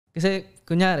Kasi,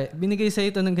 kunyari, binigay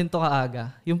sa'yo ito ng ganito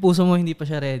kaaga. Yung puso mo hindi pa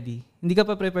siya ready. Hindi ka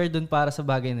pa prepared dun para sa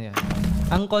bagay na yun.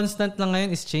 Ang constant lang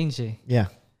ngayon is change eh. Yeah.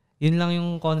 Yun lang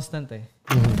yung constant eh.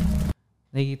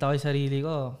 Nakikita ko yung sarili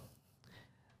ko.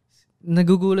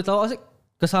 Nagugulat ako kasi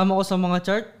kasama ko sa mga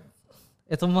chart.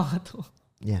 Itong mga to.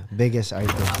 Yeah, biggest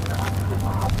artist.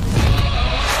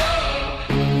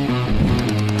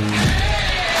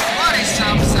 What is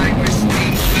up,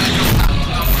 cyberspace? Welcome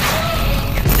back to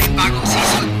Dougbrock. Ito na yung bagong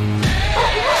season.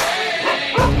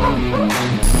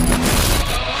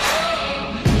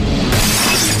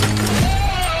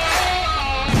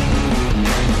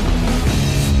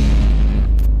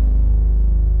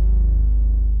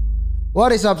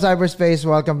 What is up, cyberspace?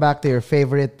 Welcome back to your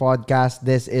favorite podcast.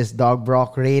 This is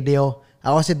Dougbrock Radio.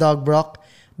 Ako si Dougbrock.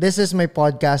 This is my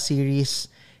podcast series.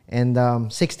 And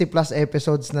 60 plus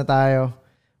episodes na tayo.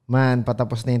 Man,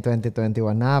 patapos na yung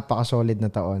 2021. Napaka-solid na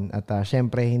taon. At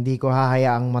syempre, hindi ko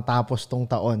hahayaang matapos tong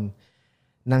taon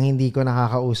nang hindi ko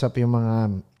nakakausap yung mga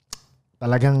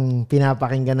talagang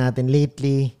pinapakinggan natin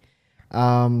lately.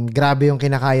 Grabe yung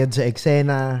kinakayod sa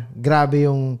eksena.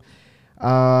 Grabe yung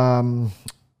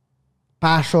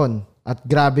passion at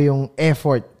grabe yung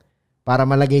effort para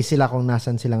malagay sila kung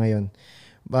nasan sila ngayon.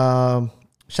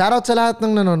 Shoutout sa lahat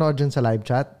ng nanonood dyan sa live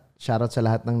chat. Shoutout sa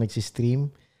lahat ng nagsistream.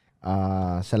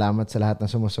 Salamat sa lahat ng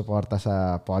sumusuporta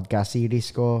sa podcast series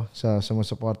ko, sa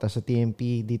sumusuporta sa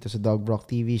TMP, dito sa Dougbrock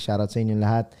TV. Shoutout sa inyong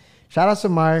lahat. Shoutout sa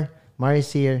Mar is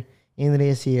here.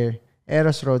 Inri is here.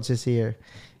 Eros Rhodes is here.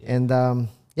 And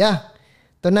yeah,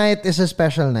 tonight is a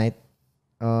special night.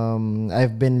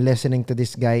 I've been listening to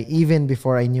this guy even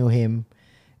before I knew him.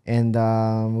 And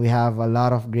we have a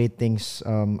lot of great things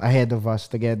ahead of us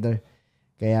together.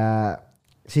 Kaya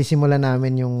sisimulan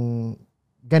namin yung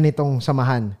ganitong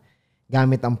samahan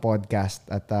gamit ang podcast.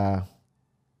 At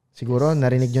siguro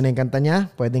narinig nyo na yung kanta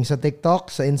niya. Pwedeng sa TikTok,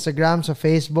 sa Instagram, sa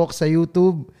Facebook, sa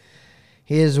YouTube.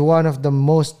 He is one of the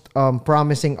most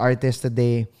promising artists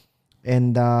today.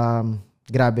 And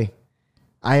grabe,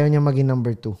 ayaw niya maging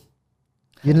number 2.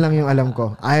 Yun lang yung alam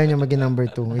ko. Ayaw niya maging number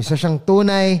 2. Isa siyang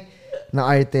tunay na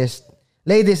artist.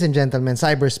 Ladies and gentlemen,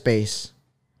 cyberspace,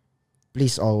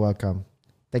 please all welcome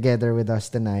together with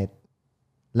us tonight,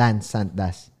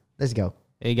 Santdas. Let's go.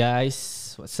 Hey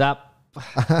guys, what's up?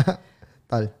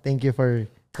 Tol, thank you for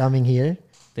coming here.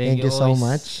 Thank you so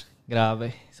much.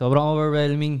 Grabe. Sobrang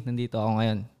overwhelming. Nandito ako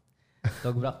ngayon.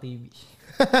 Dougbrock TV.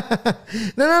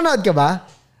 Nanonood ka ba?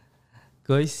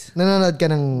 Guys, nanonood ka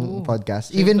ng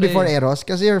podcast? Even syempre, before Eros?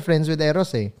 Kasi you're friends with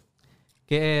Eros eh.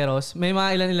 Kay Eros, may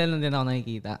mga ilan-ilan din ako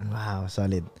nakikita. Wow,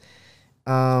 solid.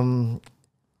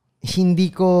 Hindi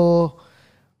ko,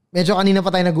 medyo kanina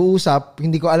pa tayo nag-uusap,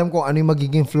 hindi ko alam kung ano yung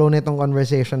magiging flow nitong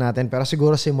conversation natin, pero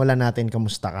siguro simulan natin,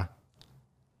 kamusta ka?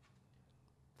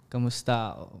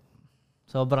 Kamusta ako?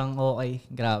 Sobrang okay.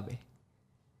 Grabe.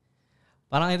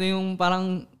 Parang ito yung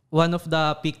parang one of the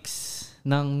peaks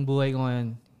ng buhay ko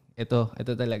ngayon. Ito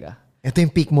talaga. Ito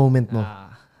yung peak moment mo.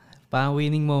 Parang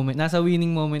winning moment. Nasa winning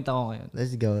moment ako ngayon.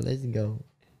 Let's go.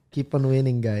 Keep on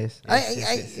winning, guys.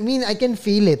 Yes. I mean, I can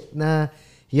feel it na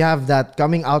you have that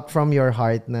coming out from your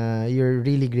heart na you're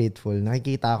really grateful.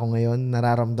 Nakikita ako ngayon,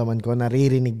 nararamdaman ko,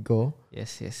 naririnig ko.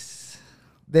 Yes.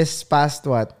 This past,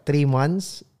 3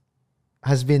 months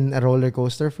has been a roller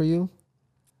coaster for you?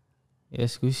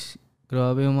 Yes, guys.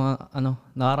 Grabe yung mga,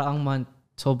 nakaraang month.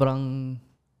 Sobrang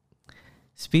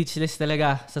speechless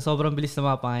talaga sa sobrang bilis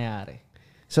na mga pangyayari.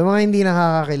 Sa mga hindi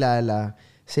nakakakilala,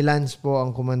 si Lance po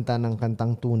ang kumanta ng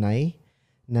kantang Tunay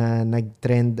na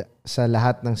nag-trend sa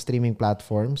lahat ng streaming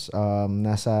platforms.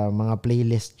 Nasa mga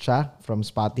playlist siya from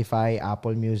Spotify,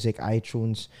 Apple Music,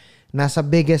 iTunes. Nasa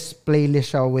biggest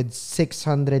playlist siya with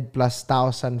 600 plus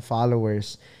thousand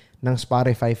followers ng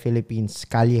Spotify Philippines,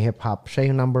 Kalye Hip Hop.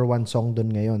 Siya yung number 1 song dun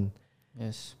ngayon.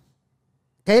 Yes.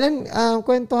 Kailan,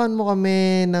 kwentuhan mo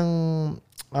kami ng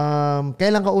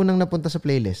kailan ka unang napunta sa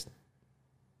playlist?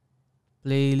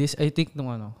 Playlist, I think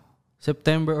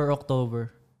September or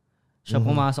October. Siya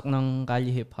pumasok ng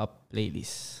Kalye Hip Hop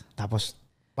playlist. Tapos,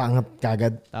 pangat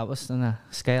kagad? Tapos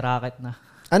skyrocket na.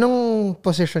 Anong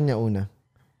position niya una?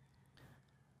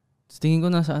 Tingin ko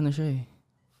nasa siya eh.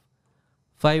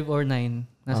 5 or 9.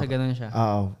 Nasa ganun siya.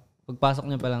 Oo. Pagpasok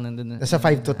niya pa lang nandun. Nasa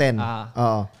 5 to 10.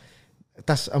 Oo.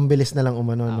 Tapos, ang bilis na lang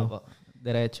umano, no?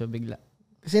 Diretso, bigla.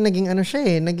 Kasi naging siya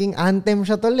eh. Naging anthem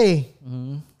siya tol eh.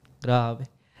 Grabe.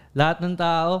 Lahat ng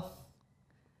tao.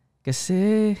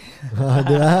 Kasi...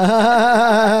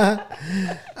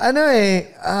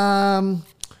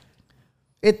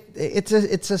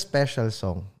 it's a special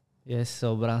song. Yes,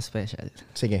 sobrang special.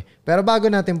 Sige. Pero bago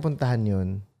natin puntahan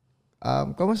yun,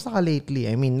 Kamusta ka lately?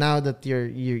 I mean, now that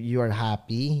you are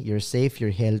happy, you're safe,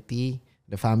 you're healthy,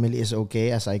 the family is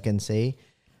okay, as I can say.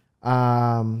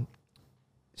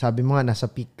 Sabi mo nga, nasa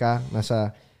peak ka,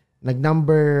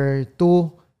 nag-number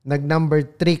 2, nag-number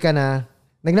 3 ka na,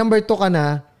 nag-number 2 ka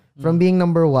na, from being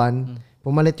number 1,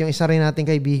 pumalit yung isa rin nating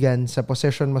kaibigan sa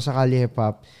possession mo sa Kali Hip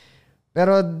Hop.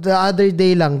 Pero the other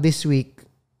day lang,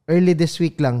 early this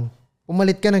week lang,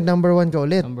 pumalit ka, nag-number 1 ka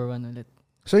ulit. Number 1 ulit.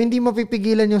 So, hindi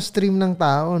mapipigilan yung stream ng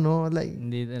tao, no? Like,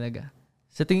 hindi talaga.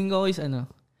 Sa tingin ko always,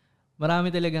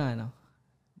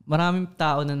 maraming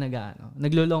tao na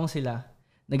naglulong sila,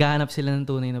 naghahanap sila ng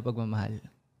tunay na pagmamahal.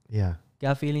 Yeah.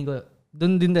 Kaya feeling ko,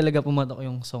 doon din talaga pumatok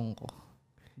yung song ko.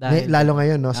 Dahil, lalo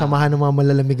ngayon, no? Samahan ng mga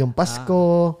malalamig ang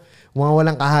Pasko, mga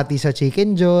walang kahati sa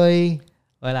Chicken Joy.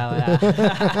 Wala.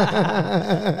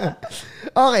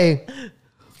 Okay.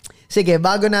 Sige,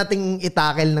 bago nating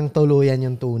itakel ng tuluyan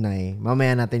yung tunay,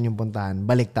 mamaya natin yung puntahan,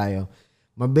 balik tayo.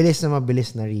 Mabilis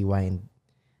na rewind.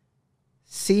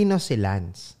 Sino si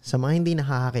Lance? Sa mga hindi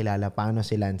nakakakilala, paano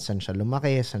si Lance? Saan siya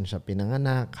lumaki? Saan siya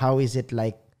pinanganak? How is it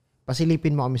like?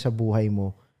 Pasilipin mo kami sa buhay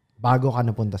mo bago ka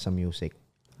napunta sa music.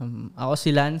 Ako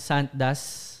si Lance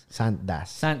Santdas.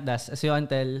 As you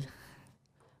can tell,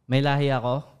 may lahi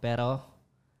ako, pero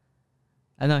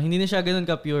hindi na siya ganun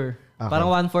ka-pure. Okay.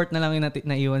 Parang 1/4 na lang yung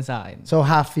naiwan sa akin. So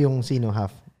half yung sino?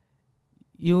 Half?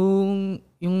 Yung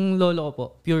lolo ko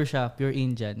po, pure siya, pure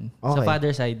Indian. Okay. Sa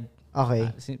father side. Okay.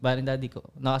 Baling daddy ko.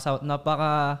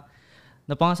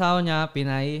 Napangasawa niya,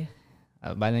 Pinay.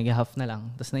 Baling half na lang.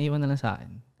 Tapos naiwan na lang sa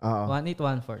akin. 1/8,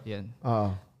 1/4 yun.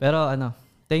 Oo. Pero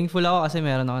thankful ako kasi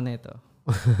meron ako nito.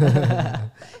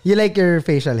 You like your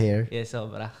facial hair? Yes,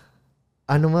 sobra.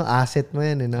 Asset mo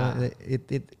yan,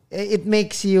 It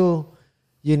makes you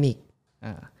unique.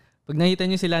 Pag nakita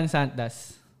nyo sila ng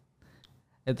Santdas,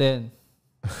 ito yun.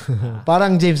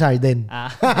 Parang James Harden.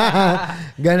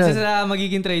 Ganon. Kasi sa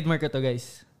magiging trademark ko to,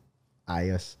 guys.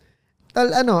 Ayos.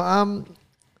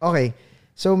 Okay.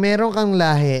 So, meron kang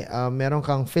lahi, meron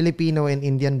kang Filipino and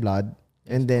Indian blood,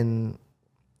 and then,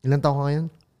 ilan taon ka ngayon?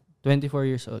 24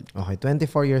 years old. Okay,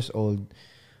 24 years old.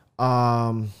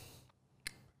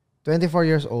 24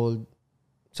 years old,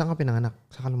 saan ka pinanganak?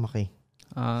 Saan ka lumaki?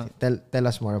 Tell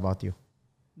us more about you.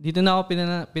 Dito na ako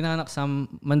pinanganak sa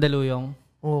Mandaluyong.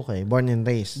 Okay, born and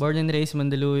raised. Born and raised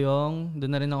Mandaluyong. Doon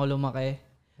na rin ako lumaki.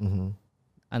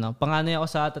 Panganay ako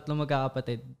sa 3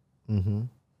 magkakapatid.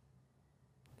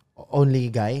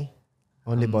 Only guy?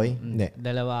 Only boy? Hindi. 2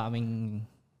 kaming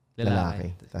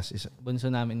lalaki. Tapos bunso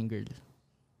namin girl.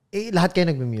 Lahat kayo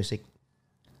nagme-music?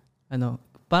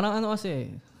 Parang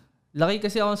kasi, laki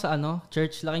kasi ako sa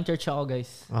church. Laking church ako,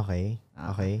 guys. Okay.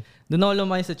 Doon ako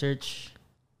lumaki sa church.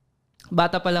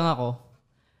 Bata pa lang ako.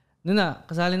 Doon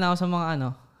kasali na ako sa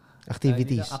mga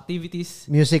activities.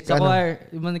 Music, sa choir.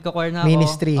 Nagka-choir na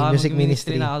ako. Music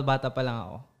ministry na ako. Bata pa lang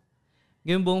ako.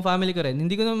 Yung buong family ko rin.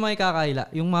 Hindi ko naman makikakaila.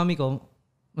 Yung mami ko,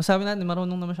 masabi natin,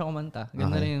 marunong naman siya kumanta.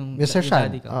 Ganda rin yung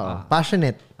daddy ko.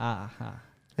 Passionate.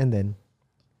 And then?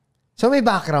 So may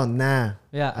background na.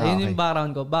 Yeah, ayun yung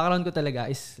background ko. Background ko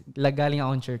talaga is galing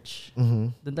akong church.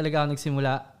 Doon talaga ako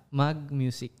nagsimula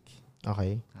mag-music.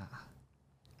 Okay.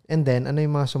 And then, ano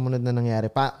yung mga sumunod na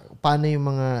nangyari? Paano yung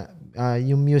mga,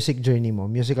 yung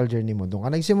musical journey mo? Doon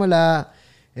ka nagsimula,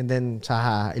 and then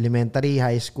sa elementary,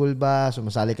 high school ba?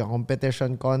 Sumasali ka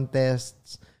competition,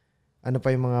 contests? Ano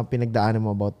pa yung mga pinagdaanan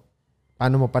mo about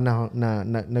paano mo pa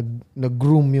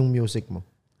nag-groom yung music mo?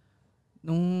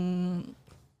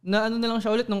 Na lang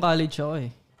siya ulit nung college ako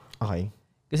eh. Okay.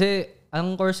 Kasi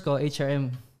ang course ko,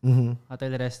 HRM,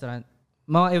 Hotel Restaurant.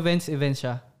 Mga events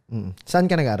siya. Saan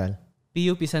ka nag-aral?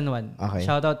 PUP San Juan. Okay.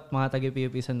 Shoutout mga taga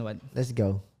PUP San Juan. Let's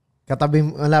go. Katabi,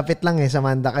 malapit lang sa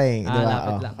Manda ka eh. Diba?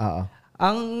 Malapit lang.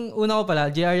 Ang una ko pala,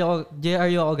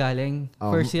 JRU ako galing.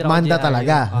 First year ako Manda JRU.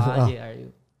 talaga. JRU.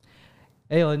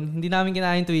 Ayun, hindi namin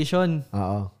kinain tuition.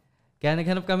 Kaya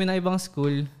naghanap kami ng ibang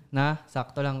school na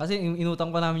sakto lang. Kasi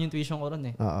inutang pa namin yung tuition ko ron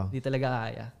eh. Hindi talaga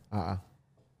kaya.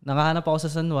 Nakahanap ako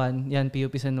sa San Juan. Yan,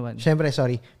 PUP San Juan. Siyempre,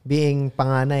 being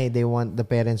panganay, the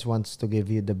parents wants to give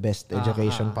you the best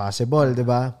education possible, di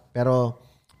ba? Pero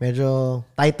medyo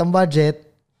tight ang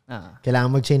budget.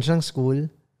 Kailangan mag-change ng school.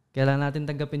 Kailangan natin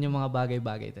tanggapin yung mga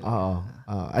bagay-bagay talaga.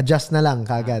 Adjust na lang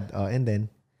kagad. And then?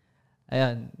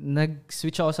 Ayan,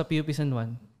 nag-switch ako sa PUP San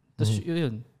Juan. Tapos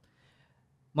yun.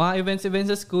 Mga events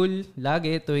sa school,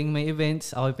 lagi, tuwing may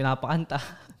events, ako yung pinapakanta.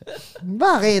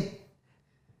 Bakit?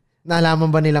 Nalaman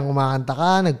ba nilang kumakanta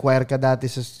ka? Nag-choir ka dati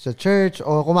sa church?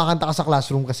 O kumakanta ka sa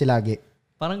classroom kasi lagi?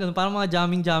 Parang ganun. Parang mga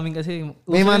jamming kasi.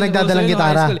 May mga nagdadalang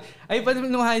gitara? Ay,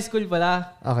 nung high school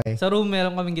pala. Okay. Sa room,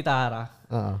 meron kaming gitara.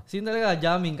 Kasi talaga,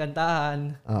 jamming,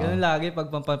 kantahan. Ganun lagi pag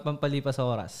pampalipas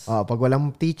oras. Pag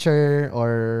walang teacher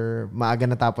or maaga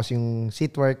natapos yung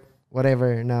seat work,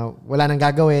 whatever, na wala nang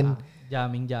gagawin.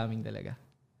 Jamming talaga.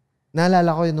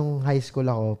 Naalala ko nung high school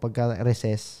ako, pagka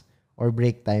recess or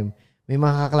break time, may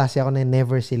mga kaklase ako na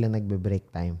never sila nagbe-break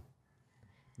time.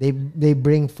 They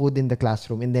bring food in the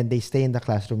classroom and then they stay in the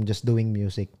classroom just doing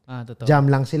music. Totoo. Jam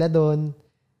lang sila doon.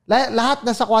 Lahat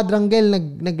nasa quadrangle,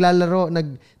 naglalaro,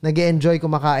 nag-enjoy,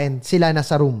 kumakain. Sila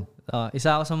nasa room.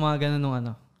 Isa ako sa mga ganun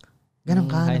nung Ganun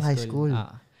ka nung high school.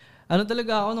 Ano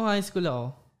talaga ako nung high school ako?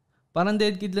 Parang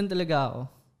dead kid lang talaga ako.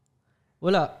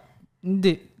 Wala.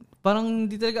 Hindi. Parang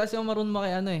hindi talaga kasi ako marunong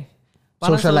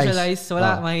Parang socialize.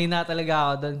 Wala. Mahina talaga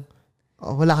ako doon.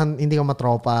 Wala hindi ka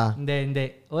matropa.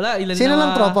 Hindi. Wala. Sino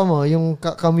lang tropa mo? Yung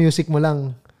ka-music mo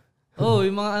lang?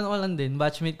 Yung mga ko lang din.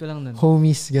 Batchmate ko lang nun.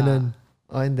 Homies, ganun.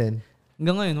 And then?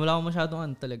 Hanggang ngayon, wala akong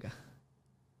masyadong talaga.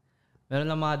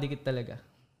 Meron lang mga dikit talaga.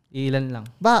 Ilan lang.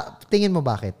 Tingin mo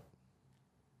bakit?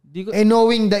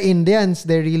 Knowing the Indians,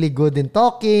 they're really good in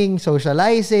talking,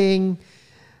 socializing.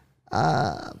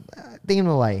 Tingin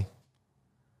mo why?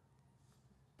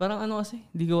 Parang kasi,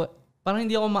 parang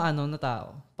hindi ako na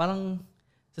tao. Parang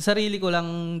sa sarili ko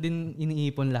lang din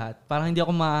iniipon lahat. Parang hindi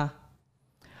ako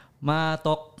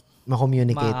ma-talk.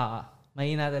 Ma-communicate.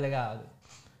 Mahina talaga ako.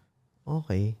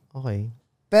 Okay.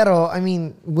 Pero, I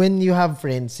mean, when you have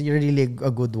friends, you're really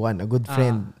a good one, a good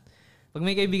friend. Pag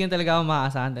may kaibigan talaga ako,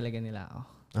 maaasahan talaga nila ako.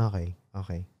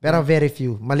 Okay. Pero very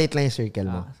few. Maliit lang yung circle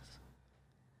mo.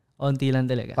 Onti lang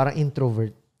talaga. Parang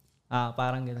introvert.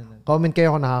 Parang gano'n. Comment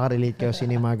kayo kung nakaka-relate kayo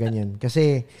sino yung mga ganyan.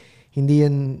 Kasi, hindi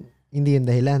yun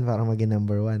dahilan para maging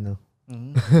number one, no?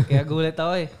 Kaya gulat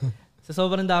ako Sa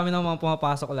sobrang dami ng mga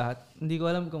pumapasok lahat, hindi ko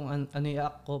alam kung ano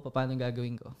i-act ko, paano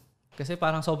gagawin ko. Kasi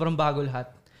parang sobrang bago lahat.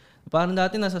 Parang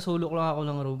dati nasa sulok lang ako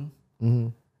ng room.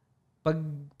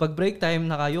 Pag break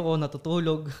time, nakayo ko,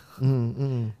 natutulog.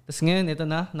 Tapos ngayon, ito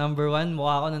na, number one,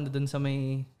 mukha ako nandun sa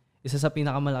isa sa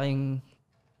pinakamalaking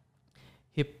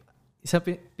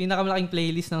pinakamalaking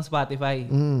playlist ng Spotify.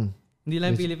 Hindi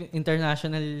lang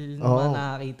international naman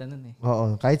nakakita nun Oo,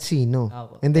 kahit sino.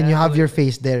 And then you have your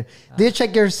face there. Do you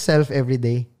check yourself every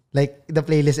day? Like, the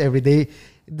playlist every day?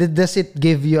 Does it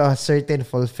give you a certain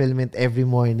fulfillment every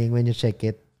morning when you check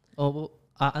it?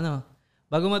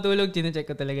 Bago matulog, chine-check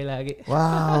ko talaga lagi.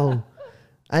 Wow.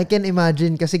 I can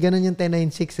imagine. Kasi ganun yung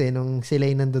 1096 nung sila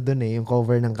yung nandoon yung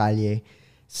cover ng Kalye.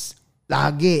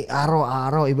 Lagi,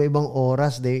 araw-araw, iba-ibang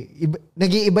oras.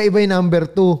 Nag-iiba-iba yung number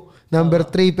 2, number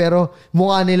 3, pero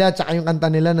mukha nila tsaka yung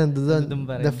kanta nila nandoon.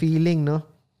 The feeling, no?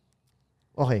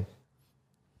 Okay.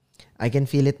 I can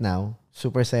feel it now.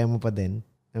 Super saya mo pa din.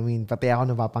 I mean, pati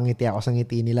ako napapangiti ako sa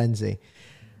ngiti ni Lance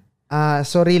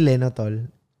So real no,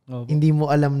 tol? Hindi mo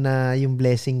alam na yung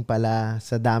blessing pala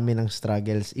sa dami ng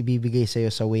struggles ibibigay sa'yo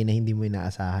sa way na hindi mo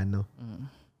inaasahan, no?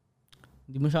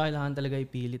 Hindi mo siya kailangan talaga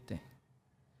ipilit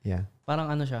Yeah. Parang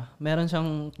siya, meron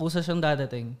siyang, kusa siyang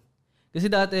dadating.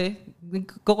 Kasi dati,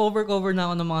 nagko-cover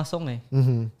na ako ng mga song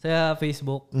sa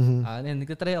Facebook.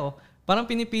 Nagtatry ako. Parang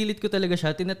pinipilit ko talaga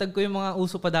siya. Tinatag ko yung mga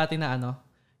uso pa dati na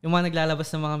yung mga naglalabas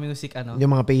ng mga music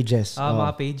Yung mga pages.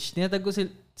 Mga page. Tinatag ko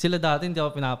sila dati, hindi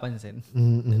ako pinapansin.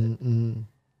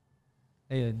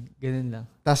 Ayun, ganun lang.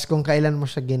 Tapos kung kailan mo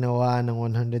siya ginawa ng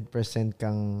 100%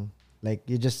 kang, like,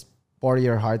 you just pour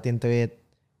your heart into it,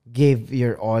 give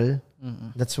your all,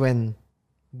 that's when,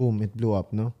 boom, it blew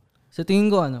up, no? Sa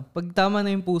tingin ko, pag tama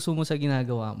na yung puso mo sa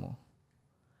ginagawa mo,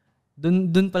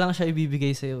 dun pa lang siya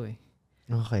ibibigay sa'yo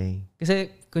Okay.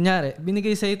 Kasi, kunyari,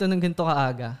 binigay sa'yo ito ng ganito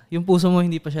kaaga, yung puso mo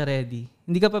hindi pa siya ready,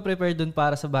 hindi ka pa prepared dun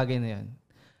para sa bagay na yun.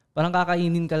 Parang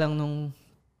kakainin ka lang nung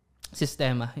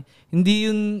sistema. Hindi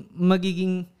yun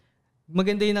magiging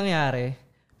maganda yung nangyari,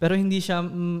 pero hindi siya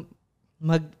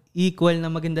mag-equal na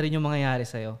maganda rin yung mangyayari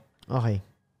sa'yo. Okay.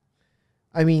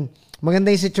 I mean, maganda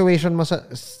yung situation mo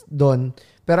doon,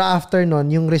 pero after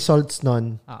nun, yung results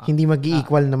nun, hindi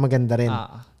mag-equal na maganda rin.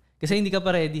 Kasi hindi ka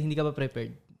pa ready, hindi ka pa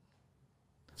prepared.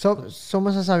 So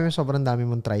masasabi mo sobrang dami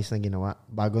mong tries na ginawa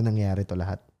bago nangyari to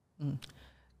lahat?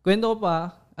 Kwento ko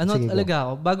pa, talaga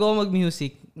ako, bago ako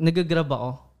mag-music, nag-grab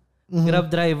ako.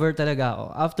 Grab driver talaga ako.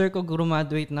 After ko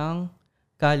graduate ng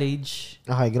college.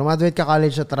 Okay, graduate ka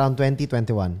college at around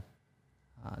 2021.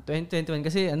 2021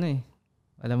 kasi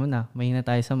alam mo na, mahina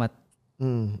tayo sa math.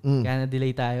 Kaya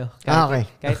na-delay tayo. Okay.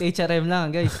 Kahit HRM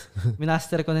lang, guys.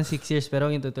 Minaster ko ng 6 years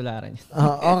pero yung tutularan yun.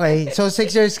 Okay. So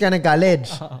 6 years ka nag-college?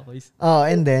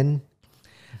 And then?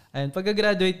 Ayun,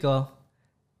 pagka-graduate ko,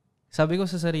 sabi ko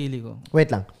sa sarili ko. Wait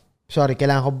lang. Sorry,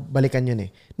 kailangan ko balikan yun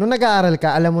Nung nag-aaral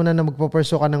ka, alam mo na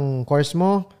magpo-pursue ka ng course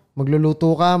mo?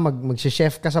 Magluluto ka,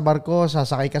 magsi-chef ka sa barko,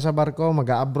 sasakay ka sa barko,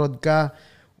 mag-abroad ka,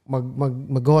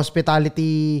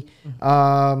 mag-hospitality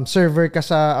server ka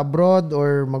sa abroad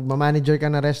or magma-manager ka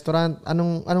na restaurant.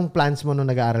 Anong plans mo nung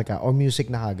nag-aaral ka? O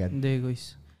music na kagad? Hindi,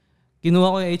 guys.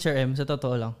 Kinuha ko yung HRM, sa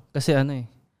totoo lang. Kasi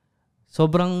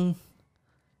sobrang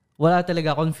wala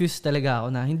talaga, confused talaga ako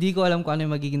na hindi ko alam kung ano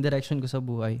yung magiging direction ko sa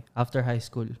buhay after high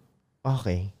school.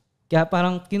 Okay. Kaya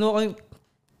parang kinuha ko yung,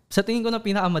 sa tingin ko na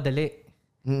pinakamadali.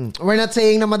 We're not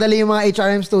saying na madali yung mga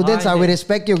HRM students. We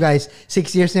respect you guys. 6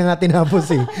 years niya nga tinapos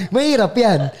Mahirap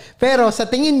yan. Pero sa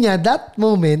tingin niya, that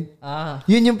moment,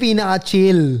 yun yung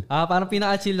pinaka-chill. Parang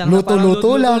pinaka-chill lang.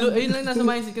 Luto-luto lang. Ayun lang nasa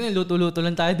mindset ko na, luto-luto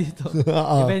lang tayo dito.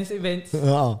 Events.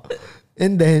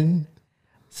 And then?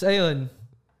 So ayun,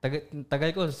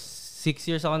 tagal ko, 6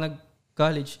 years ako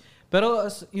nag-college. Pero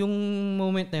yung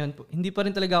moment na yun, hindi pa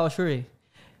rin talaga ako sure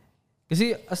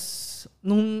Kasi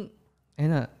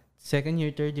second year,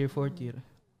 third year, fourth year,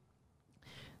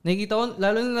 nakikita ko,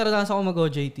 lalo na naranasan ko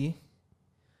mag-OJT,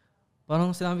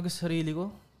 parang sinabi ko sa sarili ko,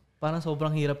 parang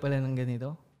sobrang hirap pala ng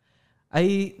ganito.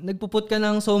 Ay, nagpuput ka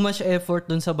ng so much effort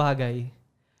dun sa bagay,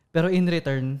 pero in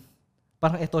return,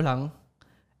 parang ito na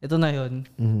yun.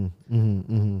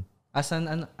 As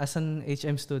an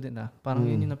HM student parang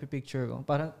yun yung napipicture ko.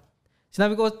 Parang,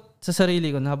 sinabi ko sa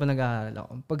sarili ko na habang nag-aaral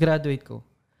ako, pag-graduate ko,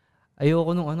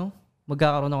 ayoko nung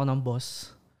magkakaroon ako ng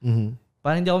boss.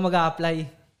 Parang hindi ako mag-a-apply.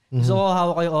 Gusto ko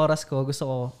hawak ko yung oras ko. Gusto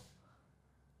ko,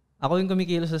 ako yung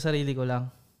kumikilos sa sarili ko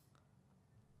lang.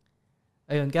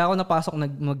 Ayun, kaya ako napasok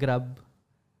mag-grab.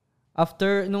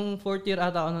 After, nung fourth year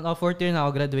na ako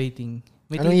graduating.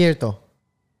 Anong year to?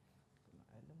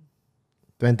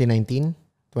 2019?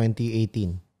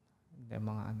 2018? Hindi,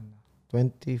 mga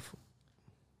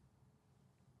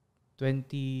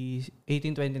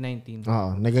 2018, 2019.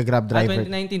 Oo, nag-grab driver.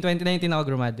 2019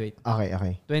 ako graduate.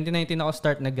 Okay. 2019 ako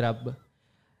start nag-grab.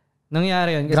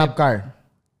 Nangyari yun. Grab car?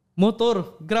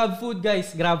 Motor. Grab food, guys.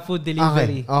 Grab food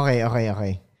delivery.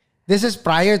 Okay. This is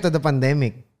prior to the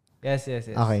pandemic. Yes.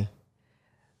 Okay.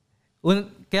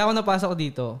 Kaya ako napasok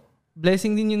dito.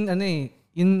 Blessing din yung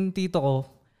yung tito ko,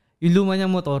 yung luma niyang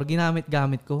motor,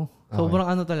 ginamit-gamit ko. Sobrang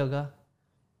talaga.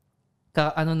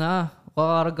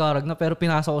 Kakarag-karag na, pero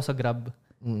pinasok ko sa Grab.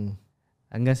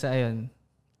 Hanggang sa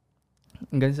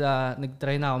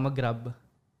nag-try na ako mag-Grab.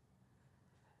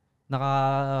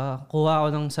 Nakakuha ako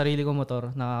ng sarili kong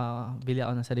motor. Nakabili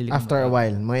ako ng sarili kong motor. After a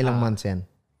while, mga ilang months yan?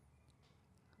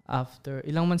 After,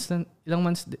 ilang months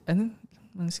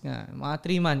nga? Mga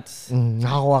 3 months.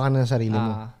 Nakakuha ka na ng sarili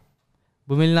mo?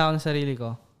 Bumili na ako ng sarili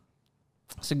ko.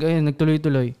 So, ayun,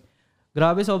 nagtuloy-tuloy.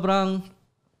 Grabe, sobrang,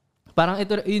 parang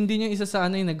yun din yung isa sa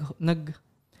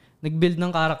nag-build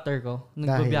ng character ko.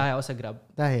 Nagbabiyahe ako sa Grab.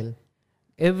 Dahil?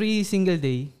 Every single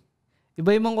day,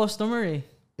 iba-ibang customer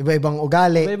Iba-ibang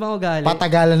ugali.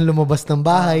 Patagalan lumabas ng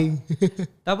bahay.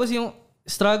 Tapos yung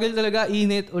struggle talaga,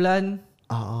 init, ulan.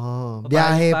 Oo.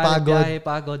 Biyahe, pagod.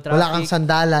 Traffic. Wala kang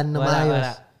sandalan na maayos.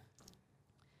 Wala.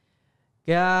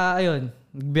 Kaya, ayun,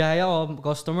 nagbiyahe ako,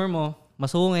 customer mo,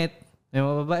 masungit, may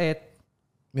mababait.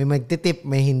 May magtitip,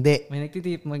 may hindi. May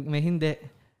nagtitip, may hindi.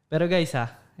 Pero guys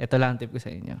ito lang ang tip ko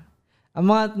sa inyo. Ang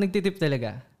mga nagtitip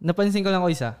talaga, napansin ko lang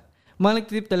ko isa, mga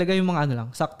nagtitip talaga yung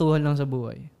mga saktuhan lang sa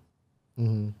buhay.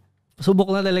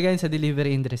 Subok na talaga yun sa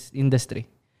delivery industry.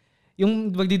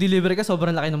 Yung magdi-deliver ka,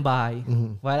 sobrang laki ng bahay.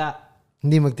 Wala.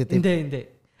 Hindi magtitip? Hindi.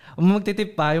 Ang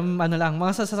magtitip pa, yung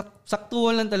mga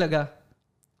saktuhan lang talaga.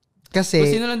 Kasi,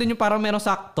 kung sino lang din yung parang merong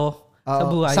sakto sa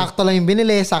buhay. Sakto lang yung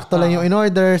binili, sakto lang yung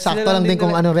in-order, sakto lang din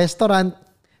kung anong restaurant.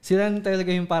 Sila lang talaga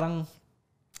yung parang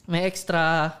may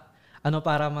extra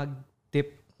para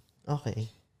mag-tip. Okay.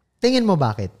 Tingin mo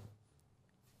bakit?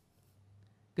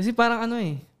 Kasi parang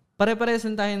pare-pares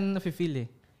lang tayo na-feel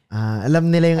alam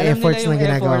nila yung efforts na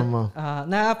ginagawa mo.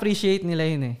 Na-appreciate nila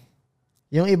yun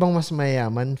Yung ibang mas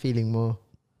mayaman, feeling mo,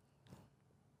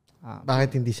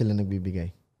 bakit hindi sila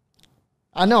nagbibigay?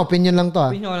 Opinion lang to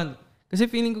Opinion lang. Kasi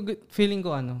feeling ko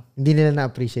hindi nila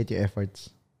na-appreciate yung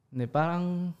efforts. Hindi,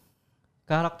 parang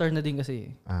character na din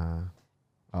kasi.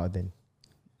 Oo din.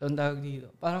 Ang tawag dito.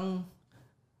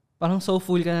 Parang so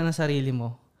full ka na ng sarili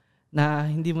mo na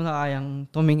hindi mo na kayang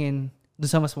tumingin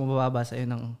doon sa mas mabababa sa'yo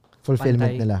ng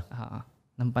fulfillment pantay. Nila.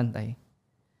 Ng pantay.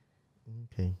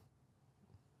 Okay.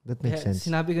 That makes sense.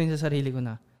 Sinabi ko yun sa sarili ko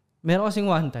na, meron kasing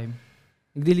one time,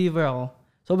 nag-deliver ako.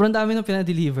 Sobrang dami nang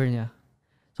pinadeliver niya.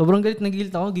 Sobrang galit na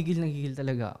gigil ako, gigil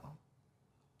talaga ako.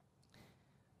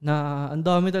 Na ang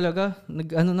dami talaga,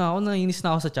 nainis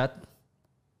na ako sa chat.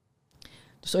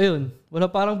 Tapos ayun,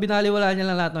 parang binaliwala niya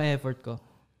lang lahat ng effort ko.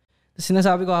 Tapos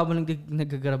sinasabi ko habang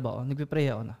nag-grab ako,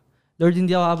 nagpipray ako na, Lord,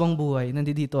 hindi ako habang buhay.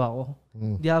 Nandito ako.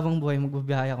 Hindi habang buhay,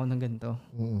 magbabiyahe ako ng ganito.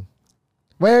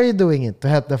 Why are you doing it? To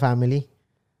help the family?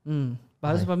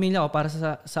 Para sa pamilya ko, para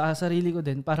sa sarili ko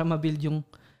din, para ma-build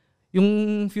yung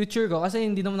future ko. Kasi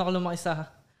hindi naman ako lumaki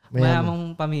sa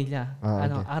mayamang pamilya.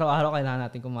 Okay. Araw-araw kailangan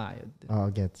natin kumayod.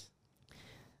 Gets.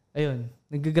 Ayun,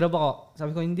 nag-grab ako.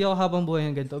 Sabi ko, hindi ako habang buhay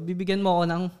ng ganito. Bibigyan mo ako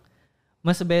ng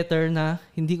mas better na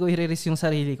hindi ko i-risk yung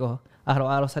sarili ko.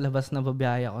 Araw-araw sa labas na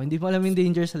babiyahe ako. Hindi mo alam yung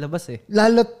danger sa labas eh.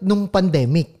 Lalo nung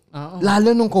pandemic.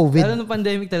 Lalo nung COVID. Lalo nung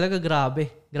pandemic talaga, grabe.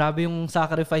 Grabe yung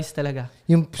sacrifice talaga.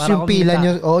 Yung pila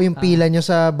nyo, yung pila nyo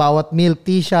sa bawat milk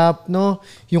tea shop, no?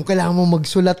 Yung kailangan mo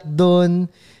magsulat doon.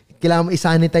 Kailangan mo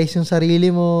i-sanitize yung sarili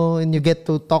mo and you get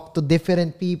to talk to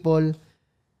different people.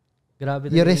 Grabe.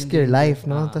 You risk your life,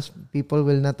 no? Tapos people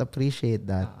will not appreciate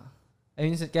that.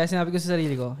 Ayun, kaya sinabi ko sa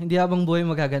sarili ko, hindi habang buhay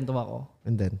magaganto ako.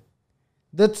 And then,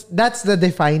 that's the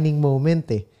defining moment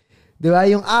eh. Di ba?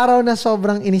 Yung araw na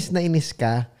sobrang inis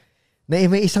ka, na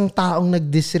may isang taong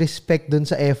nag-disrespect dun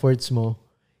sa efforts mo.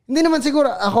 Hindi naman siguro,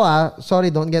 ako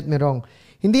sorry, don't get me wrong.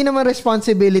 Hindi naman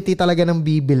responsibility talaga ng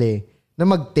bibili na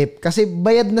mag-tip kasi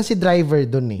bayad na si driver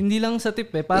dun eh. Hindi lang sa tip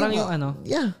eh. Parang yung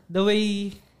the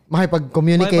way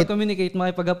makipag-communicate,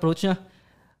 makipag-approach niya.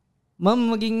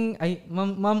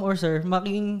 Ma'am or sir,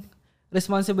 maging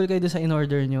responsible kayo doon sa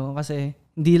in-order nyo kasi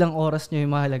hindi lang oras nyo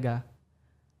yung mahalaga.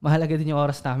 Mahalaga din yung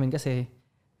oras namin kasi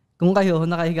kung kayo,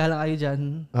 nakahiga lang kayo dyan,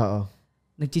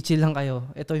 nag-chill lang kayo,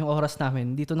 ito yung oras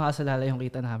namin, dito nakasalala yung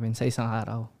kita namin sa isang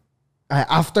araw.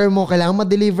 After mo, kailangan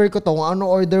ma-deliver ko to, kung ano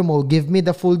order mo, give me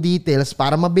the full details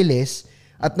para mabilis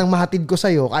at nang mahatid ko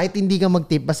sa'yo, kahit hindi ka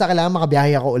mag-tip, basta kailangan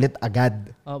makabiyahe ako ulit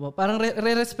agad. Parang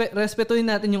respetuhin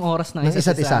natin yung oras ng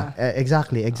isa't isa.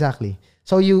 Exactly.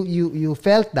 So you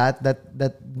felt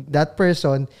that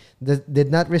person did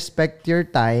not respect your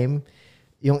time,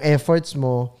 yung efforts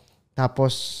mo,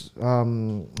 tapos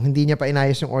hindi niya pa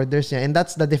inayos yung orders niya, and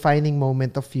that's the defining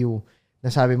moment of you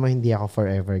na sabi mo, hindi ako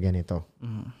forever ganito.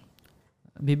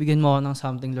 Bibigyan mo ako ng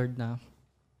something, Lord, na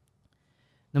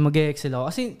mag-e-excel ako.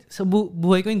 Kasi sa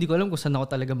buhay ko, hindi ko alam kung saan ako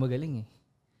talaga magaling eh.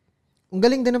 Ang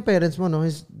galing din ng parents mo, no?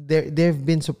 They've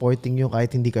been supporting you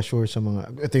kahit hindi ka sure sa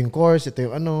mga, ito yung course, ito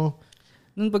yung ano.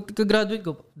 Nung pagka-graduate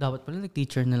ko, dapat pala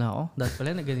nag-teacher na lang ako. Dapat pala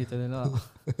nag-ganito na lang ako.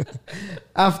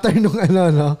 After nung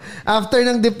after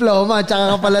ng diploma, tsaka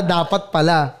ka pala dapat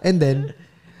pala. And then?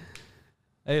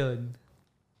 Ayun.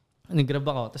 Nag-grab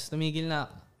ako. Tapos tumigil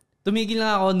na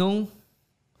ako nung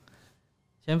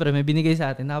siyempre, may binigay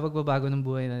sa atin, nakapagbabago ng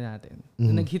buhay na natin.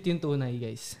 Nag-hit yung tunay,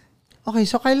 guys. Okay,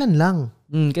 so kailan lang?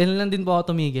 Kailan lang din po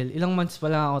ako tumigil. Ilang months pa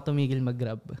lang ako tumigil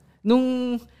mag-grab.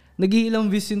 Nung nag-iilang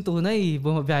views yung tunay,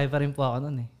 bumabiyahe pa rin po ako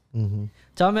nun eh.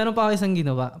 Tsaka meron pa ako isang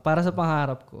ginawa para sa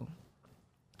pangarap ko.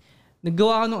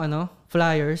 Naggawa ako ng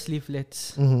flyers,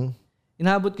 leaflets.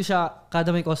 Inaabot ko siya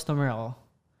kada may customer ako.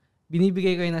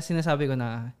 Binibigay ko yung sinasabi ko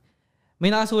na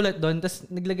may nakasulat doon, tapos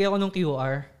naglagay ako ng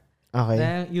QR. Okay.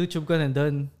 Na YouTube ko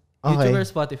nandun. YouTube or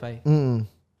Spotify.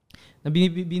 Na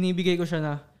binibigay ko siya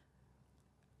na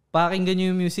pakinggan nyo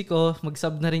yung music ko,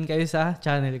 mag-sub na rin kayo sa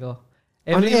channel ko.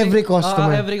 Every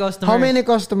customer? Every customer. How many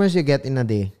customers you get in a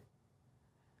day?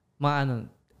 Mga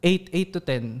 8 to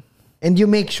 10. And you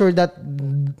make sure that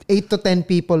 8 to 10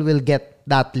 people will get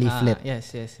that leaflet.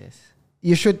 Yes.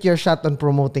 You shoot your shot on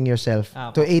promoting yourself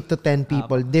to 8 to 10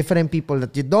 people, different people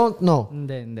that you don't know.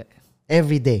 Hindi.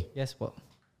 Every day. Yes po.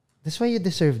 That's why you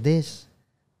deserve this.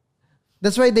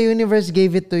 That's why the universe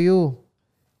gave it to you.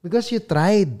 Because you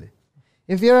tried.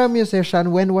 If you're a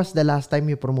musician, when was the last time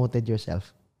you promoted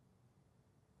yourself?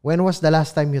 When was the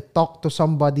last time you talked to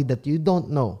somebody that you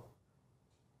don't know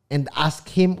and ask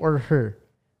him or her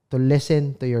to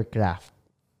listen to your craft?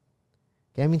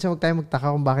 Kaya minsan huwag tayo magtaka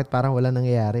kung bakit parang wala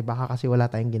nangyayari. Baka kasi wala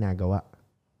tayong ginagawa.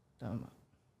 Tama.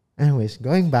 Anyways,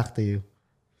 going back to you.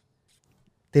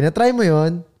 Tinatry mo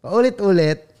yon,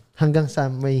 paulit-ulit, hanggang sa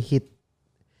may hit.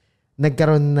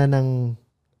 Nagkaroon na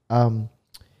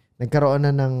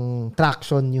ng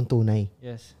traction yung tunay.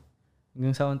 Yes.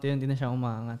 Hanggang sa unti hindi na siya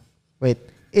umaangat. Wait,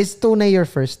 is tunay your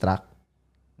first track?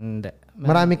 Hindi.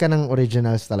 Marami ka ng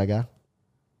originals talaga?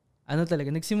 Talaga,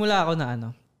 nagsimula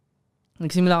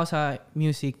ako sa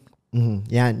music.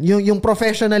 Yan. Yung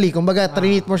professionally, kumbaga,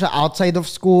 treat mo siya outside of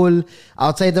school,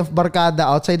 outside of barkada,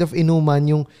 outside of inuman,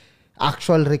 yung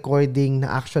actual recording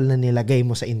na actual na nilagay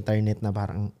mo sa internet na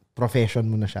parang profession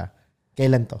mo na siya.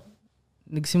 Kailan to?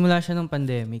 Nagsimula siya ng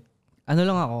pandemic.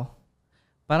 Lang ako.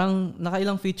 Parang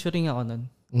nakailang featuring ako nun.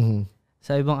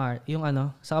 Sa ibang art. Yung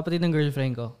sa kapatid ng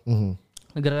girlfriend ko.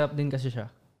 Nag-rap din kasi siya.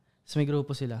 Tapos may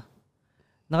grupo sila.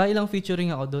 Nakailang featuring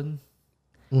ako dun.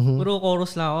 Puro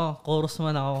chorus lang ako. Chorus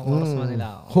man nila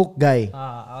ako. Hook guy.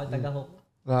 Ako taga-hook.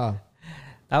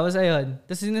 Tapos ayun.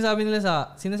 Tapos sinasabi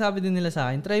din nila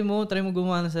sa akin, try mo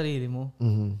gumawa ng sarili mo.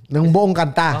 Ng buong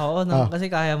kanta. Oo,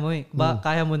 kasi kaya mo eh.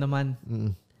 Kaya mo naman.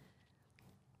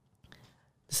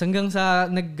 Tapos hanggang sa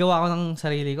naggawa ko ng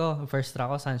sarili ko, first track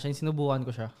ko, Sunshine, sinubukan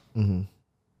ko siya.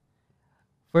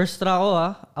 First track ko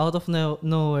out of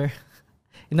nowhere.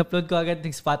 In-upload ko agad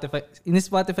ng Spotify.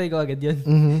 In-Spotify ko agad yun.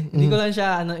 Hindi ko lang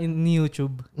siya in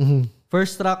YouTube.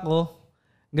 First track ko,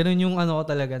 ganun yung ko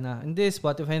talaga na, hindi,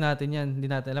 Spotify natin yan.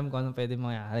 Hindi natin alam kung anong pwede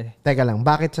mangyari. Teka lang,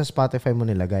 bakit sa Spotify mo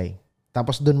nilagay?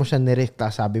 Tapos doon mo siya nirect,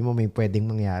 sabi mo may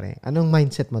pwedeng mangyari. Anong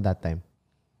mindset mo that time?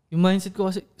 Yung mindset ko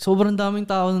kasi, sobrang daming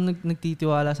tao na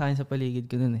nagtitiwala sa akin sa paligid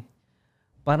ko nun eh.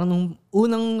 Parang nung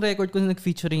unang record ko na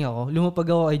nag-featuring ako,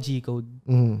 lumapag ako kay G-Code.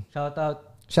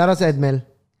 Shoutout sa Edmel.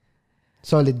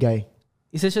 Solid guy.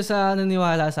 Isa siya sa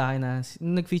naniwala sa akin na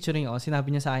nung nag-featuring ako,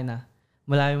 sinabi niya sa akin na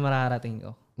malayo mararating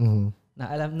ko.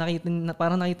 Na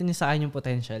parang nakita niya sa akin yung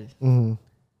potential.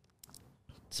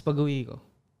 Tapos pag-uwi ko,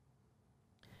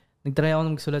 nag-try ako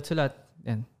ng magsulat-sulat.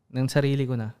 Yan, ng sarili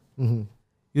ko na.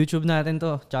 YouTube natin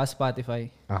to, tsaka Spotify.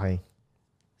 Okay.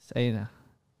 So, ayun na.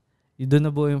 Doon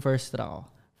na buo yung first track ko.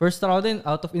 First track ko din,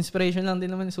 out of inspiration lang din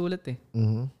naman sulat eh.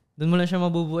 Doon mo lang siya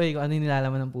mabubuhay kung ano yung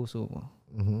nilalaman ng puso mo.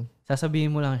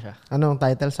 Sasabihin mo lang siya. Ano ang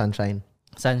title? Sunshine?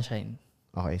 Sunshine.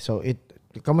 Okay, so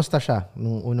kamusta siya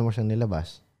nung una mo siyang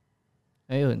nilabas?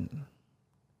 Ayun.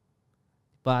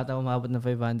 Pa ata umabot na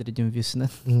 500 yung views na.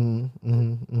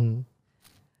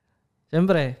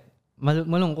 Siyempre,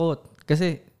 malungkot.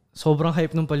 Kasi sobrang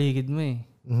hype ng paligid mo eh.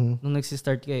 Nung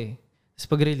nagsistart ka eh. Tapos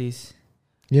pag-release,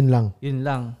 Yun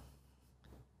lang.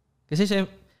 Kasi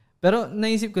pero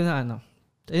naisip ko na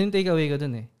yung takeaway ko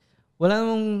dun eh. Wala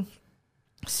namang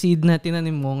seed na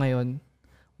tinanim mo ngayon,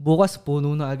 bukas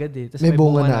puno na agad eh. Tapos may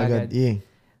bunga na agad. Yeah.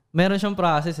 Meron siyang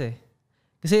process eh.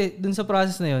 Kasi dun sa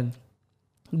process na yun,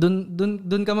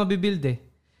 dun ka mabibuild eh.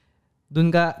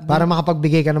 Para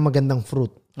makapagbigay ka ng magandang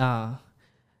fruit.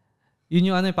 Yun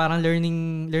yung parang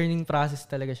learning process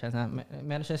talaga siya.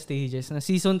 Meron siya stages. Na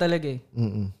season talaga eh.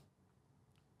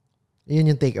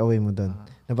 Yun yung takeaway mo dun.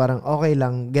 Na parang okay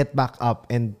lang, get back up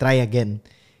and try again.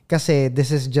 Kasi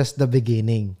this is just the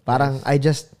beginning. Parang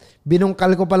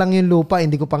binungkal ko pa lang yung lupa,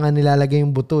 hindi ko pa nga nilalagay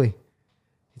yung buto eh.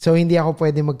 So hindi ako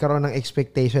pwede magkaroon ng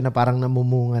expectation na parang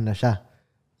namumunga na siya.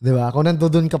 Diba? Kung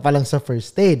nandoon ka pa lang sa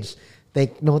first stage,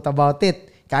 take note about it.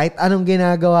 Kahit anong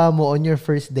ginagawa mo on your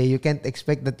first day, you can't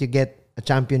expect that you get a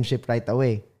championship right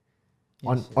away.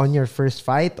 Yes. On your first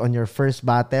fight, on your first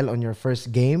battle, on your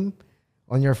first game,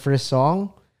 on your first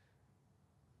song,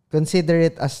 consider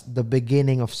it as the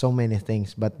beginning of so many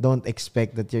things, but don't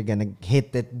expect that you're gonna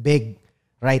hit it big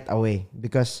right away.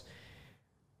 Because,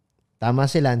 tama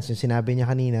si Lance, yung sinabi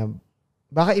niya kanina,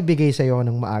 baka ibigay sa'yo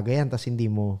ng maaga yan, tas hindi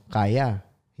mo kaya,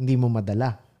 hindi mo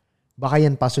madala. Baka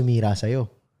yan pa sumira sa'yo.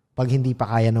 Pag hindi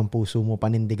pa kaya ng puso mo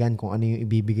panindigan kung ano yung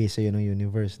ibibigay sa'yo ng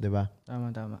universe, di ba?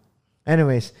 Tama.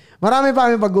 Anyways, marami pa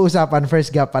kami pag-uusapan.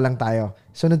 First gap pa lang tayo.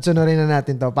 Sunod-sunurin na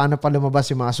natin to. Paano pa lumabas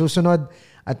yung mga susunod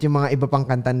at yung mga iba pang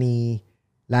kanta ni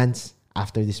Lance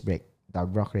after this break.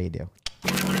 Dougbrock Radio.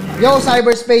 Yo,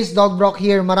 Cyberspace, Dougbrock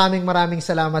here. Maraming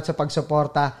salamat sa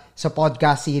pagsuporta sa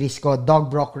podcast series ko,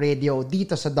 Dougbrock Radio,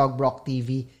 dito sa Dougbrock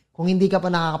TV. Kung hindi ka pa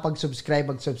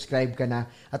nakakapag-subscribe, mag-subscribe ka na.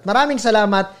 At maraming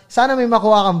salamat. Sana may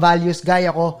makuha kang values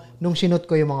gaya ko nung sinut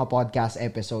ko yung mga podcast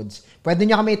episodes. Pwede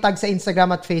nyo kami itag sa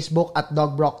Instagram at Facebook at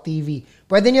Dougbrock TV.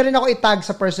 Pwede nyo rin ako itag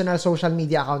sa personal social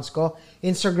media accounts ko,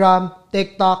 Instagram,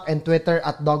 TikTok, and Twitter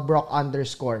at Dougbrock_.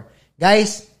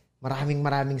 Guys,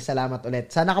 maraming salamat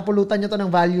ulit. Sana kapulutan nyo to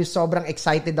ng values. Sobrang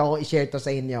excited ako i-share to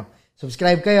sa inyo.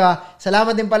 Subscribe kayo ha.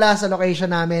 Salamat din pala sa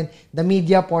location namin, The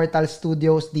Media Portal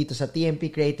Studios dito sa TMP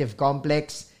Creative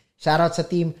Complex. Shoutout sa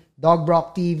team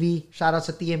Dougbrock TV. Shoutout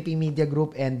sa TMP Media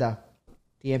Group and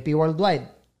TMP Worldwide.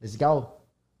 Let's go.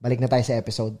 Balik na tayo sa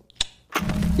episode.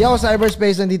 Yo,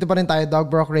 Cyberspace, nandito pa rin tayo.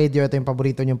 Dougbrock Radio, ito yung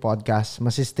paborito nyong podcast.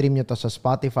 Masistream nyo to sa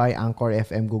Spotify, Anchor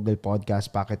FM, Google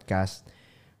Podcast, Pocket Cast,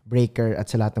 Breaker, at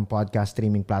sa lahat ng podcast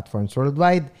streaming platforms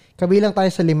worldwide. Kabilang tayo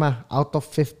sa 5 out of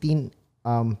 15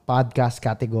 podcast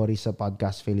category sa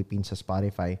Podcast Philippines sa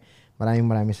Spotify.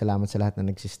 Maraming salamat sa lahat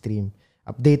na nagsistream.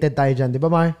 Updated tayo dyan, di ba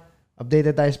Mar?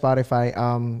 Updated tayo Spotify.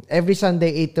 Every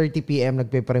Sunday 8:30 PM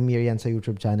nagpe-premiere yan sa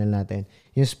YouTube channel natin.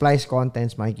 Yung Splice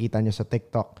contents makikita nyo sa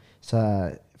TikTok, sa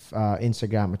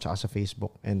Instagram at saka sa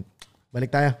Facebook. And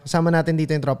balik tayo. Kasama natin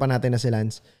dito yung tropa natin na si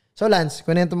Lance. So Lance,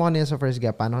 kunento mo kanina sa first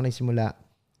gap. Paano ka nagsimula?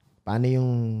 Paano yung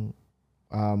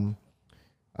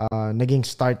naging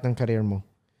start ng career mo?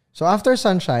 So after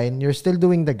Sunshine, you're still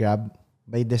doing the Grab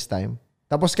by this time.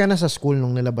 Tapos ka na sa school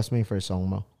nung nilabas mo yung first song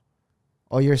mo?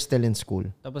 O you're still in school?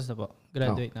 Tapos na po.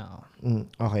 Graduate na ako.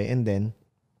 Okay, and then?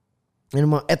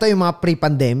 Ito yung mga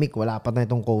pre-pandemic. Wala pa na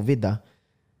itong COVID,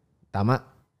 Tama.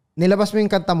 Nilabas mo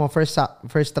yung kanta mo,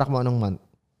 first track mo anong month?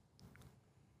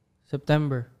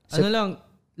 September.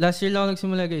 Last year lang ako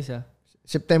nagsimula, guys,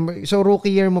 September. So,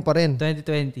 rookie year mo pa rin.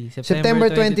 2020. September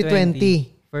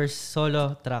 2020. First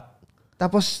solo track.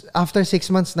 Tapos, after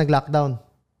 6 months, nag-lockdown.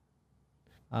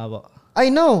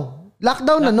 I know.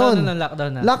 Lockdown na nun.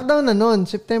 Lockdown na nun.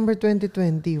 September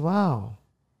 2020. Wow.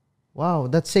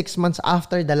 That's 6 months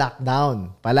after the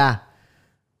lockdown pala.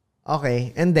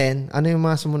 Okay. And then, ano yung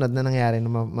mga sumunod na nangyari na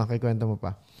makikwento mo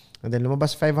pa? And then,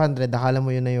 lumabas 500. Akala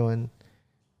mo yun na yun.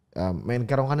 May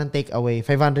nagkaroon ka ng takeaway.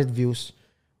 500 views.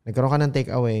 Nagkaroon ka ng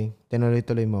takeaway.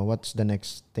 Tinuloy-tuloy mo. What's the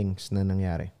next things na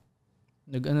nangyari?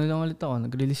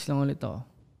 Nag-release lang ulit ako.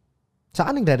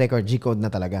 Saan nagre-record? G-Code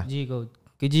na talaga? G-Code.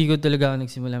 Kay G-Code talaga ako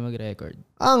nagsimula mag-record.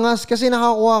 Angas, kasi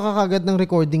nakakuha ka kagad ng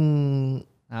recording.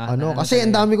 Kasi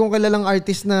ang dami kong kilalang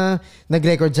artist na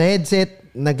nag-record sa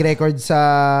headset, nag-record sa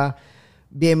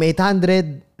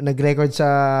BM800, nag-record sa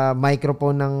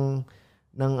microphone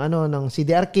ng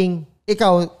CDR King.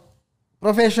 Ikaw,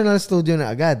 professional studio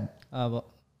na agad.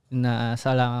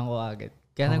 Nasalangan ko agad.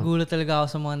 Kaya nagulat talaga ako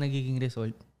sa mga nagiging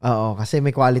result. Oo, kasi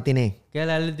may quality na eh.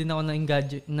 Kaya lalo din ako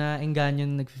na-engage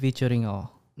yung nag-featuring ako.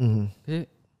 Mm-hmm. Kasi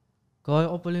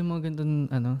kaya ko pala yung mga ganitong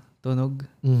tunog.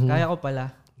 Mm-hmm. Kaya ko pala.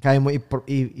 Kaya mo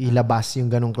ilabas yung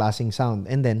ganong klaseng sound.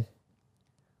 And then?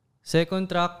 Second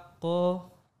track ko,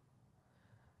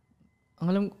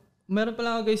 meron pa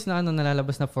lang ako guys na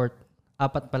nalalabas na fourth.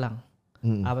 4 pa lang.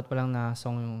 Mm-hmm. 4 pa lang na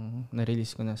song yung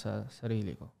na-release ko na sa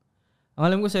sarili ko. Ang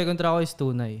alam ko, second track ko is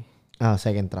Tunay.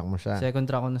 Second track mo siya. Second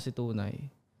track ko na si Tunay.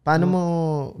 Paano mo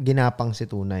ginapang si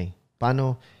Tunay?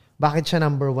 Bakit siya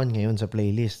number 1 ngayon sa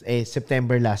playlist?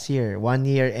 September last year. 1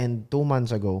 year and 2 months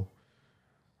ago.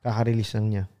 Kaka-release lang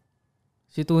niya.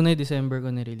 Si Tunay, December ko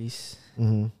ni-release.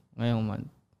 Mm-hmm. Ngayong month.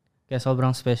 Kaya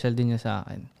sobrang special din niya sa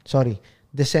akin. Sorry.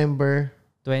 December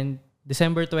 20,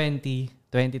 2020.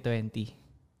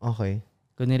 Okay.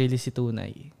 Ko ni-release si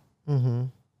Tunay. Mm-hmm.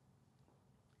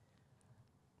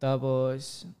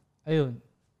 Tapos, ayun.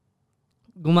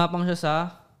 Gumapang siya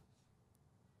sa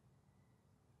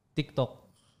TikTok.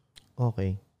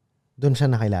 Okay. Doon siya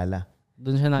nakilala.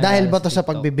 Dahil ba to sa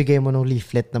pagbibigay mo ng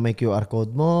leaflet na may QR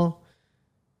code mo?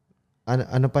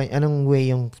 Anong way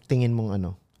yung tingin mong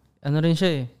ano? Ano rin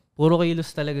siya Puro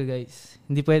kilos talaga, guys.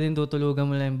 Hindi pwedeng tutulugan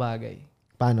mo lang yung bagay.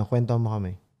 Paano? Kwento mo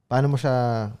kami. Paano mo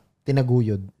siya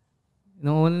tinaguyod?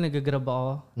 Noong una nag-grab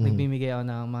ako. Mm-hmm. Nagbibigay ako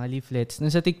ng mga leaflets.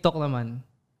 Nung sa TikTok naman,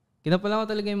 kinapalan ko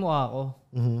talaga yung mukha ko.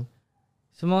 Mm-hmm.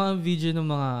 Sa mga video ng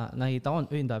mga nakita ko,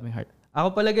 ang daming heart.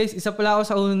 Ako pala guys, isa pala ako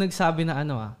sa unang nagsabi na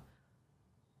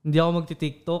hindi ako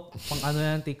magti-TikTok.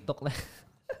 Yan, TikTok lang.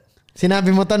 Sinabi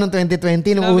mo to noong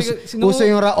 2020, nung uso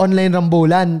yung online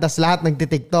rambulan, tas lahat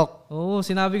nagti-TikTok. Oo,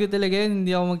 sinabi ko talaga yun,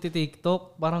 hindi ako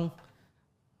magti-TikTok. Parang,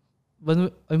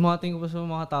 mga tingin ko pa sa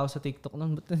mga tao sa TikTok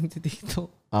nun, ba't nagti-TikTok?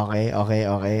 Okay.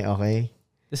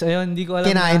 Tapos ayun, hindi ko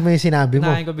alam kinain mo yung sinabi mo.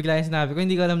 Kinain ko bigla yung sinabi ko.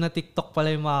 Hindi ko alam na TikTok pala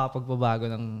yung makakapagbabago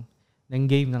ng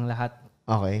game ng lahat.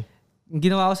 Okay. Yung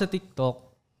ginawa ko sa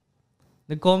TikTok,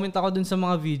 nag-comment ako dun sa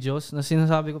mga videos na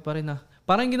sinasabi ko pa rin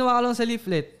parang ginawa ko lang sa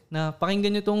leaflet na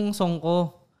pakinggan nyo tong song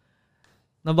ko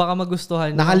na baka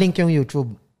magustuhan. Nakalink yung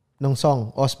YouTube ng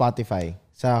song o Spotify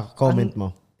sa comment mo?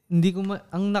 Hindi ko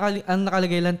ang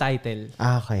nakalagay lang title.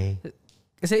 Okay.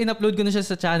 Kasi in-upload ko na siya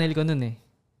sa channel ko nun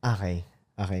Okay.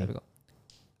 Sabi ko,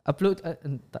 upload,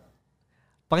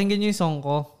 pakinggan nyo yung song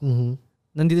ko. Mm-hmm.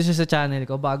 Nandito siya sa channel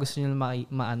ko. Baka gusto nyo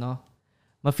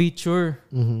ma-feature.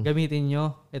 Mm-hmm. Gamitin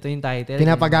nyo. Ito yung title.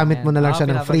 Pinapagamit mo na lang siya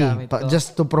ng free.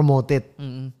 Just to promote it.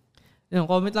 Mm-hmm. Yung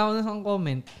comment lang ako na sa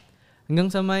comment. Hanggang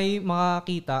sa may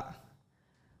makita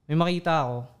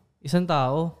ako, isang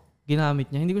tao,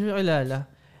 ginamit niya. Hindi ko siya kilala.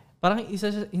 Parang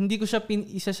isa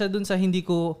siya dun sa hindi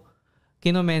ko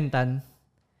kinomentan.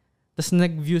 Tapos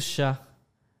nag-views siya.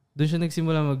 Doon siya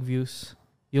nagsimula mag-views.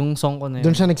 Yung song ko na yun.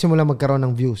 Doon siya nagsimula magkaroon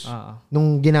ng views.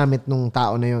 Nung ginamit nung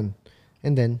tao na yun.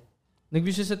 And then?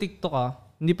 Nag-views siya sa TikTok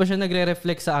Hindi pa siya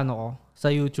nagre-reflect sa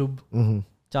sa YouTube. Mm-hmm.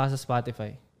 Tsaka sa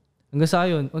Spotify. Hanggang sa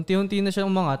yun, unti-unti na siya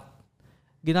umangat.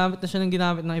 Ginamit na siya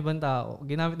ginamit ng ibang tao.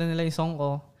 Ginamit na nila yung song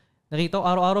ko. Nakita ko,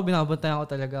 araw-araw binabantayan ko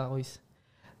talaga.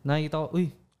 Nakita ko,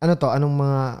 ano to? Anong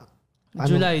mga...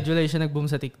 July siya nag-boom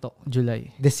sa TikTok.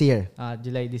 July. This year?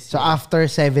 July this year. So after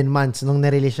 7 months, nung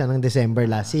na-release siya ng December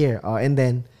last year. And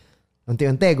then,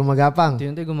 unti-unti, gumagapang.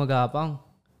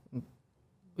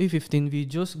 15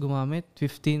 videos gumamit.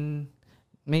 15,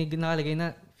 may nakalagay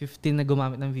na 15 na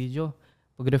gumamit ng video.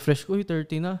 Pag-refresh ko,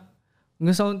 30 na.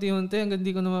 Hanggang sa unti-unti, hanggang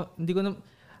hindi ko na,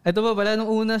 ito ba pala, nung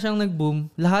una siyang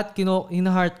nag-boom, lahat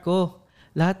ina-heart ko.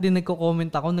 lahat din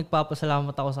nagko-comment ako,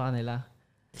 nagpapasalamat ako sa kanila.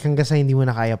 Hanggang sa hindi mo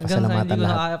na kaya pasalamatan lahat. Hanggang sa hindi ko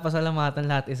na kaya pasalamatan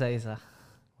lahat isa-isa.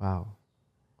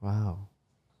 Wow.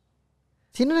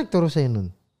 Sino nagturo sa'yo nun?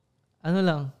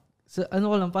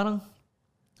 Parang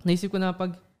naisip ko na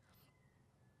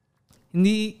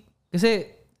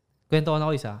kasi kwento ko na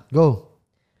ako isa. Go.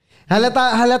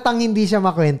 Halatang hindi siya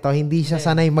makwento, hindi siya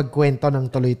sanay magkwento ng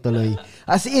tuloy-tuloy.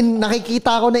 As in,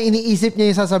 nakikita ko na iniisip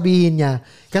niya yung sasabihin niya.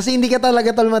 Kasi hindi ka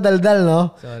talaga madaldal,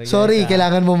 no? Sorry,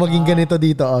 kailangan mo maging ganito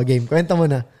dito. Game. Kwento mo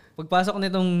na. Pagpasok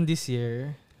nitong this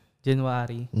year,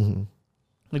 January,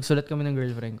 nagsulat kami ng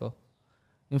girlfriend ko.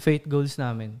 Yung faith goals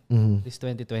namin, this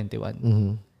 2021.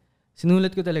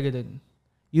 Sinulat ko talaga dun.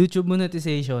 YouTube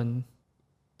monetization,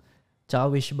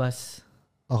 tsaka wish bus.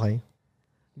 Okay.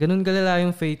 Ganun kalala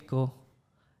yung faith ko.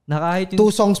 Na kahit 2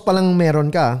 songs pa lang meron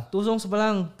ka. 2 songs pa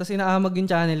lang. Tapos inaamag yung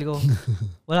channel ko.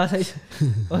 Wala sa isa.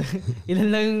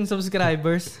 Ilan lang yung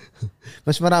subscribers.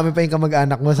 Mas marami pa yung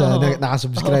kamag-anak mo sa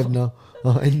nakasubscribe, no?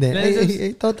 Hindi.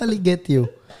 I totally get you.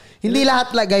 Hindi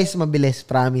lahat guys mabilis,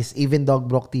 promise. Even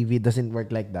Dougbrock TV doesn't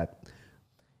work like that.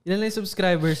 Ilan lang yung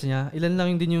subscribers niya. Ilan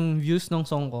lang din yung views ng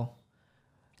song ko.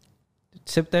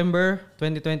 September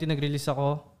 2020 nag-release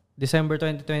ako. December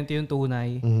 2020 yung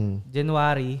tunay.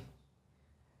 January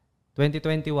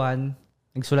 2021,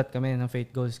 nagsulat kami ng faith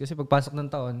goals. Kasi pagpasok ng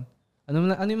taon,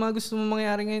 ano yung mga gusto mong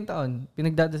mangyari ngayong taon?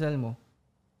 Pinagdadasal mo.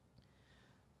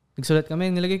 Nagsulat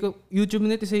kami. Nilagay ko, YouTube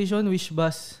monetization, wish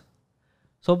bus.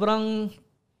 Sobrang...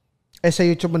 sa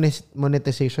YouTube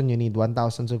monetization, you need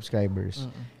 1,000 subscribers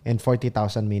and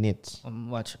 40,000 minutes.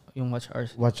 Watch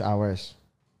hours. Watch hours.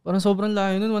 Parang sobrang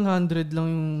layo nun. 100 lang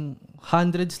yung...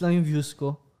 Hundreds lang yung views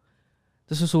ko.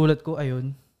 Tapos susulat ko,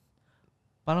 ayun.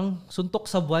 Parang suntok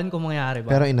sa buwan kung mangyari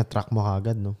ba. Pero ina-track mo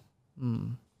kagad, no?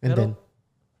 Then?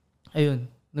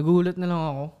 Ayun. Nagulat na lang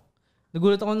ako.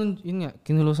 Nagulat ako nun, yun nga,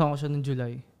 kinulusan ko siya ng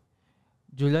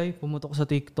July, pumutok sa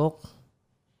TikTok.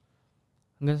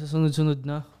 Hanggang sa sunod-sunod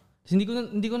na. Kasi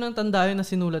hindi ko na tanda yun na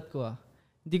sinulat ko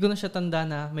Hindi ko na siya tanda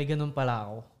na may ganun pala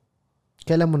ako.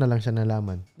 Kailan mo na lang siya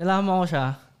nalaman? Nalaman ko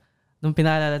siya nung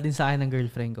pinaalala din sa akin ng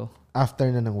girlfriend ko. After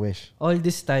na ng wish. All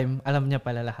this time, alam niya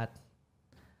pala lahat.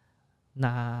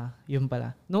 Na yun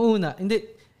pala. Noong una, hindi,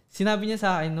 sinabi niya sa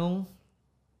akin nung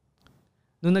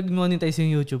nag-monetize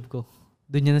yung YouTube ko.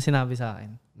 Doon niya na sinabi sa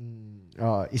akin.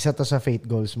 Isa to sa faith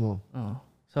goals mo.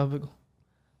 Sabi ko,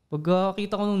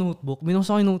 pagkakita ko ng notebook,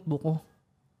 binuksan ko yung notebook ko.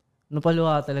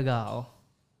 Napaluha talaga ako.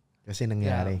 Kasi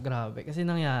nangyari. Grabe. Kasi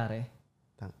nangyari.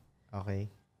 Okay.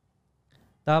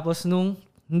 Tapos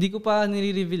hindi ko pa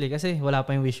nire-reveal kasi wala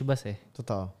pa yung wish bus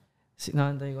Totoo.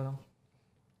 Sinantay ko lang.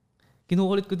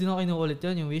 Kinukulit ko din ako yun.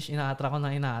 Yung wish, ina-attract ko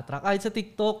na ina-attract. Kahit sa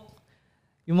TikTok,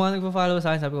 yung mga nagpa-follow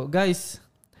sa akin, sabi ko, guys,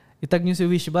 itag nyo si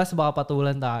wish bus, baka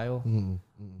patulan tayo.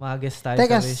 Mga guest tayo sa wish.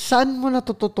 Teka, saan mo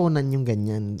natututunan yung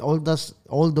ganyan? All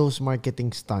those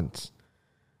marketing stunts.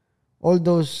 All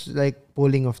those like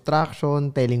pulling of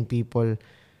traction, telling people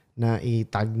na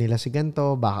i-tag nila si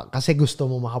ganito, baka kasi gusto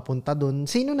mo makapunta dun.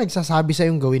 Sino nagsasabi sa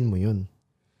yung gawin mo yun?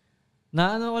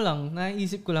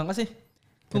 Naisip ko lang kasi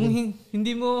kung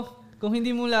hindi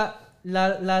mo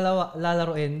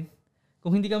lalaruin,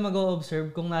 kung hindi ka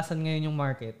mag-o-observe kung nasan ngayon yung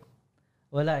market,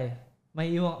 wala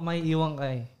May iwang ka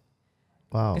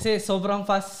Wow. Kasi sobrang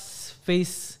fast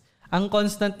pace. Ang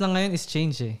constant lang ngayon is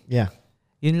change Yeah.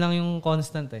 Yun lang yung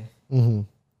constant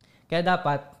Kaya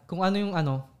dapat, kung ano yung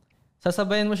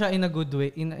sasabayan mo siya in a good way,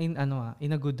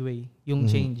 in a good way, yung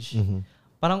change.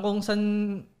 Parang kung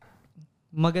saan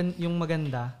yung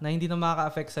maganda na hindi na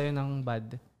makaka-affect sa'yo ng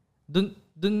bad, dun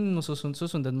mo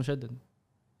susundan mo siya dun.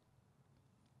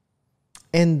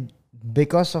 And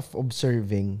because of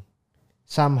observing,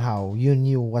 somehow, you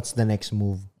knew what's the next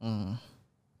move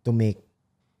to make.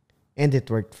 And it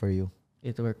worked for you.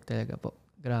 It worked talaga po.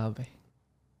 Grabe.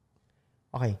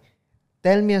 Okay.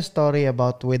 Tell me a story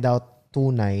about without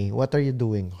Tunay. What are you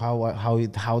doing?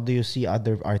 How do you see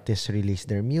other artists release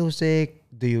their music?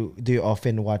 Do you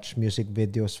often watch music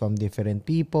videos from different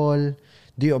people?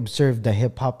 Do you observe the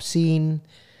hip-hop scene?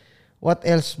 What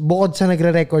else? Bukod sa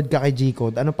nagre-record ka kay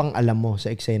G-Code, ano pang alam mo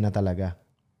sa eksena talaga?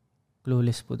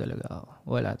 Clueless po talaga ako.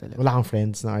 Wala talaga. Wala kang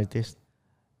friends na artist?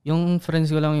 Yung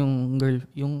friends ko lang,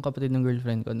 yung kapatid ng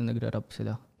girlfriend ko na nagra-rap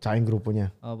sila. Tsaka yung grupo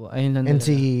niya? Opo. Ayun lang. And talaga.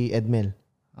 Si Edmel?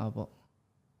 Opo.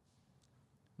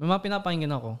 May mga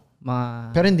pinapakinggan ako.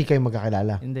 Pero hindi kayo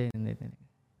magkakilala? Hindi.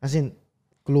 As in,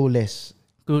 clueless?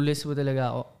 Clueless po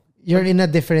talaga ako. You're in a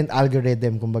different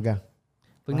algorithm, kumbaga.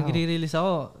 Pag nagre-release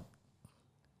ako,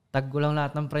 tag ko lang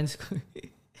lahat ng friends ko.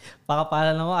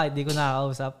 Pakapalan ako kahit di ko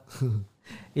nakakausap.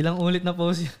 Ilang ulit na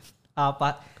post yun? 4.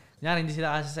 Kunyari, hindi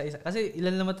sila kasi sa isa. Kasi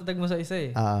ilan lang matatag mo sa isa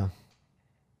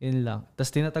Yun lang.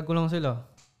 Tapos tinatag ko lang sila.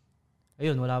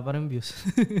 Ayun, wala pa rin views.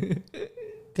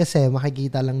 Kasi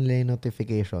makikita lang nila yung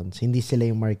notifications. Hindi sila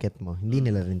yung market mo. Hindi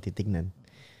nila rin titignan.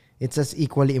 It's as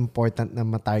equally important na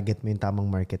ma-target mo yung tamang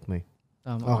market mo.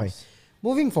 Tama. Okay.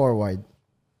 Moving forward.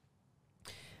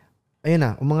 Ayun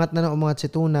na. Umangat si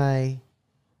Tunay.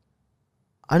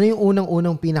 Ano yung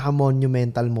unang-unang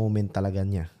pinaka-monumental moment talaga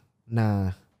niya?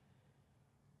 Na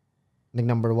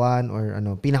nag-number 1 or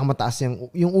ano, pinakamataas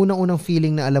yung unang-unang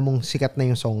feeling na alam mong sikat na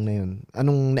yung song na yun.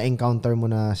 Anong na-encounter mo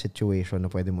na situation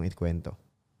na pwede mong ikwento?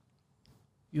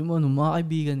 Yung mga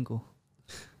kaibigan ko.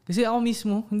 Kasi ako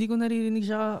mismo, hindi ko naririnig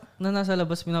siya na nasa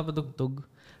labas pinapatugtog.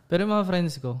 Pero yung mga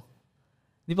friends ko,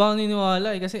 hindi pa ako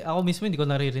niniwala kasi ako mismo hindi ko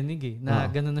naririnig na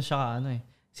gano'n na siya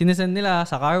Sinesend nila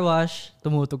sa car wash,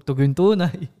 tumutugtog yung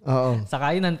Tunay. Oo. Sa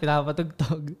kainan,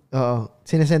 pinapatugtog. Oo.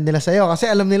 Sinesend nila sa'yo kasi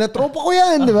alam nila, tropa ko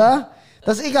yan, di ba?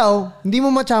 Tapos ikaw, hindi mo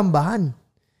matsambahan.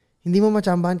 Hindi mo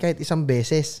matsambahan kahit isang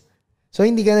beses. So,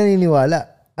 hindi ka naniniwala.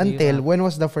 Until, when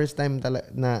was the first time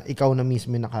na ikaw na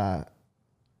mismo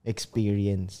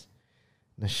naka-experience?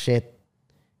 Na shit,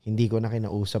 hindi ko na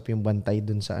kinausap yung bantay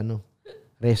dun sa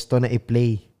resto na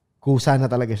i-play. Kusa na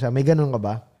talaga siya. May ganun ka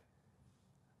ba?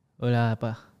 Wala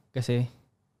pa. Kasi,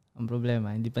 ang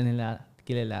problema, hindi pa nila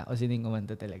kilala o sino yung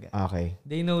kumanta talaga. Okay.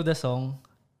 They know the song,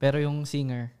 pero yung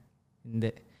singer,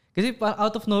 hindi. Kasi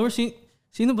out of nowhere,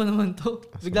 sino ba naman to?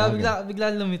 Bigla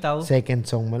lumitaw. Second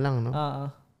song mo lang, no?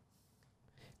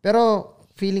 Pero,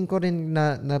 feeling ko rin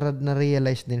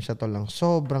na-realize din siya to lang.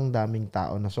 Sobrang daming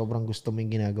tao na sobrang gusto mo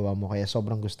yung ginagawa mo, kaya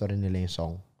sobrang gusto rin nila yung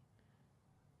song.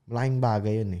 Malaking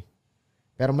bagay yun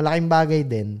Pero malaking bagay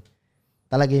din,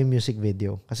 talaga yung music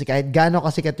video. Kasi kahit gaano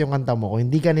kasikat yung kanta mo, kung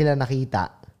hindi ka nila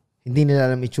nakita, hindi nila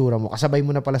alam itsura mo, kasabay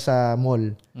mo na pala sa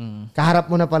mall, kaharap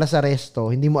mo na pala sa resto,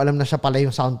 hindi mo alam na siya pala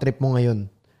yung sound trip mo ngayon.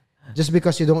 Just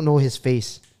because you don't know his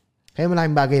face. Kaya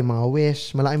malaking bagay yung mga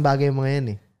wish, malaking bagay yung mga yan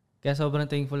Kaya sobrang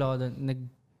thankful ako doon.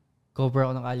 Nag-cover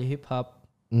ako ng Kali Hip Hop,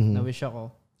 na-wish ako.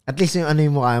 At least yung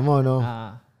yung mukha mo, no?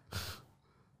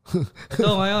 Ito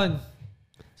ngayon,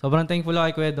 sobrang thankful ako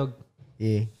kay Kuya Dog.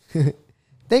 Yeah.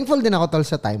 Thankful din ako, tol,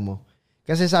 sa time mo.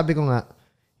 Kasi sabi ko nga,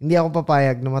 hindi ako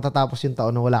papayag na matatapos yung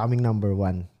taon na wala kaming number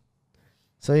 1.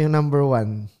 So, yung number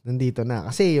 1, nandito na.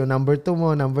 Kasi yung number 2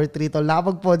 mo, number 3, tol,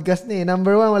 nakapag-podcast na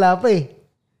Number 1, wala pa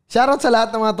Shoutout sa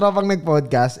lahat ng mga tropang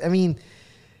nag-podcast. I mean,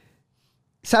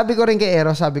 sabi ko rin kay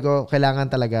Eros, sabi ko, kailangan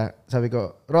talaga. Sabi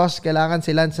ko, Ross, kailangan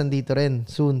si Lance nandito rin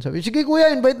soon. Sabi, sige kuya,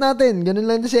 invite natin. Ganun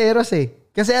lang din si Eros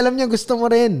Kasi alam niya, gusto mo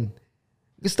rin.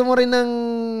 Gusto mo rin ng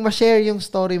ma-share yung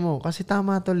story mo. Kasi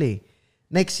tama tol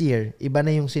Next year, iba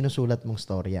na yung sinusulat mong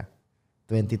storya.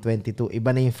 2022,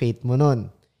 iba na yung fate mo nun.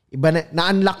 Iba na,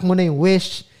 na-unlock mo na yung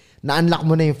wish. Na-unlock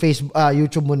mo na yung Facebook,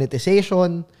 YouTube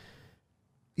monetization.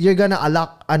 You're gonna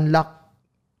unlock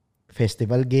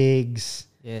festival gigs,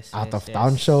 out of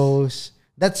town shows.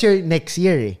 That's your next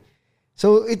year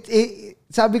So,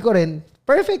 sabi ko rin,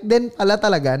 perfect din pala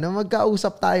talaga na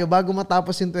magkausap tayo bago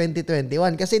matapos yung 2021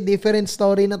 kasi different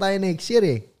story na tayo next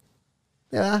year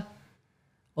Diba?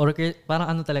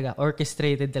 Parang talaga,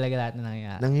 orchestrated talaga lahat na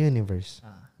nangyayari. Ng universe.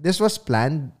 This was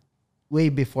planned way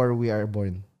before we are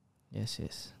born. Yes.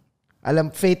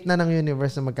 Fate na ng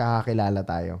universe na magkakakilala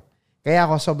tayo. Kaya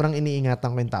ako sobrang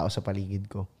iniingatan ko yung tao sa paligid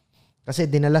ko. Kasi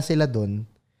dinala sila dun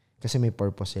kasi may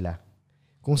purpose sila.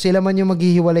 Kung sila man yung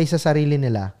maghihiwalay sa sarili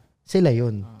nila, sila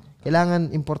yun.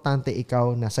 Kailangan importante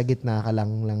ikaw na sa gitna ka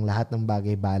lang lahat ng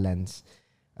bagay balance.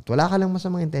 At wala ka lang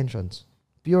masamang intentions.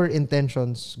 Pure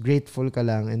intentions, grateful ka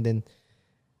lang, and then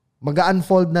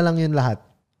mag-unfold na lang yun lahat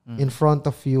in front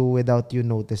of you without you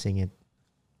noticing it.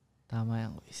 Tama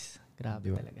yan, guys.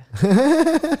 Grabe talaga.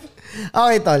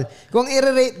 Okay, tol. Kung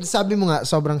i-rate, sabi mo nga,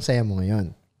 sobrang saya mo ngayon.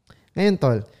 Ngayon,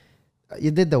 tol, you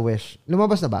did the wish.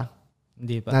 Lumabas na ba?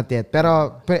 Hindi pa. Not yet.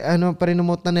 Pero,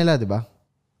 pa-remote na nila, di ba?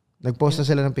 Nag-post na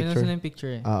sila ng picture. Pinost sila ng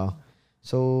picture Oo.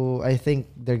 So, I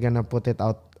think they're gonna put it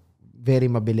out very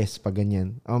mabilis pag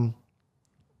ganyan.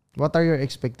 What are your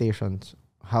expectations?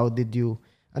 How did you,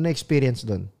 experience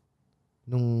doon?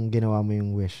 Nung ginawa mo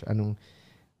yung wish?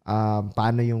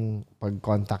 Paano yung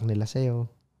pag-contact nila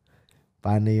sa'yo?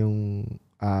 Paano yung,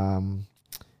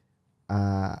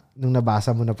 nung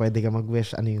nabasa mo na pwede ka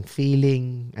mag-wish, ano yung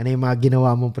feeling? Ano yung mga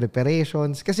ginawa mong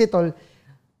preparations? Kasi tol,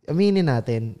 aminin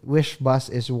natin, Wish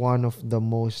Bus is one of the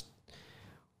most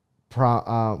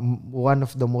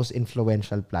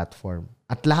influential platform.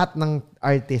 At lahat ng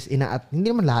artists,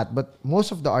 hindi naman lahat, but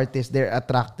most of the artists, they're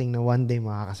attracting na one day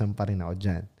makakasampa rin ako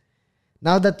dyan.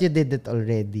 Now that you did it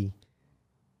already,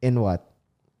 in what?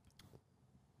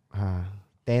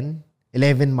 10? 11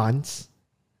 months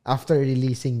after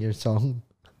releasing your song,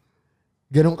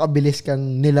 ganun kabilis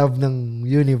kang nilove ng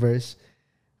universe.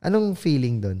 Anong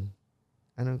feeling doon?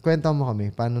 Kwento mo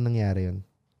kami, paano nangyari yun?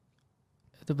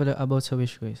 Ito pala about sa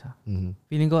wish ko isa.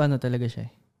 Feeling ko talaga siya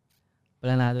eh.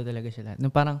 Planado talaga siya lahat.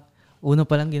 Nung parang uno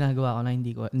pa lang ginagawa ko na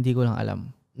hindi ko lang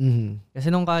alam. Kasi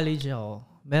nung college ako,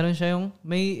 meron siya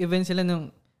may event sila ng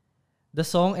The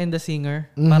Song and the Singer.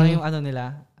 Parang yung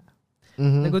nila.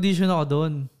 Nag-audition ako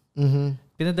doon.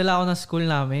 Pinadala ako ng school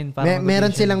namin.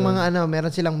 Meron silang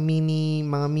meron silang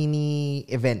mga mini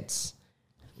events.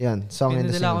 Yan, Song and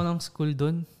the Singer. Pinadala ako ng school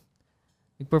doon.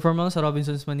 Nag-perform ako sa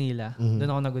Robinsons, Manila. Doon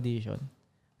ako nag-audition.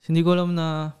 So, hindi ko alam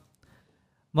na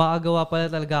makagawa pala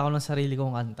talaga ako ng sarili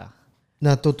kong kanta.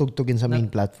 Na tutugtugin sa main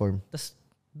platform. Tapos,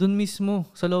 doon mismo,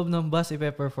 sa loob ng bus,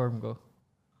 ipe-perform ko.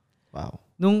 Wow.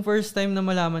 Nung first time na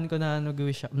malaman ko na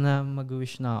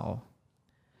mag-wish na ako.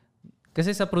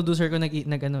 Kasi sa producer ko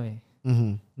nag-email.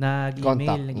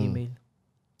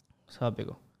 Sabi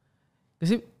ko.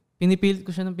 Kasi pinipilit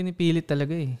ko siya ng pinipilit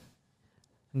talaga eh.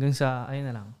 Hanggang sa, ayun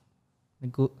na lang.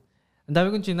 Ang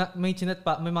dami kong may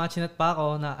mga chinat pa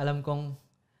ako na alam kong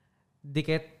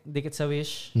dikit sa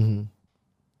wish.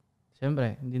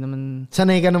 Siyempre, hindi naman...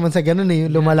 Sanay ka naman sa ganun eh,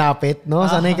 lumalapit, no?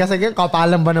 Sanay ka sa ganun,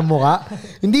 kapalan ba ng muka?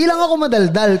 Hindi lang ako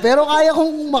madaldal, pero kaya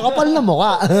kong makapal na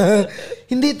muka.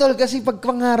 Hindi tol, kasi pag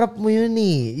pangarap mo yun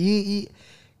eh.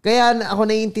 Kaya ako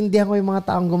naiintindihan ko yung mga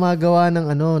taong gumagawa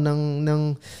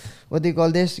ng what do you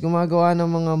call this? Gumagawa ng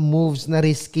mga moves na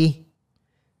risky.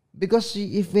 Because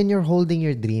when you're holding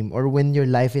your dream or when your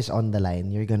life is on the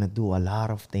line, you're gonna do a lot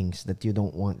of things that you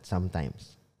don't want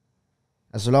sometimes.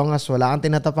 As long as wala kang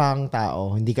tinatapakang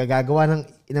tao, hindi ka gagawa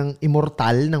ng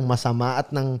immortal, ng masama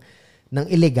at ng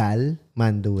illegal,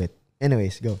 man, do it.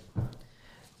 Anyways, go.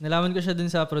 Nalaman ko siya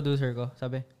dun sa producer ko.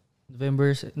 Sabi,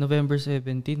 November 17.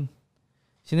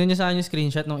 Sinend niya sa akin yung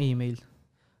screenshot ng email.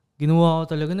 Ginawa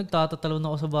ko talaga, nagtatatalon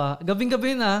ako sa bahay.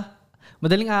 Gabing-gabi na.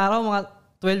 Madaling araw, mga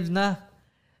 12 na.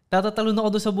 Tatatalon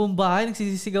ako doon sa buong bahay,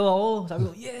 nagsisisigaw ako. Sabi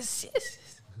ko, yes.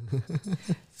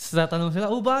 Sa tatanong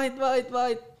sila, bakit?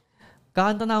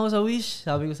 Kakanta na ako sa wish.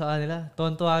 Sabi ko sa kanila.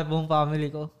 Tontuwa yung buong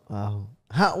family ko. Wow.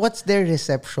 What's their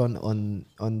reception on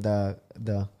the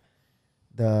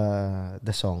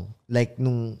song? Like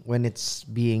when it's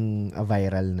being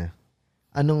viral na.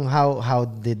 How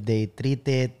did they treat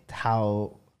it?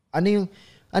 Ano yung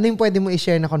pwede mo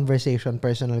i-share na conversation,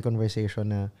 personal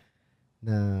conversation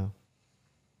na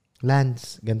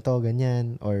Lance, ganto,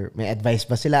 ganyan, or may advice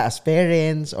ba sila as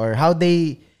parents, or how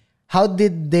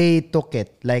did they took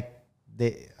it? Like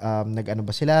nag-ano ba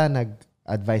sila?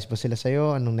 Nag-advise ba sila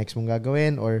sa'yo? Anong next mong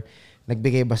gagawin? Or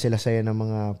nagbigay ba sila sa'yo ng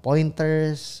mga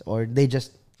pointers? Or they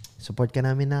just support ka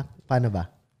namin na? Paano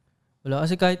ba? Wala.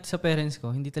 Kasi kahit sa parents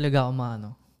ko, hindi talaga ako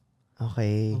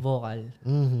vocal.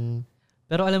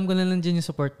 Pero alam ko na nandiyan yung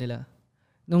support nila.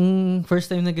 Nung first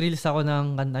time nag-release ako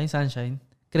ng kanta, yung Sunshine,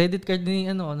 credit card din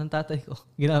ng tatay ko.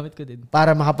 Ginamit ko din.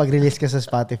 Para makapag-release ka sa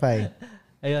Spotify.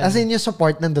 Ayun. As in, yung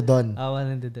support nandoon.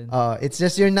 Nandoon. It's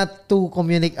just you're not too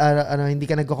hindi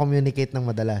ka nagko-communicate ng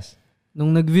madalas. Nung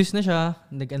nag-views na siya,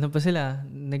 pa sila,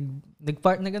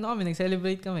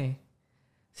 nag-celebrate kami.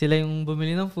 Sila yung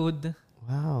bumili ng food.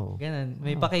 Wow. Ganun.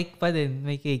 May pa-cake pa din,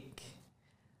 may cake.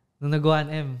 Nung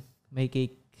nag-1M, may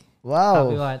cake.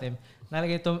 Wow. Happy 1M.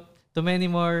 Nalagay to many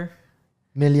more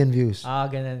million views.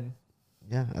 Ganun.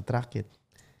 Yeah, attract it.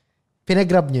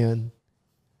 Pinag-grab niyo yun?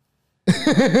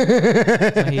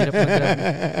 Mahirap mag-grab.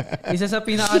 Isa sa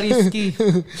pinaka-risky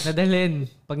na dalhin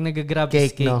pag nag-grab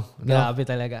cake. No? Grabe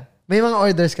talaga. May mga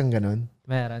orders kang ganun?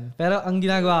 Meron. Pero ang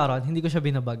ginagawa ko ron, hindi ko siya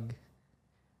binabag.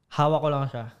 Hawak ko lang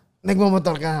siya.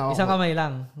 Nagmamotor ka? Isang kamay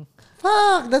lang.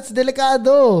 Fuck, that's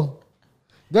delikado.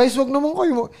 Guys, wag naman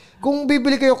kayo. Kung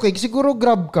bibili kayo cake, siguro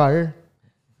grab car.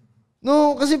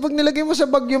 No, kasi pag nilagay mo sa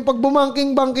bag yung pag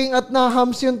bumangking-bangking at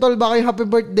na-hams yun, tol, baka yung happy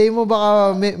birthday mo,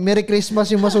 baka Merry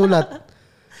Christmas yung masulat.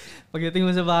 Pagdating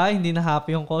mo sa bahay, hindi na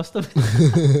happy yung customer.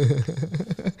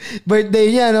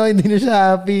 Birthday niya, no? Hindi na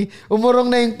siya happy. Umurong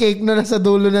na yung cake na nasa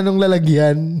dulo na nung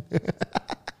lalagyan.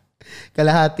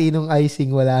 Kalahati nung icing,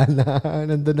 wala na.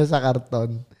 Nandun na sa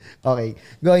karton. Okay,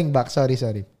 going back. Sorry.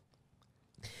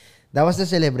 That was the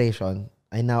celebration.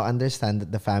 I now understand that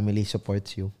the family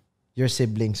supports you. Your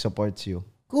sibling supports you.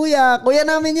 Kuya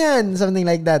namin yan. Something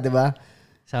like that, di ba?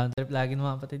 Sound trip lagi ng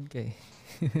mga kapatid ko eh.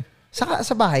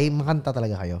 Sa bahay, makanta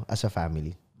talaga kayo as a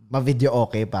family. Ma-video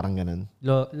okay, parang ganun.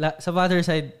 Sa father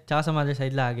side, tsaka sa mother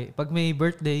side lagi. Pag may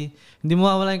birthday, hindi mo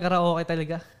mawala yung karaoke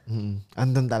talaga.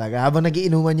 Andun talaga. Habang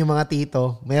nagiinuman yung mga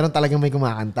tito, mayroon talagang may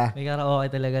kumakanta. May karaoke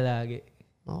talaga lagi.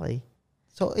 Okay.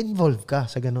 So, involved ka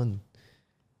sa ganun.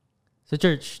 Sa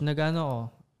church,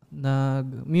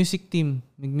 nag-music team.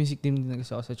 Nag-music team din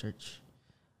ako sa church.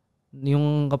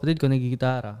 Yung kapatid ko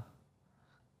nagigitara.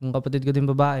 Yung kapatid ko din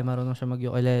babae, marunong siya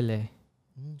mag-ukulele.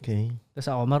 Okay.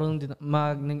 Tapos ako,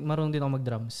 marunong din ako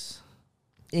mag-drums.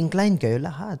 Inclined kayo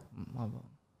lahat.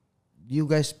 You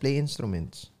guys play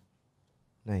instruments.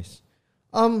 Nice.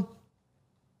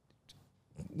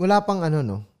 Wala pang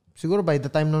no? Siguro by the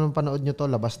time na panood nyo to,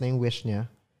 labas na yung Wish niya.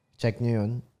 Check nyo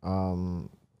yun.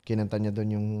 Kinanta niya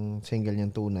doon yung single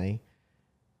niyang Tunay.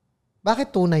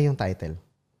 Bakit Tunay yung title?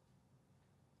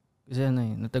 Kasi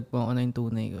natagpuan ko na yung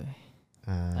tunay ko eh.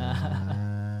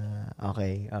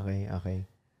 Okay.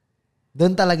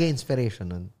 Doon talaga inspiration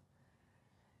nun.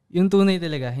 Yung tunay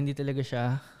talaga, hindi talaga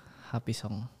siya happy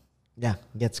song. Yeah,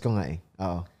 gets ko nga eh.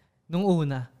 Oo. Nung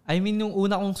una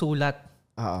kong sulat.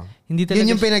 Oo. Hindi talaga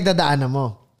yun yung pinagdadaanan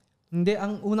mo. Hindi,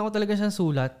 ang una ko talaga siyang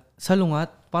sulat,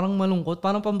 salungat, parang malungkot,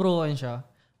 parang pambroan siya.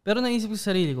 Pero naisip ko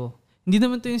sa sarili ko, hindi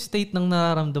naman ito yung state ng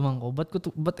nararamdaman ko.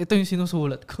 Ba't ito yung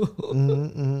sinusulat ko?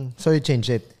 So you change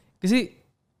it? Kasi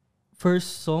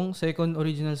first song, second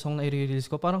original song na i-release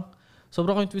ko, parang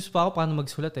sobrang confused pa ako paano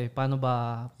magsulat eh. Paano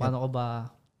ko ba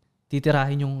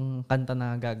titirahin yung kanta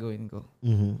na gagawin ko.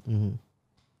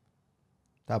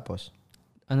 Tapos?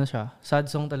 Ano siya?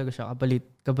 Sad song talaga siya.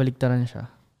 Kabaliktaran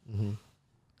siya.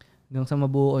 Hanggang sa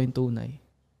mabuo yung tunay.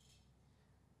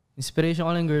 Inspiration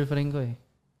ko lang yung girlfriend ko eh.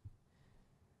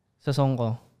 Sa song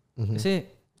ko. Kasi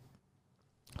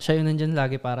siya yung nandyan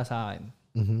lagi para sa akin.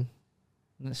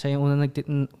 Siya yung unang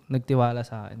nagtiwala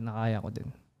sa akin. Nakaya ko din.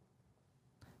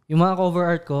 Yung mga cover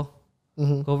art ko,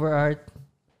 cover art,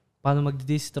 paano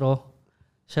magdidistro,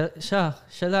 siya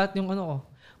lahat yung ko.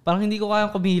 Parang hindi ko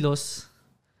kayang kumilos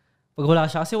pag wala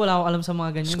siya. Kasi wala akong alam sa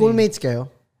mga ganyan. Schoolmates kayo?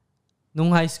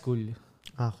 Nung high school.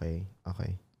 Okay.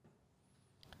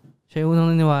 Siya yung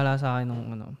unang naniwala sa akin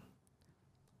nung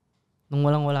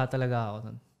walang-wala talaga ako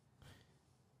nun.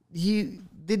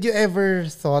 Did you ever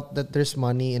thought that there's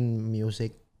money in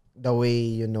music the way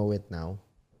you know it now?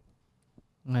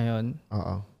 Ngayon?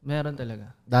 Oo. Meron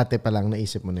talaga. Dati pa lang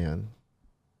naisip mo na yun?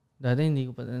 Dati hindi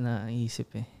ko pa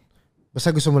naisip eh.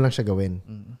 Basta gusto mo lang siya gawin?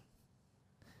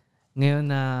 Ngayon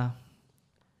na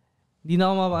hindi na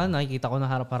ako nakikita ko na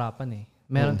harap-harapan eh.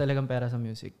 Meron talagang pera sa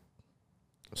music.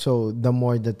 So, the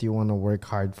more that you wanna work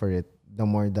hard for it, the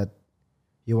more that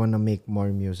you wanna make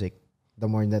more music,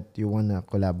 the more that you wanna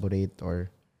collaborate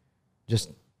or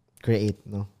just create,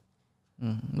 no?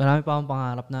 Marami pa akong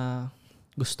pangarap na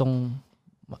gustong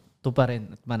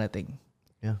tuparin at marating.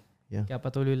 Yeah. Kaya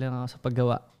patuloy lang ako sa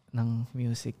paggawa ng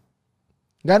music.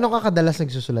 Gaano ka kadalas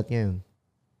nagsusulat ngayon?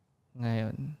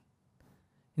 Ngayon.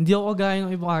 Hindi ako gaya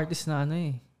ng ibang artist na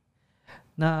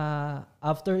na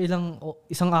after isang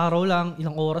araw lang,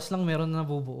 ilang oras lang meron na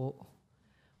nabubuo.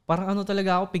 Parang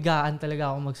talaga ako, pigaan talaga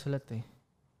ako magsulat eh.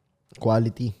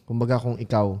 Quality. Kumbaga kung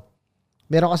ikaw,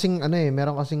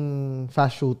 meron kasing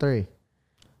fast shooter eh.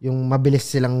 Yung mabilis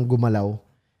silang gumalaw.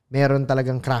 Meron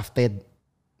talagang crafted.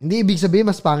 Hindi ibig sabihin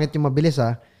mas pangit yung mabilis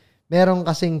Meron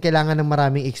kasing kailangan ng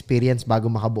maraming experience bago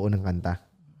makabuo ng kanta.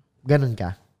 Ganon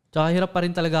ka? Tsaka hirap pa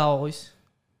rin talaga ako, guys.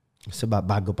 So,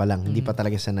 bago pa lang. Hindi pa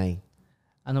talaga sanay.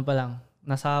 Pa lang.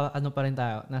 Nasa pa rin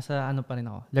tayo. Nasa pa rin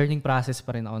ako. Learning process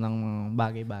pa rin ako ng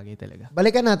bagay-bagay talaga.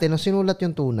 Balikan natin, nung sinulat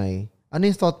yung Tunay, ano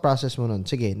yung thought process mo nun?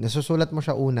 Sige, nasusulat mo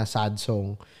siya una, sad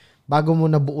song, bago mo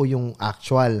nabuo yung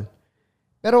actual.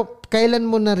 Pero, kailan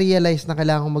mo na-realize na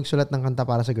kailangan ko magsulat ng kanta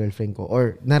para sa girlfriend ko?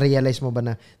 Or, na-realize mo ba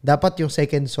na dapat yung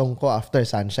second song ko after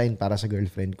Sunshine para sa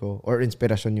girlfriend ko? Or,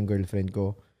 inspirasyon yung girlfriend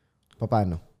ko?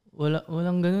 Paano?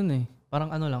 Walang ganun eh. Parang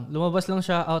lang. Lumabas lang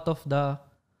siya out of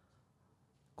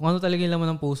kung ano talaga yung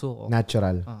laman ng puso ko.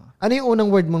 Natural. Ano yung unang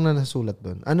word mong nasulat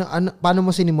doon? Paano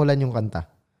mo sinimulan yung kanta?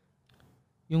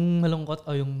 Yung malungkot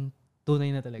o yung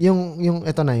tunay na talaga?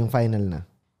 Ito na, yung final na.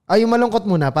 Yung malungkot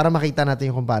muna para makita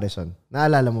natin yung comparison.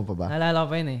 Naalala mo pa ba? Naalala ko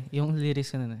pa yun eh. Yung lyrics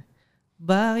ko na.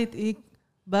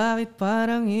 Bakit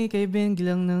parang ika'y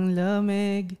biglang ng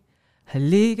lamig?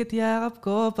 Halika't yakap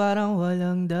ko parang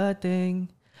walang dating.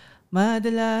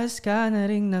 Madalas ka na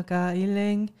ring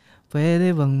nakailing.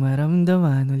 Pwede bang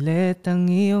maramdaman ulit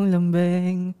ang iyong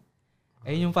lambing?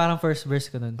 Ayun yung parang first verse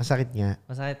ko nun. Masakit nga.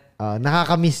 Masakit.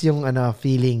 Nakakamiss yung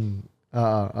feeling.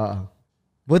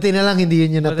 Buti na lang hindi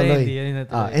yun natuloy. Hindi yun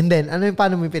natuloy. And then,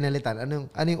 paano mo yung pinalitan?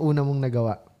 Ano yung una mong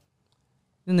nagawa?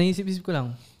 Naisip-isip ko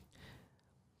lang.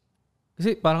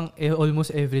 Kasi parang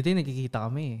almost everyday nagkikita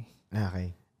kami eh. Okay.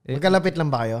 Magkalapit lang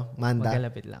ba kayo? Manda?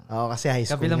 Magkalapit lang. Oo, kasi high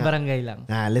school kabilang barangay lang.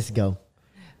 Let's go.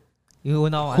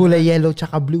 Yung una ko kulay yellow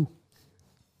tsaka blue.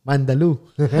 Mandalu.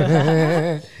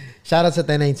 Shoutout sa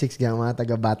 1096 gang, mga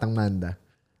taga-Batang Manda.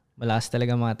 Malakas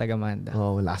talaga mga taga-Manda.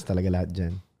 Oo, malakas talaga lahat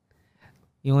dyan.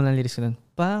 Yung unang lyrics ko nun,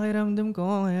 pakiramdam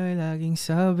ko ngayon laging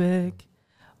sabik.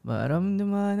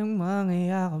 Maramdaman ang mga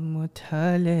yakap mo't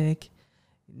halik.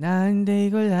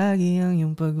 Inaantay ko lagi ang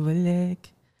iyong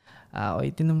pagbalik. Ako'y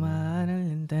tinamaan ng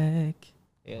lantek.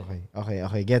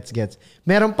 Okay. Gets.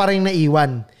 Meron pa rin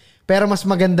naiwan. Pero mas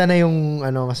maganda na yung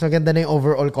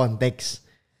overall context.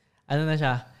 Ano na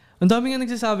siya? Ang dami nga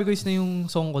nagsasabi ko is na yung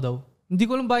song ko daw. Hindi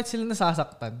ko alam bakit sila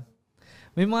nasasaktan.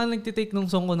 May mga nagtitake ng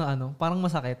song ko na parang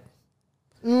masakit.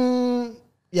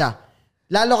 Yeah.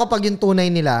 Lalo kapag yung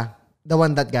tunay nila, the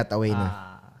one that got away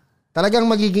na. Talagang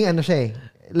magiging siya eh.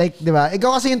 Like, di ba?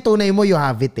 Ikaw kasi yung tunay mo, you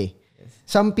have it eh. Yes.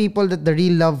 Some people that the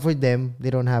real love for them,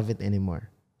 they don't have it anymore.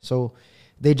 So,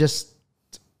 they just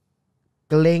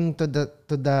cling to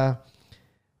the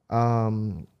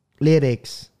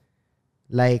lyrics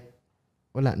like,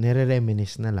 wala,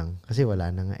 nire-reminisce na lang. Kasi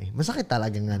wala na nga eh. Masakit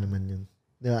talaga nga naman yun.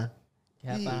 Di ba?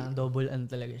 Kaya parang double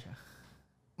talaga siya.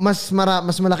 Mas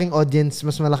malaking audience,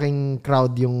 mas malaking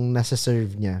crowd yung nasa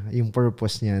serve niya, yung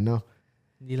purpose niya, no?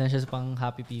 Hindi lang siya pang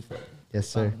happy people. Yes,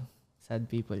 sir. Pang sad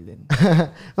people din.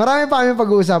 Marami pa kami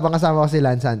pag-uusapan. Kasama ko si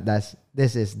Santdas.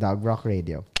 This is Dougbrock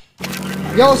Radio.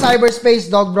 Yo, Cyberspace,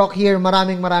 Dougbrock here.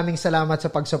 Maraming salamat sa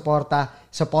pagsuporta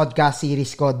sa podcast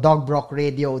series ko, Dougbrock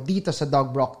Radio, dito sa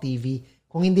Dougbrock TV.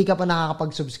 Kung hindi ka pa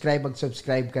nakakapag-subscribe,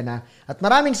 mag-subscribe ka na. At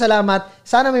maraming salamat.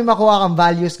 Sana may makuha kang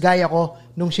values gaya ko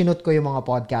nung sinut ko yung mga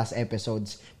podcast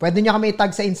episodes. Pwede nyo kami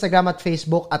itag sa Instagram at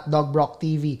Facebook at Dougbrock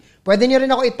TV. Pwede nyo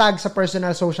rin ako itag sa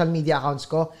personal social media accounts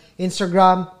ko,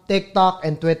 Instagram, TikTok,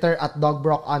 and Twitter at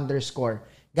Dougbrock_.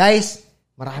 Guys,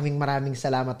 maraming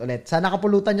salamat ulit. Sana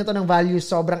kapulutan nyo to ng values.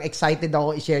 Sobrang excited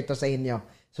ako i-share to sa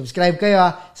inyo. Subscribe kayo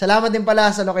ha. Salamat din pala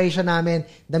sa location namin,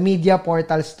 The Media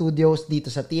Portal Studios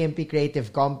dito sa TMP Creative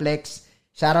Complex.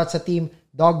 Shoutout sa team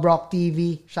Dougbrock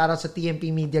TV. Shoutout sa TMP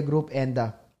Media Group and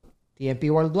TMP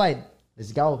Worldwide.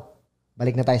 Let's go.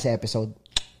 Balik na tayo sa episode.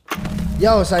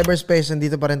 Yo, Cyberspace.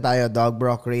 Nandito pa rin tayo.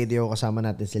 Dougbrock Radio. Kasama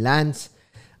natin si Lance.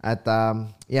 At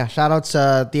shoutout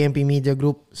sa TMP Media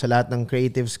Group. Sa lahat ng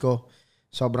creatives ko.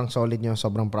 Sobrang solid nyo.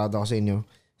 Sobrang proud ako sa inyo.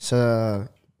 Sa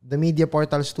The Media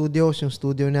Portal Studios, yung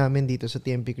studio namin dito sa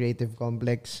TMP Creative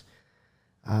Complex.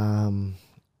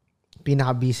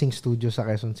 Pinaka-busing studio sa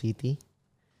Quezon City.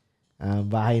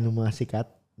 Bahay ng mga sikat.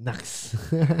 Naks.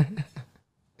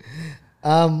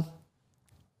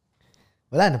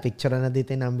 Wala, na-picture na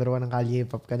dito yung number 1 ng Kalye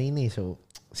Hip Hop kanina. So,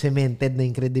 cemented na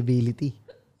yung credibility.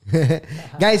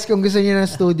 Guys, kung gusto niyo ng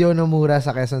studio na mura sa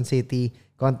Quezon City,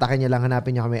 kontakin niyo lang,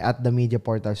 hanapin niyo kami at The Media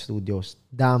Portal Studios.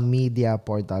 The Media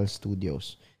Portal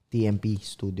Studios. TMP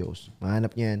Studios.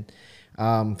 Mahanap niyo yan.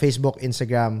 Facebook,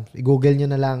 Instagram. I-google niyo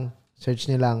na lang.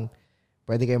 Search niyo lang.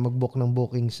 Pwede kayo mag-book ng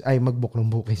bookings.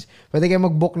 Pwede kayo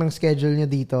mag-book ng schedule niyo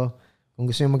dito. Kung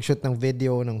gusto niyo mag-shoot ng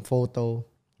video, ng photo,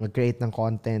 mag-create ng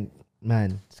content,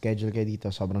 man, schedule kayo dito.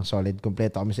 Sobrang solid.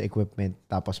 Kompleto kami sa equipment.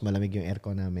 Tapos malamig yung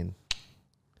aircon namin.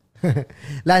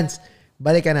 Lance,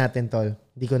 balikan natin, tol.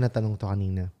 Hindi ko natanong to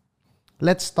kanina.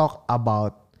 Let's talk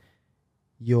about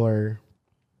your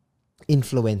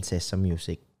influences sa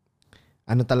music.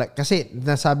 Kasi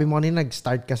nasabi mo kanina,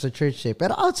 nag-start ka sa church eh.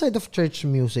 Pero outside of church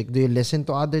music, do you listen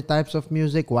to other types of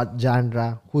music? What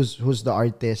genre? Who's the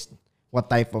artist? What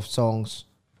type of songs?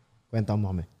 Kwento mo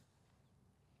kami.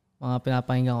 Mga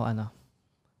pinapakinggan ko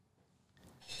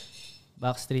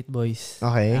Backstreet Boys.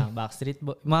 Okay. Backstreet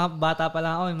Boys. Mga bata pa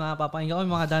lang ako, mga papakinggan ko,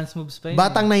 mga dance moves pa yun.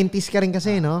 Batang 90s ka rin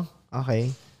kasi, no? Okay.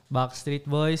 Backstreet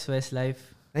Boys,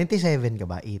 Westlife. 97 ka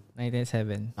ba? 8?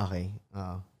 97. Okay.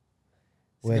 Oo.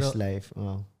 Westlife.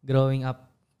 Growing Up.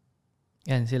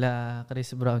 Yan, sila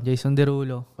Chris Brown, Jason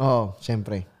Derulo. Oo,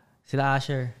 syempre. Sila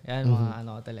Usher. Yan,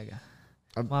 mga talaga.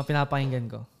 Mga pinapakinggan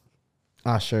ko.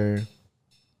 Usher.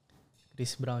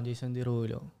 Chris Brown, Jason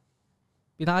Derulo.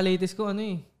 Pinaka-latest ko,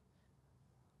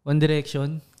 One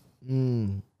Direction.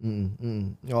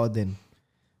 Oo din.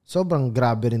 Sobrang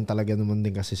grabe rin talaga naman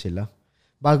din kasi sila.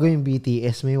 Bago yung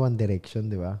BTS, may One Direction,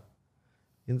 di ba?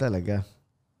 Yun talaga.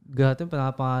 Gati,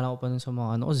 pinapangalan ko pa nun sa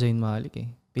mga Zayn Malik eh.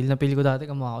 Pili na pili ko dati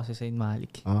kamukha ko si Zayn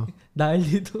Malik. Oh. Dahil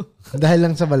dito. Dahil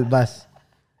lang sa balbas.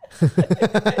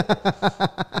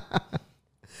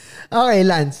 Okay,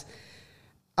 Lance.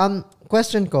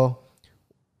 Question ko,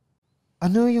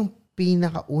 ano yung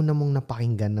pinakauna mong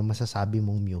napakinggan na masasabi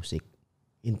mong music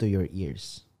into your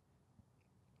ears?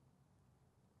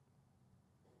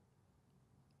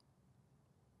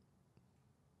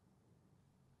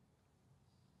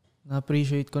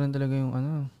 Na-appreciate ko lang talaga yung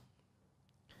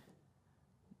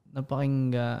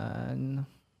napakinggan.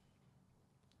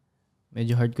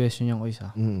 Medyo hard question yung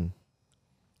isa.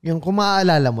 Yung kung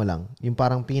maaalala mo lang, yung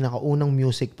parang pinakaunang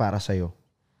music para sa'yo.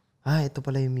 Ito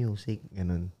pala yung music.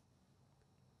 Ganun.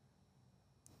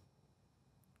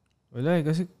 Wala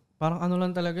kasi parang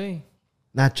lang talaga eh.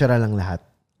 Natural lang lahat.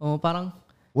 Oo, parang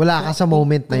wala ka sa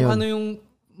moment na yun. Kung ano yung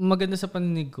maganda sa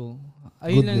paninig ko,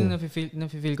 ayun lang yung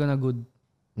nafe-feel ko na good.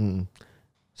 Mm.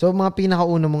 So, mga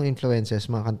pinakauna mong influences,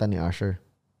 mga kanta ni Usher.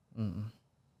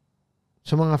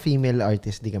 So, mga female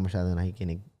artists, di ka masyadong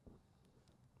nakikinig?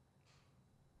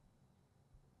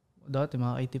 Dati,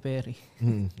 mga Katy Perry.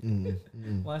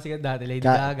 Mga sikat dati, Lady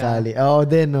Gaga. Oo,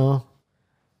 din, no?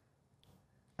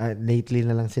 Lately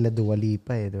na lang sila Dua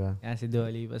Lipa, di ba? Yan, si Dua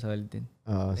Lipa, solid din.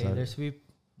 Taylor Swift.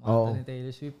 Ni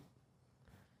Taylor Swift.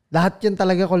 Lahat yun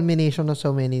talaga culmination of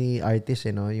so many artists,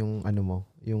 no? Yung ano mo,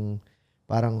 yung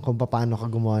parang kung paano ka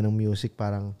gumawa ng music,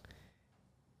 parang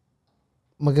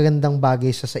magagandang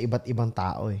bagay sa iba't ibang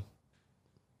tao, eh.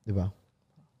 Di ba?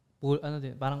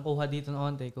 Parang kuha dito na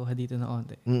onte, kuha dito na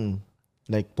onte.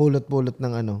 Like, pulot-pulot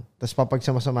ng ano. Tapos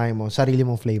papagsama-samahin mo, sarili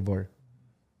mong flavor.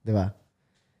 Di ba?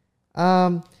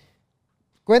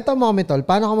 Kwento mo kami, Tol,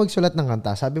 paano ka magsulat ng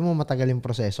kanta? Sabi mo matagal yung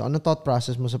proseso. Ano thought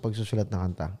process mo sa pagsusulat ng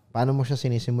kanta? Paano mo siya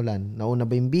sinisimulan? Nauna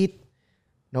ba yung beat?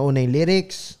 Nauna yung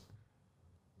lyrics?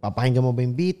 Papakinggan mo ba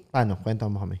yung beat? Paano? Kwento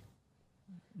mo kami.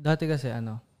 Dati kasi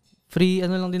free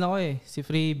lang din ako eh. Si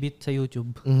free beat sa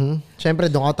YouTube. Siyempre,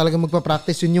 doon ka talaga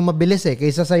magpa-practice. Yun yung mabilis eh.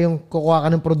 Kaysa sa yung kukuha ka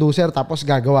ng producer tapos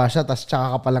gagawa siya tapos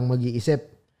tsaka ka palang mag-iisip.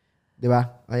 Di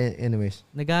ba? Anyways.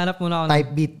 Naghahanap muna ako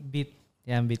type beat. Beat.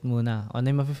 Yan, beat muna. Ano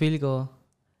yung mafe-feel ko?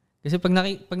 Kasi pag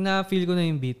na-feel ko na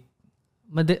yung beat,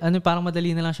 parang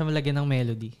madali na lang siya malagyan ng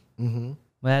melody.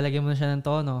 Malalagyan mo na siya ng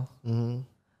tono.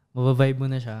 Mabavibe mo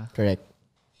na siya. Correct.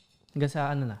 Hanggang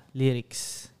sa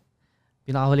lyrics.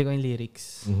 Pinakahuli ko yung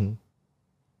lyrics.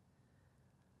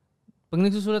 Pag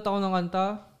nagsusulat ako ng kanta,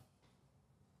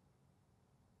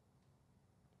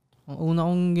 ang una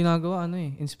kong ginagawa,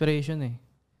 inspiration eh.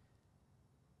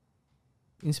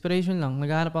 Inspiration lang.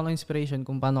 Naghahanap ako ng inspiration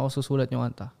kung paano ako susulat yung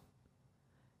kanta.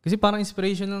 Kasi parang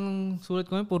inspiration ng sulat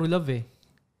ko puro love eh.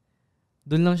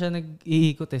 Doon lang siya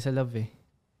nag-iikot sa love eh.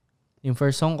 Yung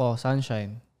first song ko,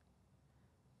 Sunshine.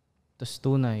 Tapos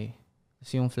Tunay.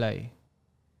 Tapos yung Fly.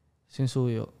 Tapos yung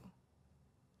Suyo.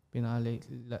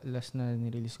 Last na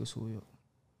nirelease ko Suyo.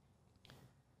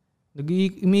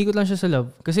 Umiikot lang siya sa love.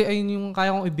 Kasi ayun yung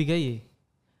kaya kong ibigay eh.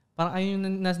 Parang ayun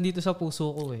yung nandito sa puso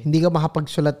ko eh. Hindi ka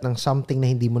makapagsulat ng something na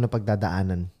hindi mo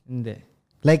napagdadaanan. Hindi.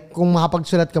 Like, kung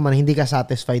makapagsulat ka man, hindi ka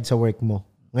satisfied sa work mo.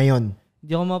 Ngayon.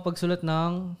 Hindi ako makapagsulat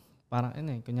ng, parang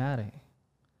kunyari,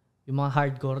 yung mga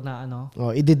hardcore na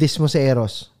Ididis mo si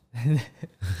Eros.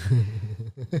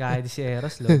 Kahit si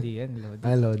Eros, Lodi yan.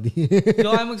 Lodi. Hindi ako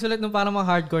kaya magsulat ng parang mga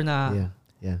hardcore na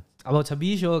about sa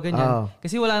bisyo, ganyan.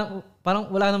 Kasi wala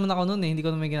naman ako noon eh. Hindi ko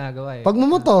naman ginagawa eh. Pag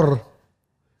mamotor,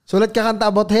 sulat ka kanta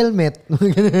about helmet.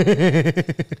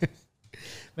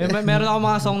 Meron ako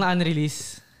mga song na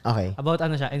unreleased. Okay. About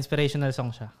inspirational song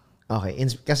siya. Okay.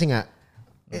 Kasi nga,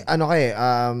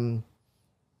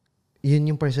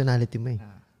 yun yung personality mo eh.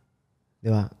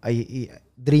 Di ba?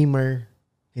 Dreamer,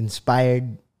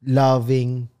 inspired,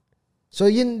 loving. So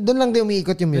yun, doon lang din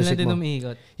umiikot yung music mo.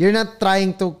 Umiikot. You're not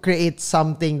trying to create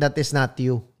something that is not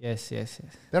you. Yes.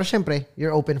 Pero syempre,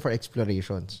 you're open for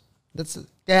explorations.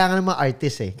 Kaya nga naman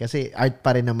artist eh. Kasi art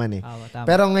pa rin naman eh. Tama.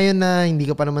 Pero ngayon na hindi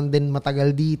ka pa naman din matagal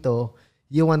dito,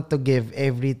 you want to give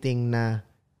everything na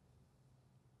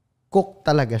cook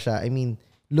talaga siya. I mean,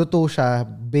 luto siya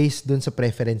based dun sa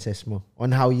preferences mo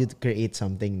on how you create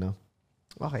something, no?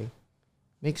 Okay.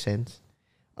 Makes sense.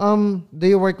 Do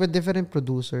you work with different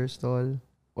producers, Tol?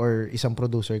 Or isang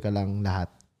producer ka lang lahat?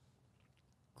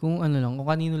 Kung kung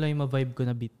kanino lang yung ma-vibe ko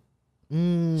na beat.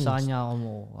 Sa kanya ako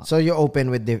mo. So you're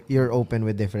open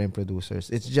with different producers.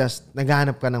 It's just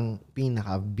naghahanap ka ng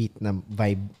pinaka-beat na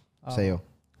vibe sa'yo.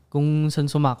 Kung saan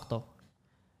sumakto.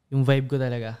 Yung vibe ko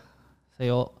talaga.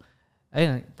 Sa'yo,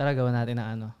 ayun, tara gawa natin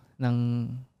na ng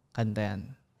kanta yan.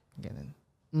 Ganun.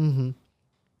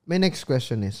 My next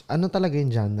question is, ano talaga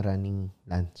yung genre ni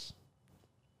Lance?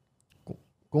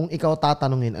 Kung ikaw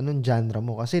tatanungin, anong genre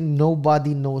mo? Kasi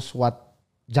nobody knows what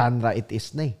genre it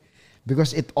is na eh.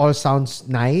 Because it all sounds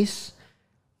nice.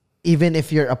 Even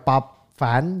if you're a pop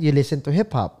fan, you listen to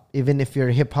hip-hop. Even if you're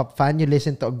a hip-hop fan, you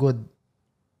listen to a good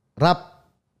rap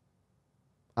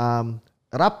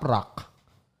rock.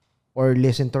 Or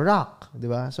listen to rock.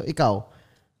 Diba? So, ikaw?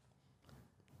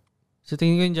 So,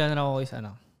 tingin ko yung genre ko is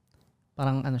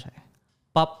parang siya eh.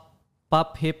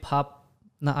 Pop, hip-hop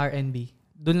na R&B.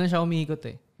 Doon lang siya umiikot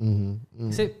eh.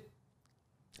 Kasi,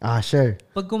 sure.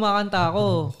 Pag kumakanta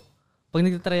ako, pag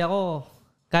nagtatry ako,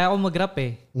 kaya ko mag-rap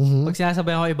eh. Pag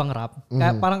sinasabay ako ibang rap,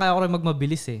 parang kaya ko rin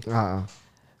magmabilis eh.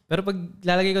 Pero pag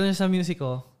lalagay ko na sa music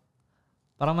ko,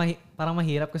 parang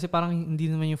mahirap kasi parang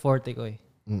hindi naman yung forte ko eh.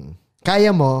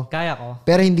 Kaya mo. Kaya ko.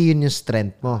 Pero hindi yun yung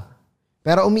strength mo.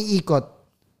 Pero umiikot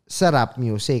sa rap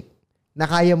music na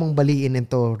kaya mong baliin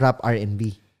into rap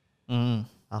R&B.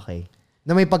 Okay.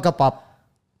 Na may pagka-pop.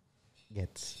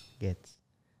 Gets.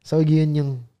 So, yun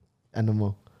yung ano mo.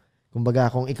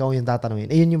 Kumbaga, kung ikaw yung tatanungin,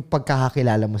 yun yung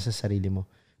pagkakakilala mo sa sarili mo.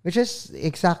 Which is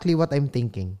exactly what I'm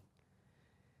thinking.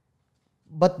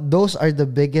 But those are the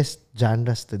biggest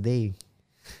genres today.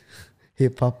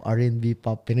 Hip-hop, R&B,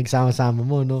 pop. Pinagsama-sama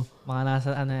mo, no? Mga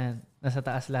nasa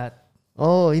taas lahat.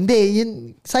 Oh, hindi.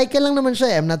 Yun, cycle lang naman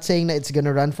siya. I'm not saying that it's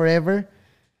gonna run forever.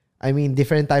 I mean,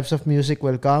 different types of music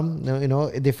will come. You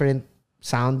know, different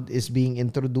sound is being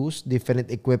introduced.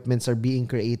 Different equipments are being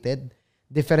created.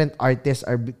 Different artists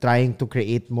are trying to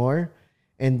create more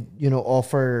and, you know,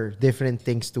 offer different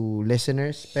things to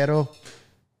listeners. Pero,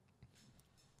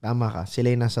 tama ka. Sila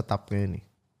yung nasa top ngayon eh.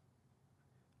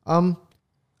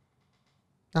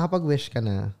 Nakapag-wish ka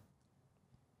na.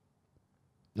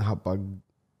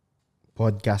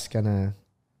 Nakapag-podcast ka na.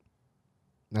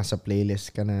 Nasa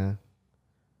playlist ka na.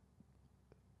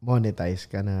 Monetize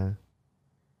ka na.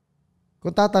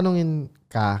 Kung tatanungin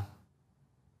ka,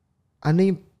 ano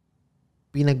yung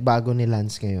pinagbago ni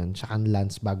Lance ngayon tsaka ni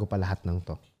Lance bago pa lahat ng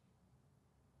to?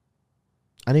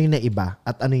 Ano yung naiba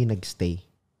at ano yung nagstay?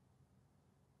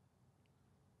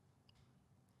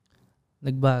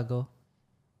 Nagbago?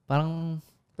 Parang...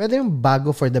 Pwede yung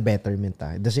bago for the betterment.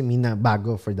 It doesn't mean na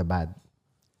bago for the bad.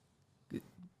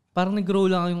 Parang nag-grow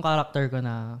lang yung character ko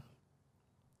na...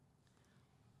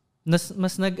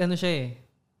 Mas nag-ano siya eh.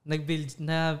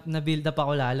 Na-build up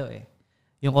ako lalo eh.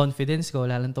 Yung confidence ko,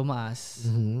 lalong tumaas.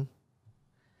 Mm-hmm.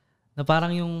 Na parang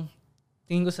yung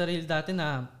tingin ko sa real dati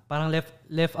na parang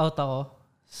left out ako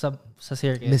sa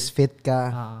circle. Misfit ka.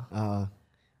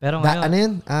 Pero ngayon... ano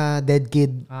yun? Dead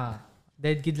kid.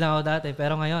 Dead kid lang ako dati.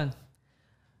 Pero ngayon,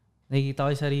 nakikita ko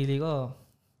yung sarili ko.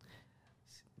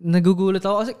 Nagugulat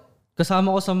ako kasi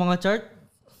kasama ko sa mga chart.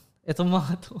 Itong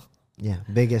mga to. Yeah,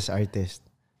 biggest artist.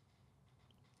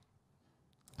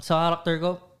 Sa character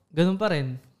ko, ganun pa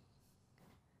rin.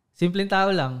 Simpleng tao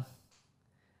lang.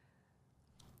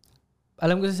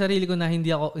 Alam ko sa sarili ko na hindi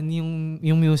ako,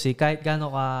 yung music, kahit gaano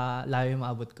ka layo yung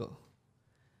maabot ko.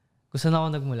 Kung saan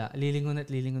ako nagmula, lilingon at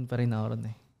lilingon pa rin ako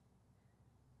ron eh.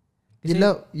 Kasi,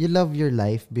 you love your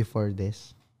life before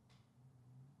this?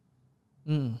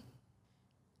 And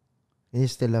you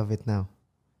still love it now?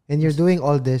 And you're doing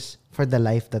all this for the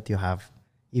life that you have,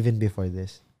 even before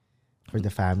this? For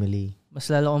the family? Mas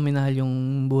lalo kong minahal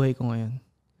yung buhay ko ngayon.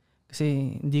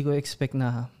 Kasi hindi ko expect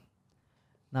na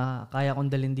kaya kong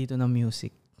dalhin dito ng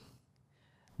music.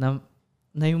 Na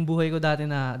yung buhay ko dati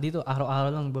na dito,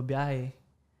 araw-araw lang babiyahe.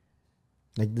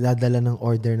 Nagdadala ng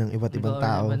order ng iba't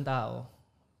ibang tao.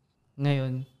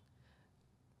 Ngayon,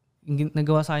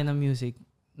 nagawa sa akin ng music,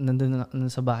 nandun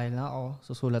sa bahay lang ako,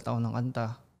 susulat ako ng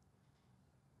kanta.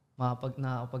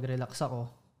 Nakapag-relax ako.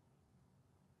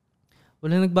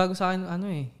 Wala nagbago sa akin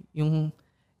yung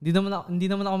hindi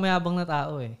naman ako mayabang na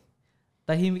tao eh.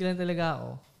 Tahimik lang talaga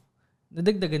ako.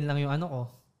 Nadagdagan lang yung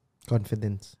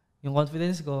confidence. Yung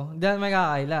confidence ko, hindi na may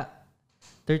kakaila.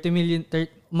 30 million,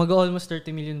 mag-almost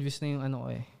 30 million views na yung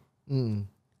eh.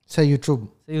 Sa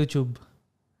YouTube? Sa YouTube.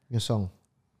 Yung song.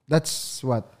 That's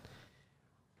what?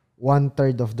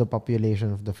 1/3 of the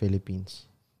population of the Philippines.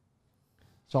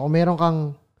 So kung meron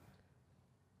kang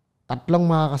 3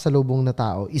 makakasalubong na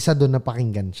tao, isa doon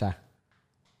napakinggan siya.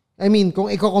 I mean, kung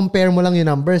i-compare mo lang yung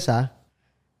numbers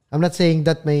I'm not saying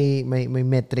that my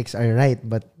metrics are right,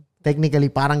 but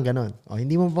technically parang ganon.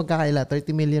 Hindi mo pagkakaila,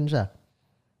 30 million siya.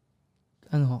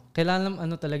 Kailangan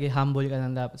talaga humble ka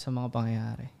lang dapat sa mga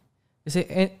pangyayari. Kasi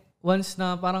once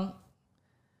na parang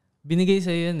binigay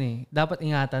sa'yo yun dapat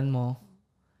ingatan mo,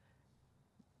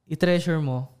 i-treasure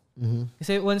mo. Mm-hmm.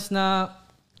 Kasi once na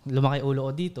lumaki ulo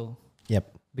ko dito,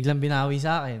 biglang binawi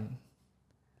sa akin,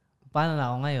 paano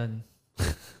na ako ngayon?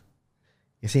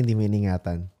 Kasi hindi mo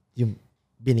iningatan yung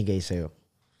binigay sa'yo.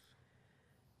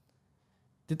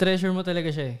 Ti-treasure mo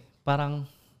talaga siya Parang,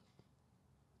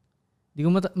 di ko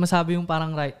masabi yung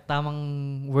parang tamang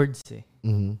words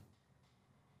Mm-hmm.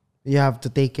 You have to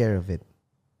take care of it.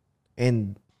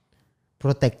 And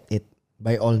protect it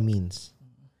by all means.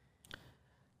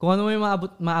 Kung ano may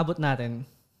maabot natin,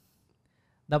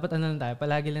 dapat tayo,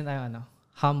 palagi lang tayo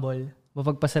humble,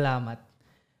 mapagpasalamat.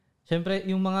 Siyempre,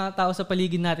 yung mga tao sa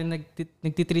paligid natin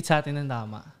nagtitreat sa atin ng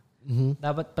tama. Mm-hmm.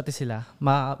 Dapat pati sila,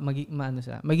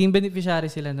 maging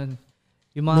beneficiary sila nun.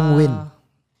 Yung mga,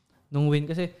 nung win.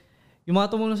 Kasi, yung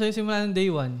mga tumulong sa'yo simula ng day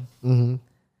one,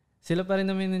 sila pa rin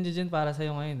namin nandiyan para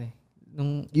sa'yo ngayon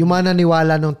yung mga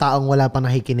naniwala ng taong wala pa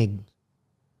nakikinig,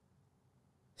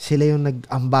 sila yung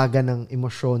nag-ambaga ng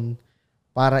emosyon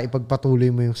para ipagpatuloy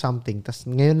mo yung something. Tapos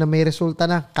ngayon na may resulta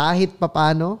na, kahit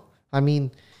papano, I mean,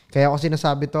 Kaya ako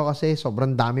sinasabi to kasi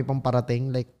sobrang dami pang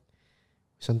parating. Like,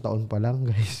 1 taon pa lang,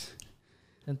 guys.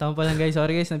 1 taon pa lang, guys.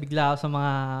 Sorry, guys. Nabigla ako sa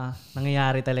mga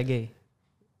nangyayari talaga eh.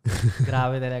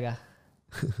 Grabe talaga.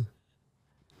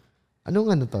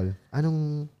 Anong tol?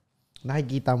 Anong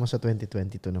nakikita mo sa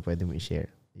 2022 na pwede mo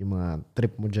i-share? Yung mga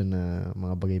trip mo dyan na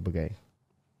mga bagay-bagay.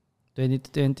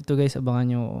 2022, guys. Abangan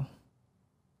nyo ako.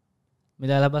 May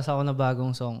lalabas ako na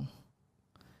bagong song.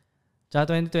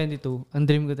 Tsaka 2022, ang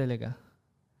dream ko talaga.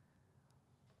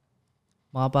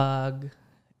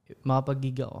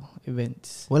 Makapag-gig ako,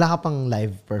 events. Wala ka pang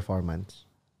live performance?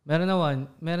 Meron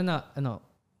na,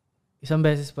 isang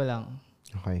beses pa lang.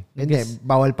 Okay. Hindi,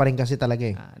 bawal pa rin kasi talaga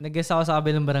eh. Nag-guest ako sa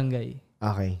kabilang barangay.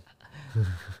 Okay.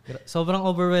 Sobrang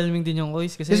overwhelming din yung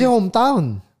voice. Kasi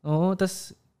hometown. Oo,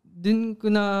 tas din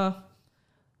ko na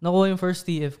nakuha yung first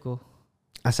TF ko.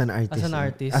 As an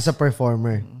artist. As a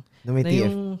performer. Na may na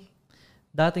TF. yung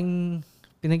dating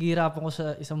pinaghihirapan ko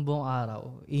sa isang buong araw,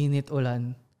 init,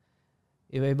 ulan,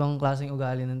 iba-ibang klaseng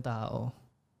ugali ng tao.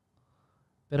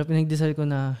 Pero pinagdasal ko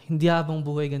na hindi habang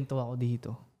buhay ganito ako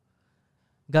dito.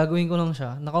 Gagawin ko lang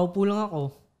siya. Nakaupo lang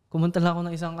ako. Kumanta lang ako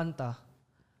ng isang kanta.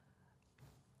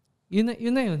 Yun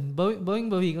na yun.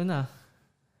 Bawing-bawi ko na.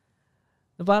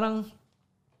 Na parang,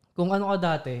 kung ano ka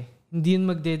dati, hindi yun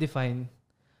magde-define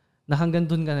na hanggang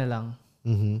dun ka na lang.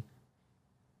 Mm-hmm.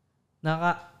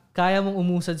 Kaya mong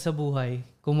umusad sa buhay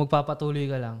kung magpapatuloy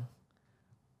ka lang.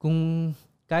 Kung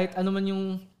kahit ano man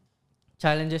yung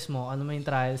challenges mo, ano man yung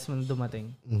trials mo na dumating,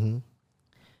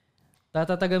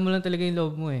 tatatagan mo lang talaga yung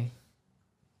loob mo eh.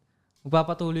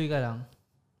 Magpapatuloy ka lang.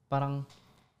 Parang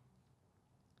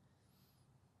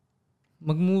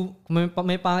mag-move, kung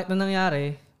may pangit na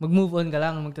nangyari, mag-move on ka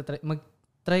lang,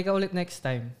 mag-try ka ulit next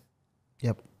time.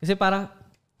 Yep. Kasi parang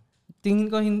tingin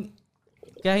ko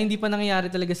kaya hindi pa nangyayari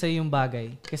talaga sa yung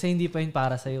bagay kasi hindi pa yun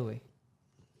para sa iyo eh.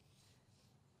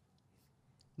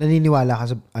 Naniniwala ka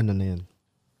sa ano na yun?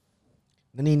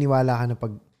 Naniniwala ka na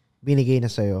pag binigay na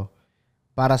sa'yo,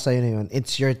 para sa'yo na yun,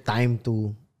 it's your time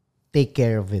to take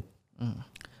care of it.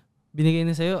 Binigay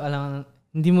na sa'yo, alam,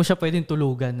 hindi mo siya pwedeng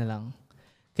tulugan na lang.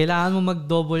 Kailangan mo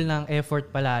mag-double ng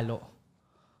effort palalo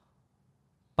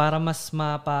para mas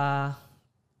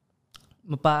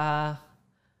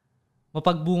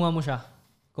mapagbunga mo siya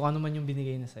kung ano man yung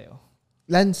binigay na sa'yo.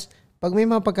 Lance, pag may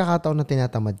mga pagkakataon na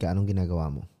tinatamad ka, anong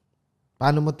ginagawa mo?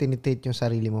 Paano mo tinitreat yung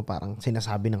sarili mo parang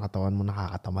sinasabi ng katawan mo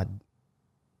nakakatamad?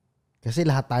 Kasi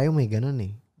lahat tayo may ganun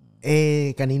eh.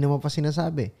 Kanina mo pa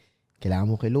sinasabi.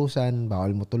 Kailangan mo kilusan,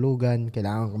 bawal mo tulugan,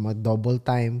 kailangan ka mag-double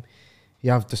time.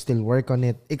 You have to still work on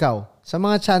it. Ikaw, sa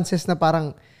mga chances na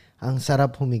parang ang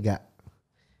sarap humiga,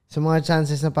 sa mga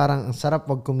chances na parang ang sarap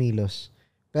wag kumilos,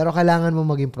 pero kailangan mo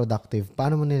maging productive,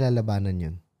 paano mo nilalabanan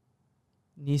yun?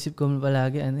 Iniisip ko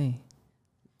palagi,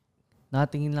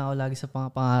 nakatingin lang ako lagi sa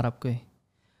pangarap ko eh.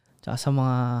 Tsaka sa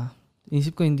mga,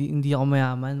 iniisip ko hindi ako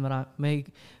mayaman. May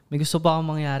gusto pa akong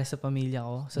mangyari sa pamilya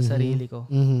ko, sa sarili ko.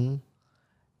 Mm-hmm.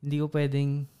 Hindi ko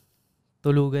pwedeng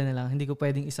tulugan na lang. Hindi ko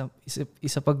pwedeng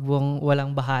isa pagbuwang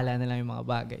walang bahala na lang yung mga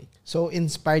bagay. So,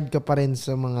 inspired ka pa rin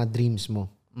sa mga dreams mo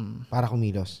para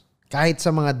kumilos? Kahit sa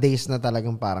mga days na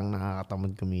talagang parang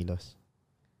nakakatamad kumilos.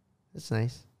 That's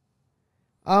nice.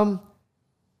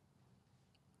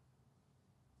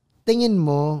 Tingin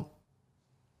mo,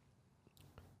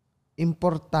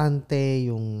 importante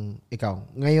yung ikaw,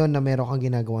 ngayon na meron kang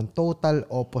ginagawang total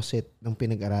opposite ng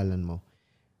pinag-aralan mo,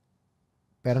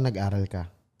 pero nag-aral ka.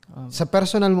 Sa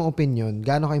personal mong opinion,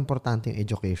 gaano ka-importante yung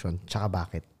education? Tsaka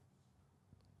bakit?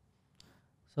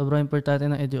 Sobrang importante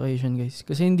ng education, guys.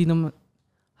 Kasi hindi naman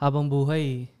habang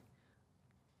buhay,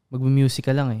 mag-music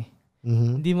ka lang eh.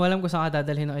 Mm-hmm. Hindi mo alam kung saan ka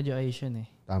dadalhin ng education eh.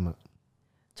 Tama.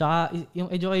 Tsaka yung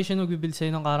education mag-build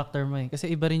sa'yo ng character mo eh. Kasi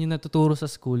iba rin yung natuturo sa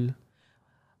school.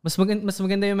 Mas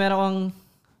maganda yung meron kang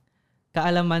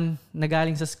kaalaman na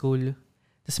galing sa school,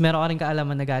 tapos meron ka rin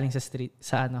kaalaman na galing sa street,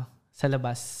 sa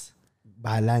labas.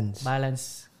 Balance.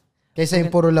 Kaysa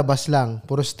yung puro labas lang,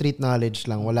 puro street knowledge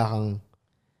lang, wala kang...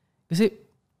 Kasi,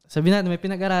 sabi natin, may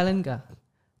pinag-aralan ka.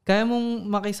 Kaya mong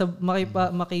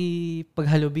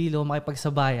makipaghalubilo,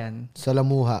 makipagsabayan.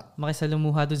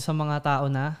 Makisalamuha dun sa mga tao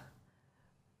na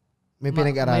may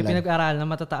pinag-aralan. May pinag-aralan na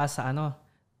matataas sa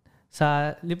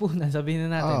sa lipunan, sabihin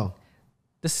na natin. Oh.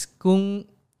 Tapos kung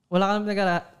wala kang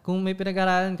kung may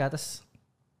pinag-aralan ka, tapos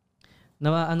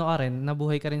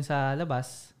nabuhay ka rin sa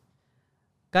labas,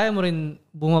 kaya mo rin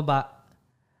bumaba,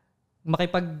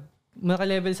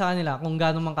 maka-level sa kanila kung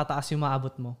gaano man kataas yung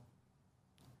maabot mo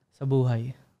sa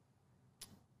buhay.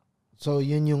 So,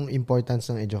 yun yung importance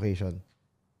ng education.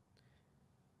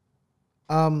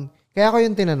 Kaya ko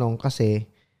yung tinanong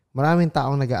kasi maraming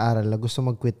taong nag-aaral na gusto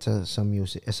mag-quit sa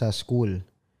music, sa school.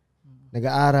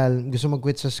 nag-aaral, gusto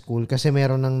mag-quit sa school kasi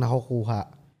meron nang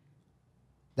nakukuha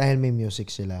dahil may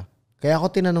music sila. Kaya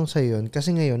ako tinanong sa yun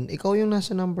kasi ngayon, ikaw yung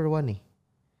nasa number 1 eh.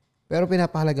 Pero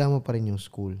pinapahalaga mo pa rin yung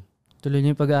school. Tuloy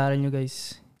niyo yung pag-aaral niyo,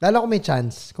 guys. Lalo kung may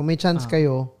chance. Kung may chance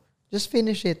kayo, just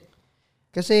finish it.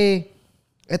 Kasi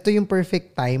ito yung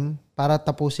perfect time para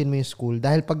tapusin mo yung school.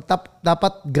 Dahil pag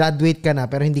dapat graduate ka na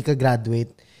pero hindi ka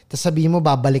graduate, tapos sabihin mo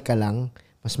babalik ka lang,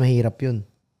 mas mahirap yun.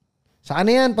 Sa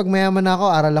ano yan, pag mayaman ako,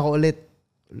 aral ako ulit.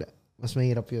 Mas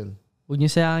mahirap yun. Huwag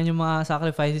niyo sayangin yung mga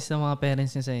sacrifices ng mga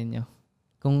parents niyo sa inyo.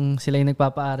 Kung sila yung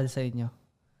nagpapaaral sa inyo.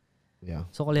 Yeah.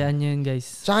 So, kulihan niyo yun,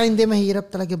 guys. Tsaka hindi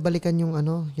mahirap talaga balikan yung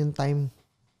yung time.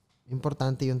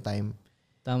 Importante yung time.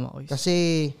 Tama ko.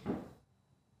 Kasi,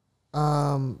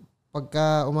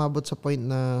 pagka umabot sa point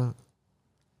na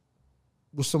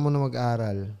gusto mo na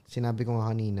mag-aral, sinabi ko nga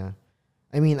kanina,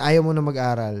 ayaw mo na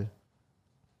mag-aral,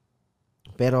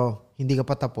 pero hindi ka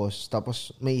pa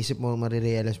tapos may isip mo,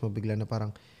 marirealize mo bigla na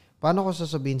parang, paano ko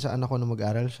sasabihin sa anak ko na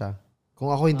mag-aral siya?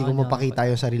 Kung ako hindi ko mapakita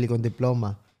yung sarili kong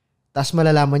diploma, tapos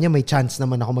malalaman niya may chance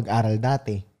naman ako mag-aral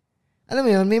dati. Alam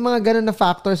mo yun, may mga ganun na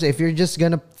factors. If you're just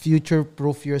gonna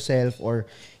future-proof yourself or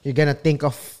you're gonna think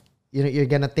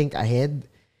ahead,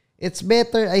 it's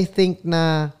better, I think,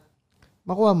 na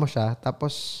makuha mo siya.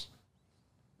 Tapos,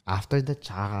 after that,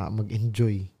 tsaka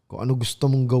mag-enjoy. Kung ano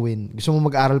gusto mong gawin. Gusto mong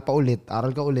mag-aral pa ulit,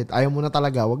 aral ka ulit. Ayaw mo na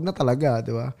talaga, wag na talaga,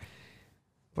 di ba?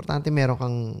 Importante meron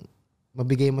kang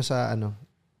mabigay mo sa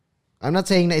I'm not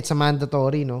saying na it's a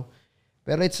mandatory, no?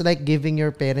 Pero it's like giving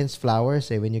your parents flowers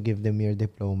when you give them your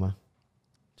diploma.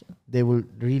 They will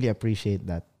really appreciate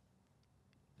that.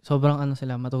 Sobrang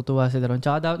sila, matutuwa sila ron.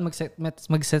 Tsaka dapat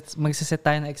magsiset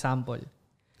tayo ng example.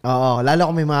 Oo, lalo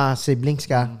kung may mga siblings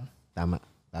ka. Tama.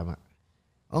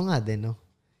 Oo nga din, no?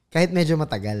 Kahit medyo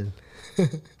matagal.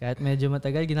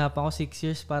 Ginapa ko 6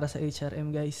 years para sa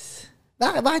HRM, guys.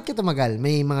 Bakit ka tumagal?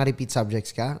 May mga repeat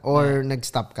subjects ka? Or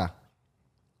nag-stop ka?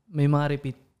 May mga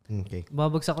repeat. Okay.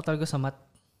 Babagsak ko talaga sa math.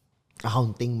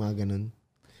 Accounting, mga ganun.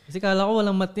 Kasi kala ko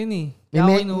walang math yun eh. Kaya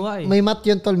ako inuwa eh. May math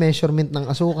yun, tol. Measurement ng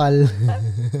asukal.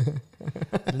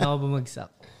 Doon ako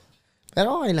bumagsak.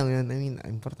 Pero okay lang yun.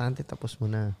 Importante tapos mo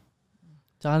na.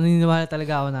 Tsaka naniniwala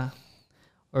talaga ako na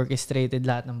orchestrated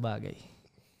lahat ng bagay.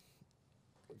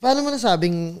 Paano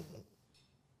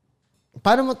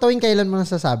mo tuwing kailan mo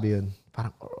nasasabi yun?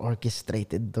 Parang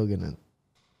orchestrated to, ganun.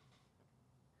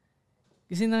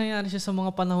 Kasi nangyayari siya sa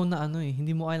mga panahon na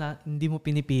hindi mo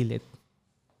pinipilit.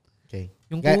 Okay.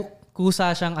 Yung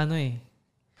kusa siyang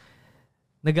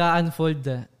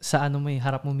nag-a-unfold sa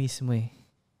harap mo mismo eh.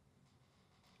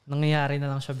 Nangyayari na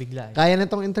lang siya bigla eh. Kaya na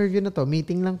tong interview na to,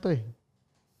 meeting lang to eh.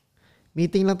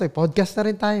 Podcast na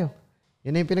rin tayo.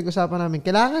 Yun na yung pinag-usapan namin.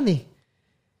 Kailangan eh.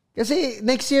 Kasi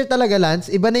next year talaga,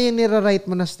 Lance, iba na yung nira-write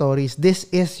mo na stories. This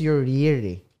is your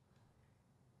year eh.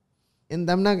 And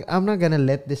I'm not gonna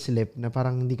let this slip na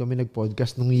parang hindi kami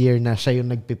nag-podcast nung year na siya yung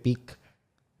nagpipeak.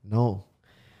 No.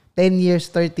 10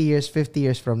 years, 30 years, 50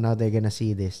 years from now, they're gonna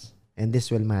see this. And this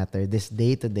will matter. This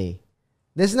day to day.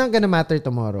 This is not gonna matter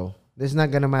tomorrow. This is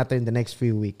not gonna matter in the next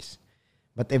few weeks.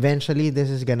 But eventually,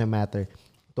 this is gonna matter.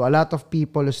 To a lot of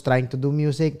people who's trying to do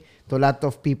music, to a lot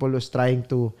of people who's trying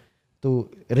to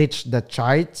reach the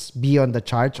charts, be on the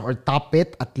charts, or top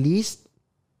it at least.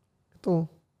 Ito,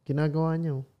 ginagawa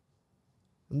niyo.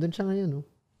 Andun siya ngayon, no?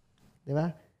 Di ba?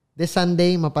 This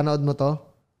Sunday, mapanood mo to.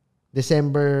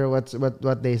 December, what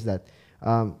day is that?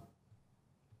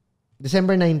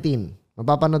 December 19.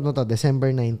 Mapapanood mo to,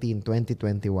 December 19,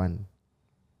 2021.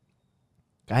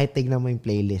 Kahit tignan mo yung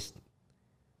playlist.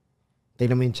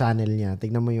 Tignan mo yung channel niya.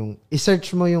 Tignan mo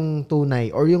i-search mo yung Tunay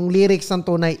or yung lyrics ng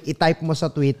Tunay, i-type mo sa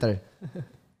Twitter.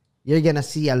 You're gonna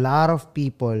see a lot of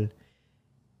people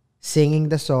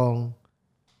singing the song,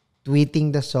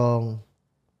 tweeting the song,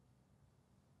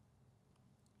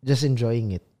 just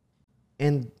enjoying it.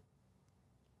 And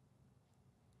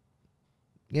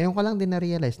ngayon ko lang din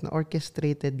na-realize na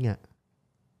orchestrated nga.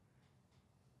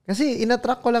 Kasi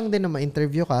in-attract ko lang din na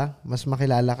ma-interview ka, mas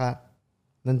makilala ka,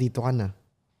 nandito ka na.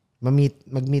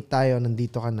 Mag-meet tayo,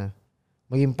 nandito ka na.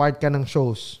 Maging part ka ng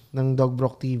shows ng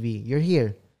Dougbrock TV. You're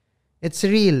here. It's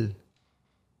real.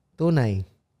 Tunay.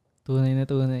 Tunay na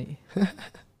tunay.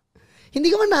 Hindi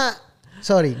ka man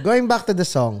sorry, going back to the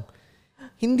song.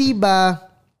 Hindi ba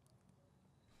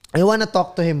I wanna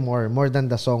talk to him more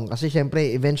than the song. Kasi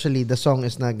syempre, eventually, the song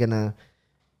is not gonna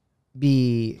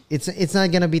be, it's not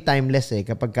gonna be timeless eh,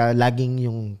 kapag laging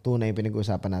yung Tunay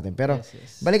pinag-uusapan natin. Pero,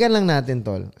 yes. Balikan lang natin,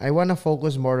 tol. I wanna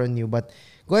focus more on you, but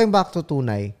going back to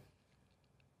Tunay,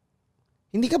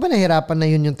 hindi ka ba nahirapan na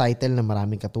yun yung title na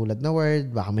maraming katulad na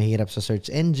word? Baka mahirap sa search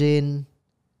engine?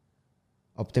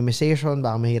 optimization,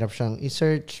 baka mahirap siyang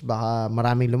i-search, baka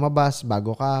maraming lumabas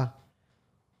bago ka,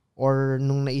 or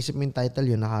nung naisip mo yung title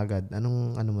yun na kagad?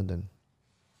 Anong ano mo dun?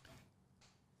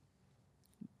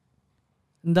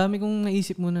 Ang dami kong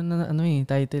naisip muna na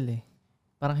title eh.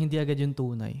 Parang hindi agad yung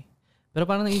tunay. Pero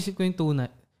parang naisip ko yung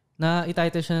tunay, na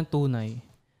i-title siya ng tunay.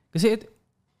 Kasi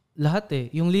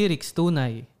lahat yung lyrics,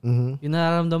 tunay. Yung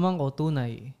nararamdaman ko,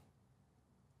 tunay.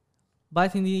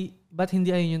 Ba't hindi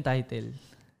ayun yung title?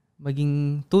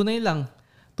 Maging tunay lang.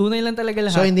 Tunay lang talaga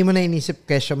lahat. So, hindi mo na inisip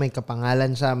kesyo may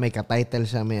kapangalan siya, may ka-title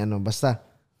siya, may ano, basta.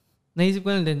 Naisip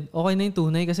ko lang din, okay na yung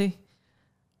tunay kasi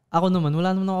ako naman,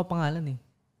 wala naman ako pangalan eh.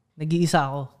 Nag-iisa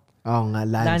ako. Oo nga,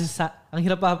 Lance. Ang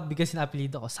hirap pa bigkasin na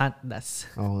apelido ko, Santdas.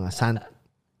 Oo nga,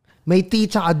 May T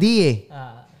tsaka D eh.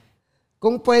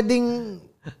 Kung pwedeng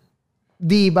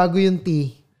D bago yung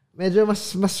T, medyo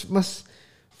mas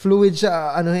fluid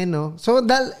siya, no? So,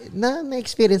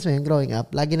 na-experience mo yun growing up,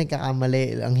 lagi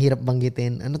nagkakamali, ang hirap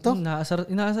banggitin. Ano to?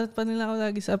 Inaasar pa nila ako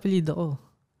lagi sa apelido ko.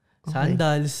 Okay.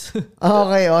 Santdas.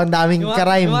 Okay, ang daming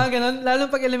karime. Yung mga ganun, lalo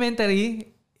pag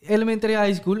elementary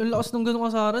high school, ang lakas nung ganun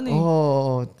kasaran eh.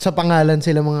 Oo, sa pangalan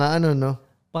sila mga no?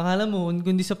 Pangalan mo,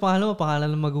 kundi sa pangalan mo,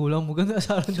 pangalan ng magulang mo, ganun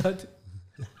kasaran dati.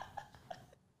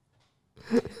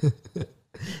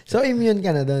 So, immune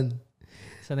ka na doon.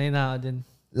 Sanay na ako din.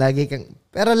 Lagi kang...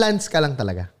 Pero Lance ka lang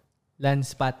talaga?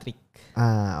 Lance Patrick.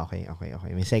 Okay.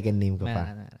 May second name ko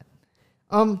pa.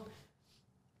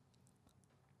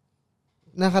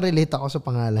 Nakarelate ako sa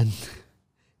pangalan.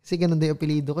 Kasi ganun din yung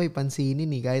apelido ko, pansinin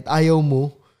eh. Kahit ayaw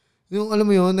mo. Yung alam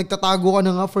mo yun, nagtatago ka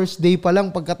na nga first day pa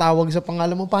lang pagkatawag sa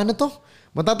pangalan mo. Paano to?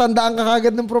 Matatandaan ka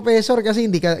kagad ng professor kasi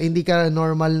hindi ka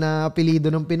normal na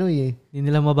apelido ng Pinoy eh. Hindi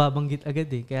nila mababanggit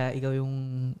agad eh. Kaya ikaw yung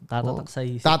tatatak sa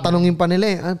isip. Tatanungin pa nila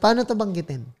eh, paano to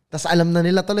banggitin? Tapos alam na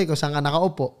nila tuloy kung saan ka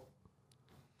nakaupo.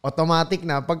 Automatic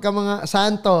na. Pagka mga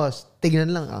Santos,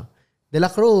 tignan lang De La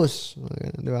Cruz.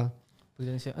 Di ba?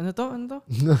 Ano to?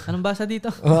 Anong basa dito?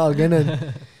 Ganun.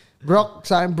 Brock.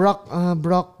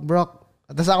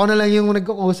 Tapos ako na lang yung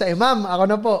nagkukusa ma'am, ako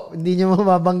na po. Hindi niyo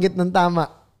mababanggit ng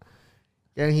tama.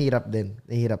 Kaya hirap din.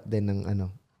 Nahirap din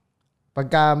ng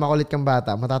Pagka makulit kang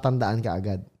bata, matatandaan ka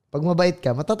agad. Pag mabait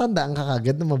ka, matatandaan ka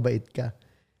agad na mabait ka.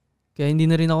 Kaya hindi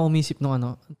na rin ako umisip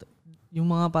ng yung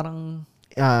mga parang...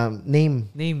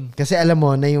 Name. Kasi alam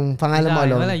mo na yung pangalan mo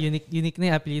alone. Wala, unique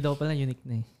na apelido ko pala, unique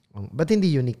na Ba't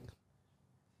hindi unique?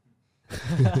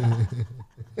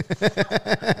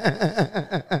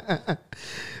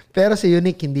 Pero si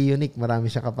unique, hindi unique.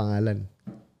 Marami siya kapangalan.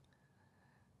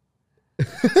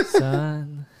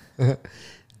 San?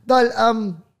 Tol,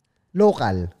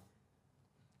 local.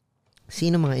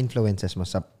 Sino mga influences mo?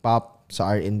 Sa pop,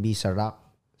 sa R&B, sa rock,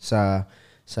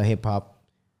 sa hip-hop?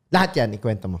 Lahat yan,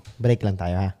 ikwento mo. Break lang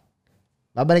tayo, ha?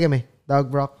 Babalik kami.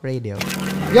 Dougbrock Radio.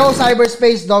 Yo,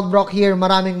 Cyberspace, Dougbrock here.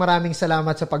 Maraming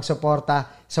salamat sa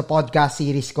pagsuporta sa podcast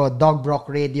series ko, Dougbrock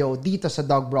Radio, dito sa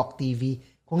Dougbrock TV.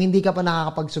 Kung hindi ka pa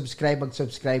nakakapag-subscribe,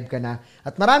 mag-subscribe ka na.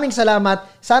 At maraming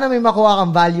salamat. Sana may makuha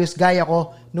kang values gaya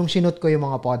ko nung sinut ko yung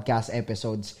mga podcast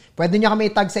episodes. Pwede nyo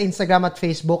kami itag sa Instagram at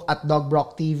Facebook at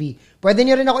Dougbrock TV. Pwede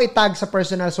nyo rin ako itag sa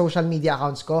personal social media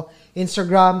accounts ko,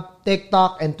 Instagram,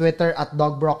 TikTok, and Twitter at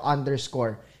Dougbrock_.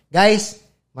 Guys,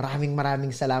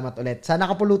 maraming salamat ulit.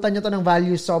 Sana kapulutan nyo to ng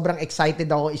values. Sobrang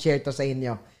excited ako i-share to sa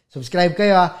inyo. Subscribe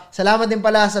kayo ha. Salamat din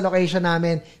pala sa location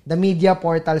namin, The Media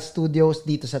Portal Studios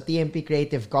dito sa TMP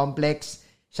Creative Complex.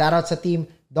 Shoutout sa team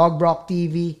Dougbrock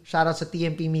TV. Shoutout sa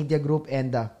TMP Media Group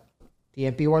and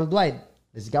TMP Worldwide.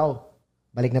 Let's go.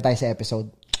 Balik na tayo sa episode.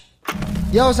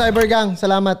 Yo, Cybergang.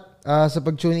 Salamat sa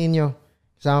pag-tune in nyo.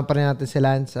 Kasama pa rin natin si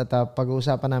Lance at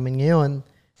pag-uusapan namin ngayon,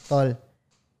 Tol,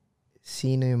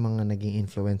 sino yung mga naging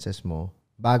influences mo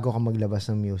bago ka maglabas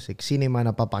ng music? Sino yung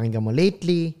mga napapakinggan mo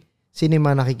lately? Sino yung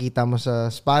mga nakikita mo sa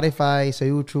Spotify, sa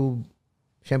YouTube,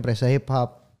 syempre sa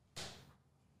hip-hop?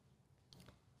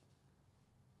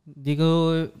 Hindi ko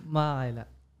makakaila.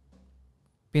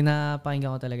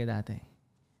 Pinapakinggan ko talaga dati.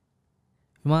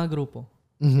 Yung mga grupo.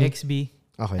 XB.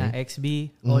 Okay.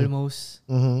 XB, Almost.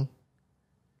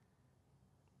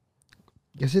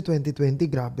 Kasi 2020,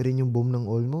 grabe rin yung boom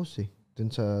ng Almost eh. Dun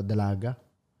sa Dalaga.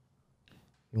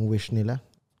 Yung wish nila.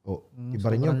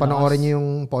 Iba rin yun. Panoorin niyo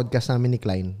yung podcast namin ni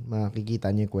Klein. Makikita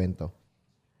niyo yung kwento.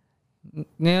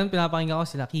 Ngayon, pinapakinggan ko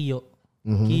sila Kiyo.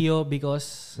 Kiyo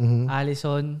because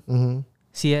Allison,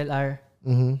 CLR.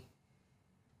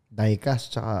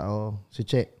 Diecast, tsaka si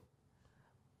Che.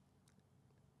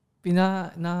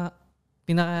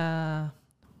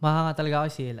 Mahanga talaga ako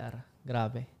si CLR.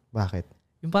 Grabe. Bakit?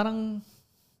 Yung parang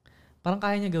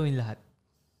kaya niya gawin lahat.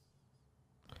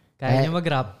 Kaya niya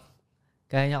mag-rap.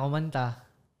 Kaya niya kumanta.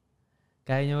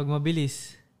 Kaya niya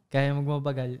magmabilis. Kaya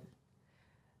magmabagal.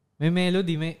 May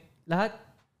melody, may lahat.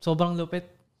 Sobrang lupit.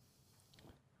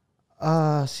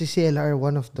 Si CLR,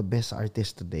 one of the best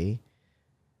artists today.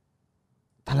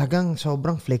 Talagang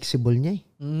sobrang flexible niya eh.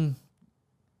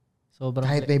 Sobrang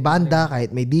kahit may banda, kahit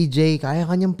may DJ, kaya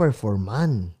kanyang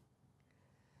performan.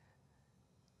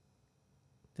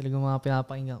 Talagang mga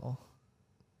pinapakinggan ko.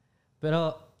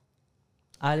 Pero,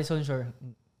 Alice on Shore,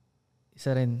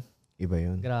 isa rin. Iba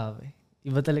yun. Grabe.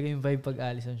 Iba talaga yung vibe pag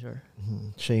Alice on Shore.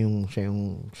 Siya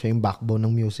yung backbone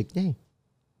ng music niya eh.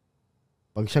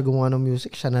 Pag siya gumawa ng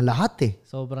music, siya na lahat eh.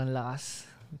 Sobrang lakas.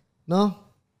 No?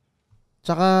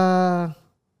 Tsaka,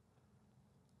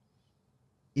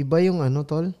 iba yung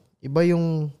tol? Iba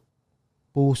yung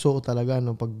puso talaga,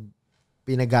 no? Pag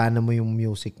pinagana mo yung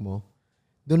music mo.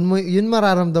 Yun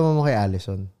mararamdaman mo kay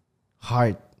Allison.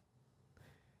 Heart.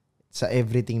 Sa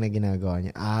everything na ginagawa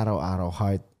niya. Araw-araw,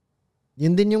 heart.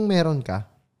 Yun din yung meron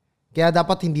ka. Kaya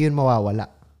dapat hindi yun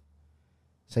mawawala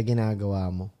sa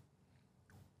ginagawa mo.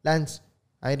 Lance,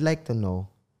 I'd like to know,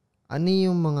 ano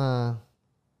yung mga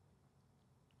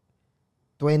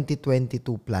 2022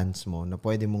 plans mo na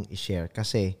pwede mong i-share?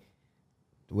 Kasi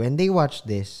when they watch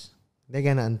this, they're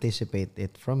gonna anticipate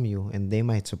it from you and they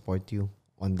might support you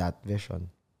on that vision.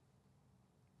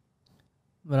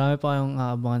 Marami pa kayong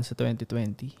aabangan sa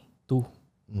 2022.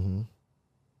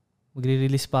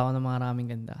 Magre-release pa ako ng mga maraming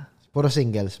ganda. Puro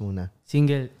singles muna.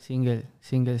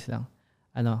 Singles lang.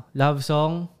 Love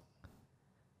song,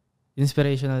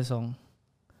 inspirational song.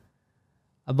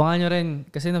 Abangan nyo rin,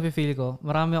 kasi nafe-feel ko,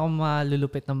 marami akong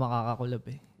malulupit na makakakulab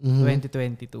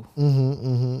 2022.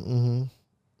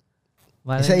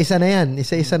 Isa-isa na yan.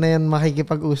 Isa-isa na yan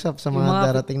makikipag-usap sa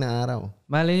mga darating na araw.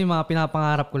 Malay yung mga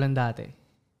pinapangarap ko lang dati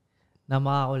na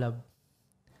makakulab,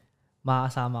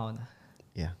 makakasama ko na.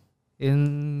 Yeah.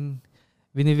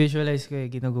 Binivisualize ko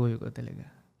ginagol ko talaga.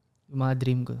 Yung mga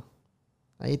dream ko.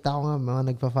 Nakita ko nga, mga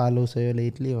nagpa-follow sa'yo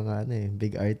lately, mga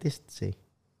big artists eh.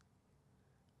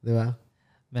 Di ba?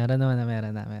 Meron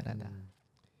na.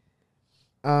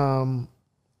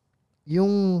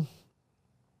 Yung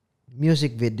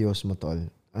music videos mo, tol,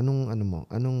 anong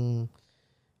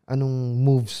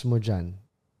moves mo dyan?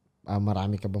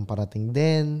 Marami ka bang parating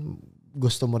din?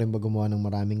 Gusto mo rin ba gumawa ng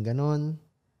maraming ganon?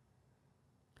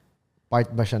 Part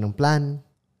ba siya ng plan?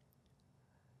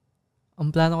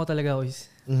 Ang plano ko talaga is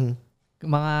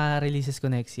mga releases ko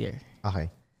next year.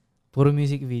 Okay. Puro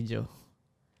music video.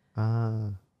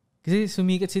 Kasi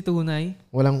sumikat si Tunay.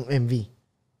 Walang MV.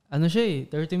 Ano siya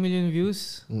 30 million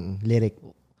views.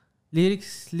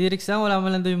 Lyrics lang, wala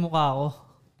man lang doon yung mukha ko.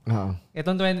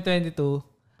 Itong 2022,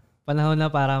 panahon na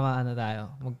para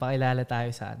tayo. Magpakilala tayo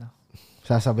sa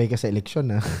Sasabay ka sa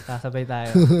eleksyon, ha? Sasabay tayo.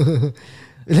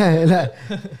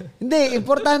 Hindi,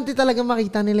 importante talaga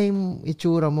makita nila yung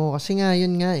itsura mo. Kasi nga,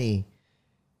 yun nga eh.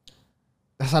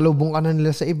 Nasalubong ka na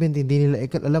nila sa event, hindi nila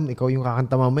alam, ikaw yung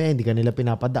kakanta mamaya, hindi ka nila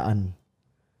pinapadaan.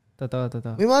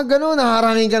 Totoo. May mga gano'n,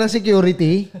 naharangin ka ng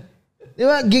security. Di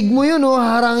ba? Gig mo yun,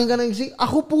 haharangin ka ng security.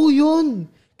 Ako po yun.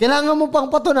 Kailangan mo pang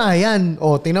patunayan.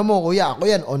 Tingnan mo, kuya, ako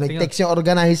yan. Nag-text yung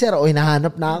organizer.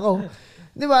 Hinahanap na ako.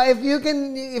 Di ba? If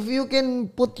you can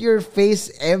put your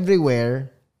face everywhere,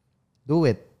 do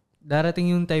it.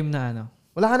 Darating yung time na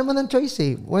wala ka naman ng choice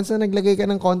eh. Once na naglagay ka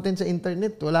ng content sa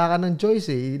internet, wala ka ng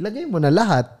choice eh. Ilagay mo na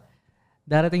lahat.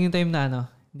 Darating yung time na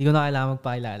hindi ko na kailangan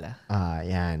magpakilala.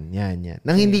 Yan.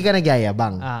 Nang hindi ka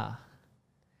nagyayabang.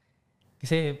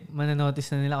 Kasi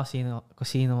mananotice na nila kung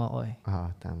sino ako eh.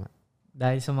 Tama.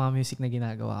 Dahil sa mga music na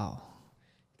ginagawa ko.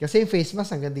 Kasi yung face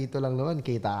mask hanggang dito lang naman.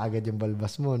 Kita agad yung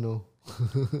balbas mo, no?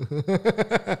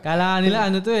 Kala nila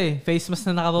face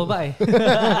mask na nakababa eh.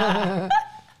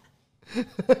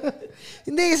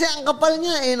 Hindi kasi ang kapal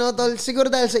niya eh, no? Tol,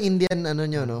 siguro dahil sa Indian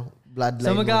nyo, no? Bloodline.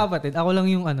 Sa magkakapatid, ako lang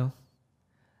yung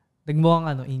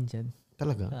nagmukhang Indian.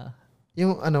 Talaga?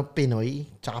 Yung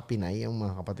Pinoy, tsaka Pinay, yung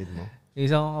mga kapatid mo.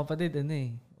 Isa kong kapatid,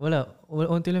 wala.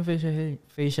 Unti lang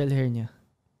facial hair niya.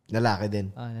 Lalaki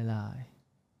din? Lalaki.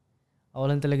 Ako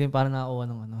lang talaga yung parang nakakuha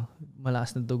ng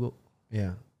malakas na dugo.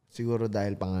 Yeah. Siguro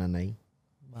dahil panganay.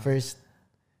 First.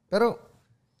 Pero,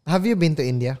 have you been to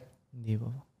India? Hindi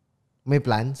po. May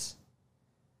plans?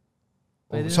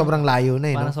 Sobrang layo na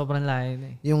eh, parang no? sobrang layo na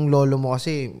eh. Yung lolo mo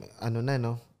kasi,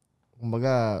 no?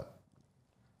 Kumbaga,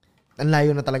 ang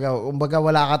layo na talaga. Kumbaga,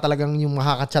 wala ka talagang yung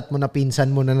makaka-chat mo na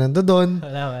pinsan mo na nandoon.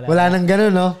 Wala nang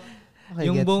ganun, no? Okay,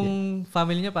 yung buong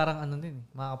family niya parang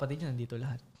mga kapatid niya nandito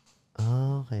lahat.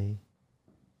 Okay.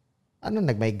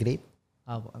 Nag-migrate?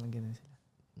 Ganun sila.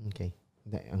 Okay.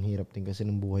 Ang hirap din kasi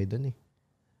ng buhay doon eh.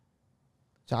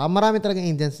 Tsaka marami talagang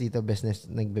Indians dito,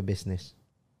 nagbe-business.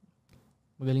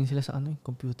 Magaling sila sa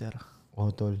computer.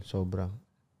 Tol, sobra.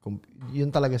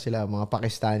 Yun talaga sila, mga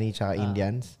Pakistani tsaka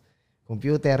Indians.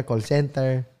 Computer, call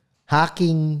center,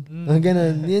 hacking,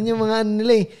 ganun. Yan yung mga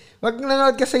nila eh. Pag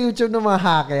nanood ka sa YouTube ng mga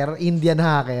hacker, Indian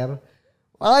hacker,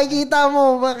 makikita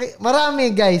mo,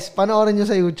 marami guys, panoorin nyo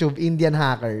sa YouTube, Indian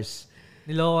hackers.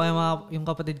 Niloko yung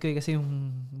kapatid ko kasi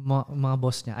yung mga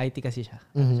boss niya, IT kasi siya.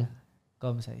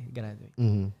 Comsci, graduate.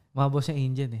 Mga boss niya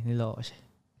Indian eh, niloko siya.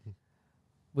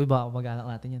 Uy, baka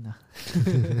mag-anak natin yan ha.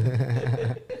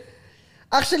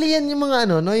 Actually, yan yung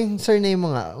mga yung surname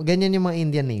mga, ganyan yung mga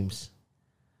Indian names.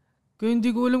 Kaya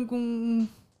hindi ko alam kung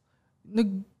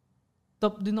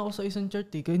nag-top din ako sa isang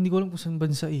chart eh. Kaya hindi ko alam kung saan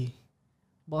bansa eh.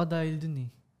 Baka dahil dun eh.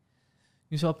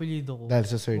 Yung sa apelido ko. Dahil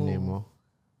sa surname mo?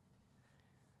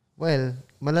 Well,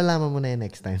 malalaman mo na yun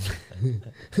next time.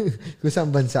 Kung saan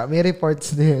bansa. May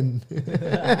reports na yun.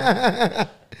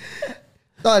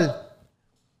 Tol,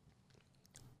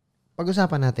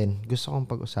 pag-usapan natin. Gusto kong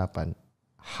pag-usapan.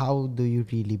 How do you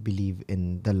really believe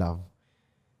in the love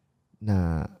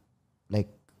na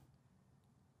like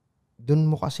dun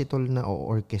mo kasi tol na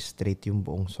o-orchestrate yung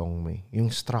buong song mo eh. Yung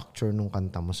structure nung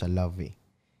kanta mo sa love eh.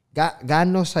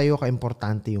 Gaano sa'yo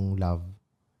ka-importante yung love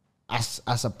as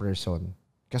a person?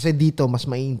 Kasi dito mas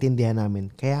maiintindihan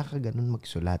namin kaya ka ganun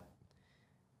magsulat.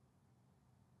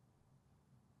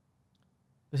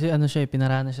 Kasi siya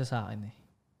pinarana siya sa akin eh.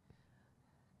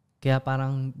 Kaya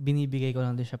parang binibigay ko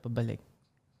lang din siya pabalik.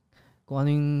 Kung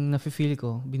ano yung nafe-feel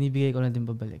ko, binibigay ko na din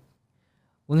pabalik.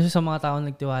 Una siya sa mga tao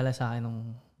nagtiwala sa akin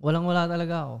nung walang-wala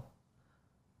talaga ako.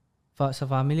 Sa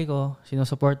family ko,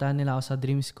 sinusuportahan nila ako sa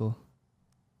dreams ko.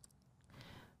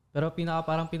 Pero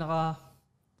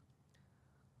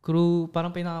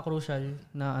pinaka-crucial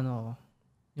na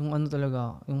yung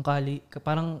talaga, yung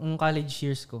college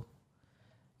years ko.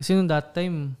 Kasi nung that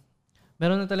time,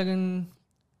 meron na talagang,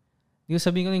 hindi ko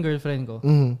sabihin ko ng girlfriend ko.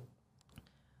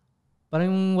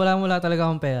 Parang wala talaga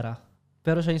akong pera.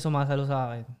 Pero siya yung sumasalo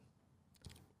sa akin.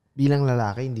 Bilang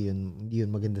lalaki, hindi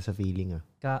yun maganda sa feeling ah.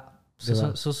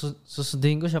 Diba?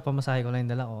 Susundin ko siya, pamasahe ko lang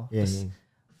yung dala ko. Yeah.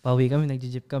 Pauwi kami,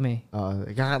 nagji-jeep kami.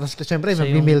 Tapos syempre,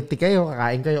 mag-milk tea kayo,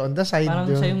 kakain kayo on the side. Parang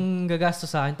siya yung gagasto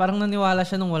sa akin. Parang naniwala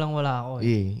siya nung walang-wala ako.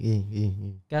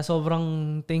 Kaya sobrang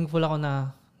thankful ako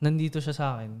na nandito siya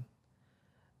sa akin.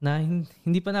 Na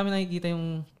hindi pa namin nakikita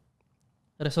yung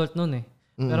result nun eh.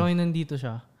 Pero ngayon nandito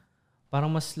siya. Parang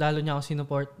mas lalo niya ako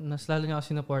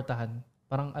sinuportahan.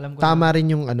 Parang alam ko tama rin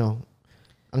yung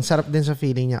ang sarap din sa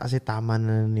feeling niya kasi tama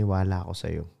na naniwala ako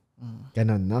sa'yo.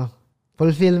 Ganon, no?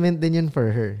 Fulfillment din yun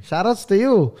for her. Shoutouts to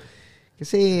you.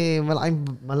 Kasi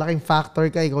malaking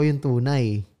factor ka, ikaw yung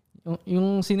tunay.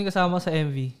 Yung sinikasama sa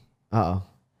MV.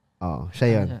 Oo,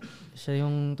 siya yun. Siya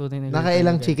yung tunay na.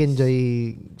 Nakailang Chicken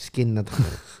Joy skin na to?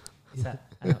 Isa.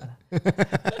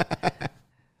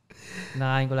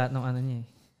 Nakain ko lahat ng niya eh.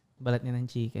 Balat niya ng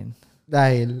chicken.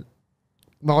 Dahil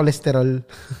makolesterol.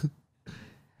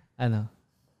 Ano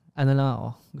lang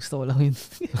ako. Gusto ko lang yun.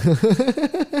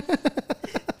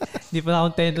 Hindi pa na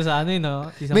kontento sa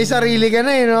no? May sarili ka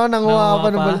na no? Nanguha ka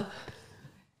pa ng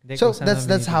So, that's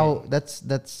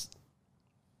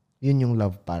yun yung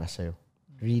love para sa'yo.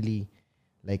 Really,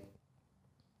 like.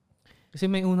 Kasi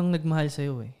may unang nagmahal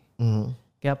sa'yo eh.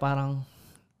 Kaya parang,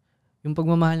 yung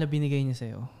pagmamahal na binigay niya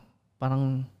sa'yo,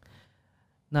 parang,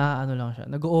 lang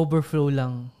siya. Nag-overflow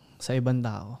lang sa ibang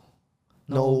tao.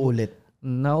 Nauulit.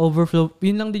 Na-overflow.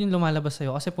 Yun lang din yung lumalabas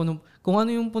sa'yo. Kasi kung ano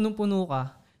yung punong-puno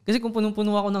ka, kasi kung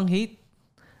punong-puno ako ng hate,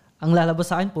 ang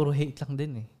lalabas sa akin, puro hate lang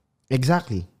din eh.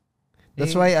 Exactly.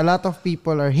 That's why a lot of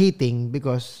people are hating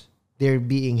because they're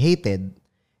being hated.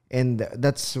 And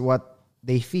that's what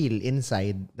they feel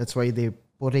inside. That's why they're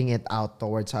putting it out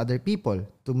towards other people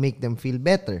to make them feel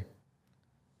better.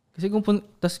 Kasi kung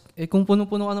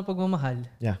puno-puno ka ng pagmamahal,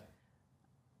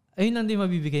 ayun lang din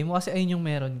mabibigay mo kasi ayun yung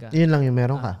meron ka. Yun lang yung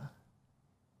meron ka.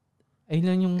 Ayun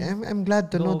lang yung I'm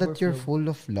glad to know that you're full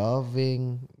of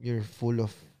loving, you're full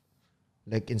of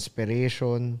like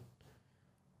inspiration.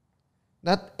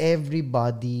 Not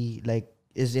everybody like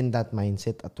is in that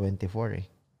mindset at 24 eh.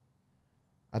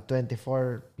 At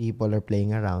 24, people are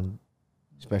playing around,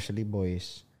 especially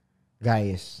boys,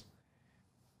 guys.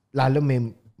 Lalo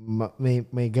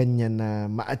may ganyan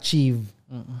na ma-achieve.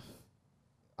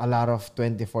 A lot of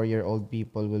 24-year-old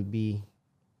people will be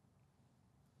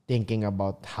thinking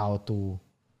about how to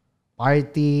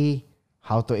party,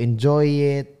 how to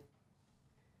enjoy it.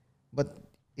 But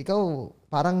ikaw,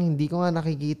 parang hindi ko nga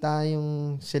nakikita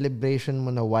yung celebration mo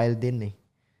na wild din eh.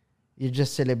 You're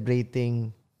just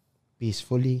celebrating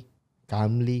peacefully,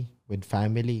 calmly, with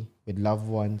family, with loved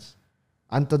ones.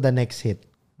 Unto the next hit.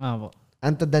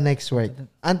 Unto the next work.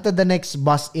 Unto the next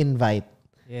bus invite.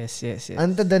 Yes.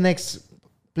 Unto the next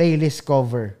playlist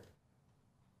cover.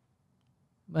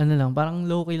 ano lang, parang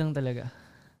low-key lang talaga.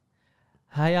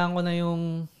 Hayaan ko na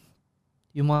yung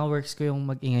mga works ko yung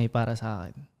mag-ingay para sa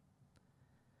akin.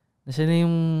 Nasa na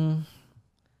yung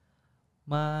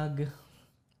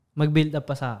mag-build up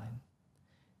pa sa akin.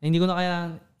 Hindi ko na kaya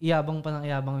iyabang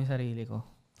yung sarili ko.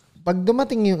 Pag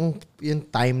dumating yung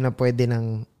time na pwede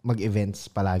nang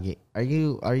mag-events palagi, are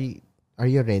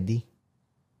you ready?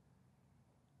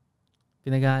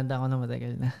 Pinaghahanda ko na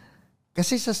matagal na.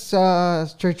 Kasi sa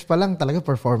church pa lang talaga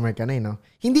performer ka na no?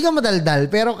 Hindi ka madaldal,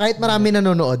 pero kahit marami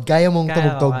nanonood, kaya mong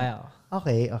tumugtog. Kaya ko.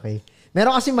 Okay.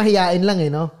 Meron kasi mahiyain lang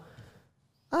no?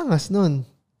 Angas nun.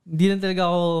 Hindi lang talaga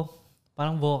ako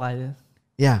parang vocal.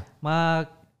 Yeah.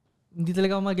 Hindi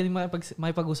talaga ako magaling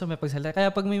makipag-usap, makipagsalita. Kaya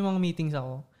pag may mga meetings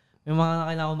ako, may mga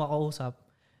kailangan ko makausap,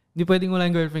 hindi pwedeng wala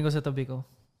yung girlfriend ko sa tabi ko.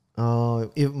 Oh,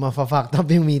 mafa-fact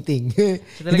up yung meeting.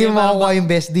 Hindi mo makukuha yung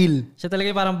best deal. Siya talaga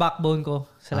yung parang backbone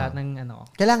ko sa lahat ng ano.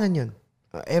 Kailangan yun.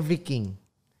 Every king.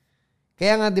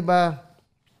 Kaya nga, di ba,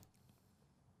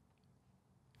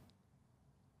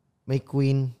 may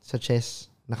queen sa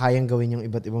chess na kayang gawin yung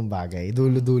iba't ibang bagay.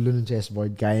 Dulo-dulo ng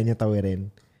chessboard, kaya niya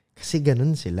tawirin. Kasi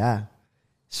ganun sila.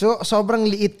 So, sobrang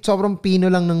liit, sobrang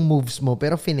pino lang ng moves mo,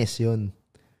 pero finesse yun.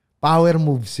 Power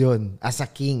moves yun as a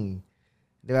king.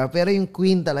 Diba? Pero yung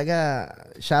queen talaga,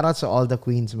 shoutout to all the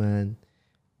queens, man.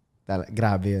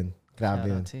 Grabe yun.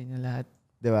 Shoutout sa inyo lahat.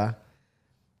 Diba?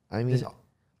 I mean,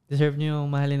 deserve nyo yung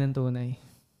mahalin ng tunay.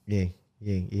 Yeah.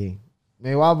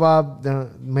 May wabab,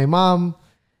 my mom,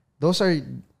 those are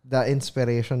the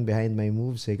inspiration behind my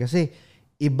moves eh. Kasi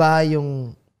iba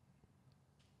yung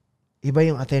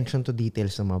attention to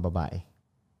details ng mga babae.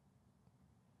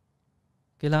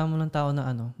 Kailangan mo ng tao na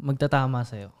magtatama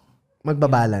sa'yo.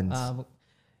 Magbabalance.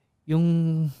 Yung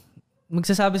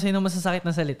magsasabi sa'yo ng masasakit na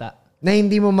salita. Na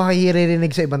hindi mo makikiririnig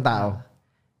sa ibang tao.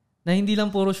 Na hindi lang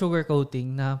puro sugar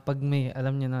coating na pag may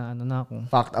alam niya na na ako.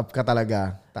 Fucked up ka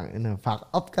talaga.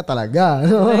 Fucked up ka talaga.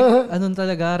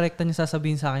 Talaga, rekta niya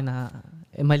sasabihin sa akin na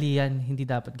mali yan, hindi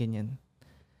dapat ganyan.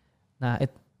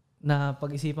 Na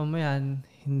pag-isipan mo yan,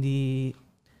 hindi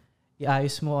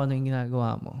iayos mo ano yung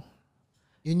ginagawa mo.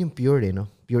 Yun yung pure no?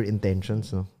 Pure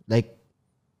intentions, no? Like,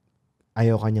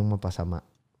 ayaw kanyang mapasama.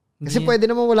 Kasi pwede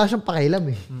naman wala siyang pakialam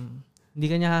eh. Hindi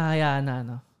kanya hahayaan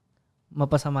na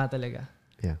mapasama talaga.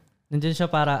 Yeah. Nandiyan siya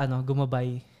para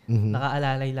gumabay.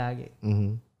 Nakaalalay lagi.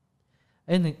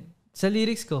 Ayun, sa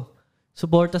lyrics ko,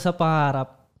 suporta sa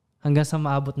pangarap hanggang sa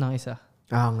maabot ng isa.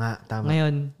 Oo nga, tama.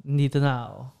 Ngayon, nandito na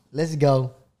ako. Let's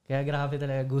go. Kaya grabe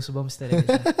talaga, goosebumps talaga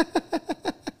siya.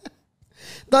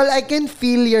 Tol, I can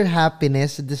feel your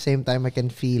happiness at the same time I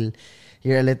can feel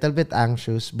you're a little bit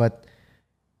anxious, but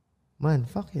man,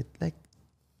 fuck it. Like,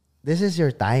 this is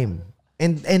your time.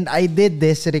 And I did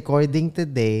this recording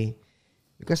today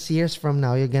because years from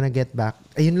now, you're gonna get back.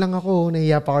 Ayun lang ako.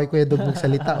 Nahiya pa ko Kuya Dog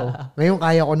magsalita. Ngayon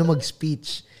kaya ko na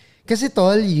mag-speech. Kasi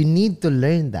tol, you need to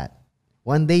learn that.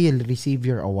 One day you'll receive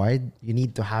your award. You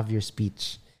need to have your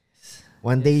speech.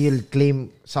 One day you'll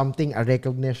claim something, a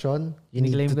recognition.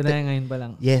 Claim ko na ngayon pa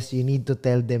lang. Yes, you need to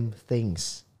tell them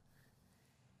things.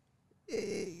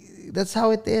 That's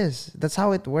how it is. That's how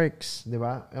it works, 'di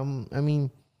ba? I mean,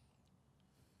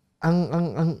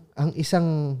 ang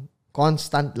isang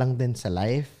constant lang din sa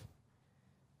life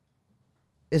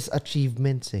is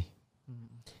achievements eh.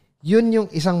 Yun yung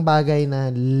isang bagay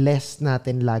na less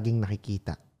natin laging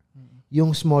nakikita.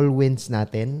 Yung small wins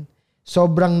natin,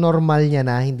 sobrang normal niya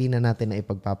na hindi na natin na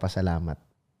ipagpapasalamat.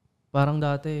 Parang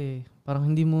dati, parang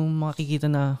hindi mo makikita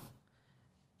na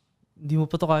hindi mo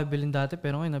pa ito kaya bilhin dati,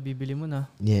 pero ngayon nabibili mo na.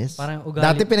 Yes. Parang ugali.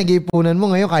 Dati pinag-iipunan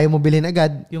mo, ngayon kaya mo bilhin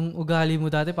agad. Yung ugali mo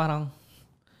dati parang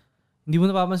hindi mo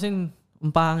napapansin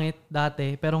ang pangit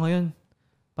dati, pero ngayon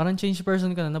parang change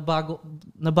person ka na,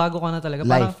 nabago ka na talaga.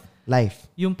 Life.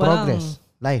 Yung parang progress.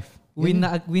 Life. Win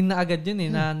na agad yun eh,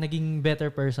 na naging better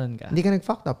person ka. Hindi ka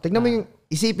nag-fucked up. Tignan mo yung,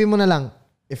 isipin mo na lang,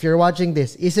 if you're watching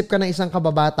this, isip ka ng isang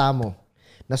kababata mo,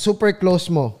 na super close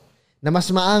mo, na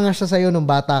mas maangas siya sa'yo nung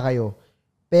bata kayo,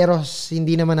 pero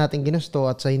hindi naman natin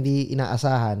ginusto at sa hindi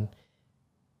inaasahan,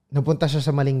 napunta siya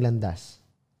sa maling landas.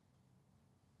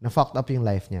 Na-fucked up yung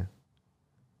life niya.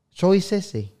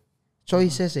 Choices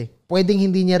eh. Pwedeng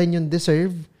hindi niya rin yun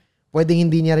deserve, pwedeng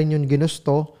hindi niya rin yun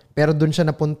ginusto, pero dun siya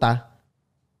napunta.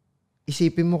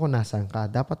 Isipin mo kung nasaan ka.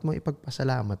 Dapat mo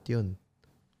ipagpasalamat yun.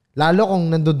 Lalo kung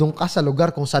nandudong ka sa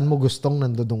lugar kung saan mo gustong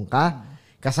nandudong ka.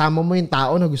 Kasama mo yung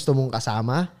tao na gusto mong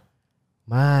kasama.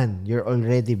 Man, you're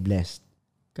already blessed.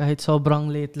 Kahit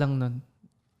sobrang late lang nun.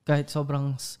 Kahit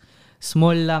sobrang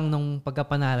small lang nung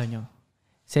pagkapanalo nyo.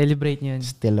 Celebrate nyo yun.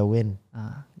 Still a win.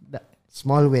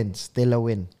 Small win, still a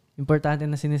win. Importante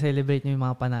na sineselebrate nyo yung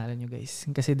mga panalo nyo, guys.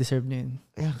 Kasi deserve nyo yun.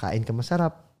 Kain ka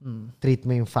masarap. Treat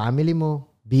mo yung family mo.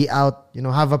 Be out.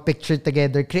 Have a picture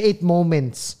together. Create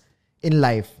moments in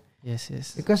life. Yes,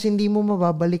 yes. Because hindi mo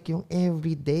mababalik yung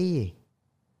everyday.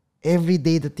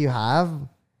 Everyday that you have.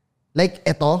 Like,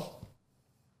 eto.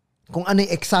 Kung ano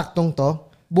yung eksaktong to,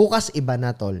 bukas iba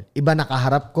na, tol. Iba na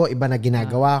kaharap ko, iba na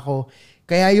ginagawa ko.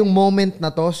 Kaya yung moment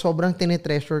na to, sobrang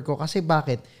tinitreasure ko. Kasi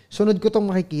bakit? Sunod ko tong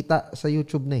makikita sa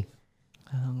YouTube na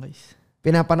guys.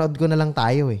 Pinapanood ko na lang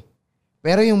tayo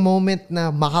Pero yung moment na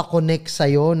makakonect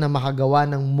sa'yo, na makagawa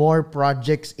ng more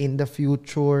projects in the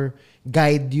future,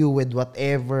 guide you with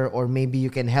whatever, or maybe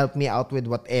you can help me out with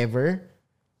whatever,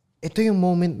 ito yung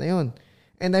moment na yun.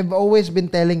 And I've always been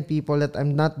telling people that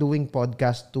I'm not doing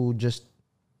podcast to just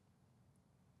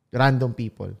random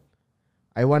people.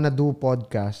 I wanna do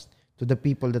podcast to the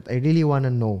people that I really wanna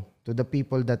know, to the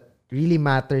people that really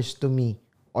matters to me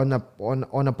on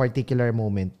a particular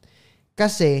moment.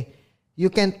 Kasi you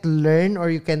can't learn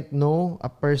or you can't know a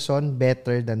person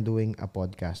better than doing a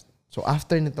podcast. So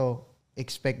after nito,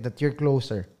 expect that you're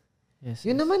closer. Yes.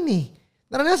 Yun naman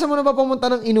Naranasan mo na ba pumunta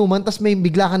ng inuman tas may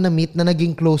bigla ka na meet na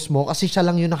naging close mo kasi siya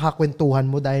lang yung nakakwentuhan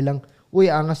mo dahil lang,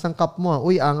 uy, angas ng cup mo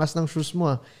uy, angas ng shoes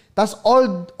mo Tas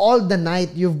all the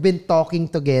night, you've been talking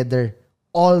together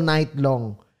all night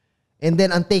long. And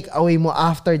then, ang take-away mo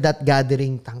after that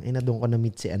gathering, tangina, doon ko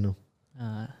na-meet si ano.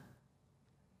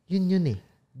 Yun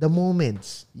The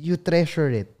moments. You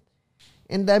treasure it.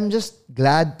 And I'm just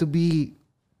glad to be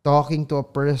talking to a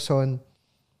person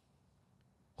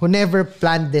who never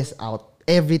planned this out.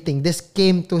 Everything. This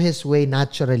came to his way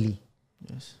naturally.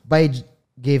 Yes. By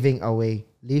giving away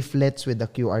leaflets with the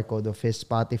QR code of his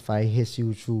Spotify, his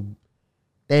YouTube.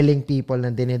 Telling people na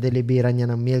dinedeliveran niya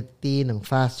ng milk tea, ng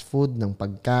fast food, ng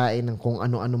pagkain, ng kung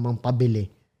ano-ano mang pabili.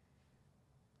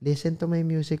 Listen to my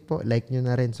music po. Like nyo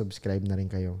na rin. Subscribe na rin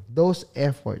kayo. Those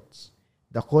efforts,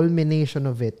 the culmination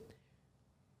of it,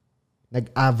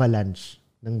 nag-avalanche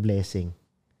ng blessing.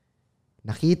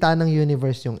 Nakita ng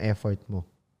universe yung effort mo.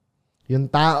 Yung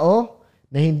tao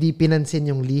na hindi pinansin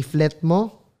yung leaflet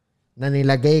mo, na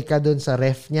nilagay ka dun sa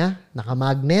ref niya,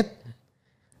 nakamagnet,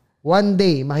 one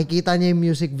day, makikita niya yung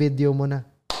music video mo na,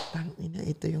 tangina,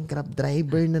 ito yung Grab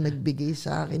driver na nagbigay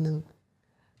sa akin ng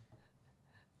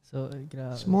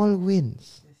grabe. Small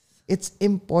wins. It's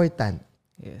important.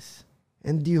 Yes.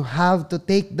 And you have to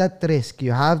take that risk.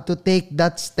 You have to take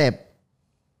that step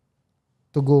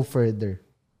to go further.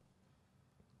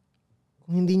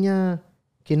 Kung hindi niya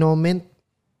kinoment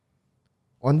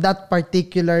on that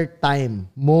particular time,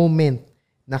 moment,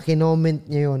 na kinoment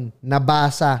niya yun,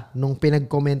 nabasa nung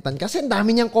pinag-commentan. Kasi ang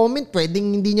dami niyang comment,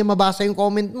 pwedeng hindi niya mabasa yung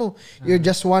comment mo. You're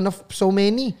just one of so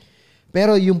many.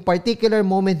 Pero yung particular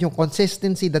moment, yung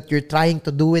consistency that you're trying to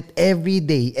do it every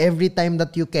day, every time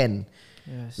that you can.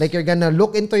 Yes. Like you're gonna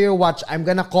look into your watch, I'm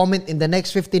gonna comment in the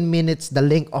next 15 minutes the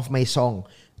link of my song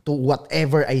to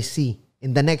whatever I see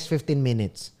in the next 15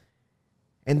 minutes.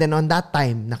 And then on that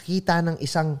time, nakita ng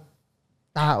isang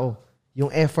tao yung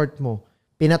effort mo.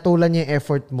 Pinatulan niya yung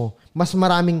effort mo. Mas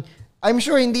maraming, I'm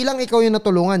sure hindi lang ikaw yung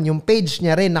natulungan, yung page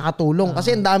niya rin nakatulong.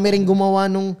 Kasi ang dami rin gumawa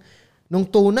nung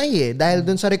tunay dahil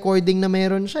dun sa recording na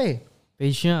meron siya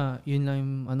Page niya, yun lang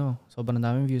yung sobrang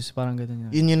daming views, parang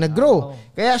gano'n. Yun yung nag-grow.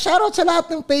 Kaya shoutout sa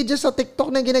lahat ng pages sa TikTok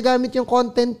na ginagamit yung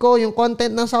content ko, yung content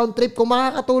ng Sound Trip. Kung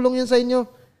makakatulong yun sa inyo,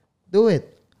 do it.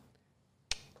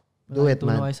 Do it,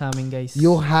 man. Kayo sa amin, guys.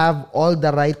 You have all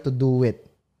the right to do it.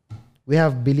 We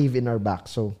have believe in our back.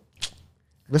 So,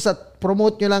 basta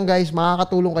promote nyo lang, guys.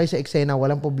 Makakatulong kayo sa eksena.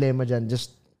 Walang problema dyan.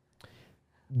 Just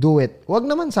do it. Huwag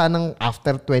naman sanang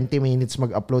after 20 minutes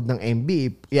mag-upload ng MB.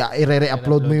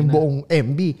 I-re-upload mo yung buong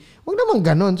MB. Huwag naman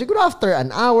ganun. Siguro after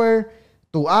an hour,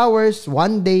 2 hours,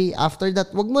 1 day, after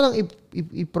that, huwag mo lang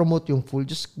i-promote yung full.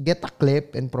 Just get a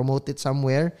clip and promote it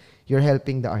somewhere. You're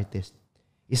helping the artist.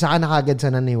 Isa ka na kagad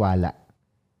sa naniwala.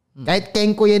 Kahit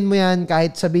kengkuyin mo yan,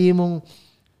 kahit sabihin mong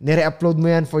nire-upload mo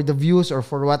yan for the views or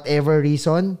for whatever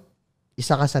reason,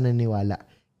 isa ka sa naniwala.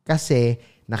 Kasi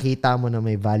nakita mo na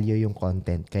may value yung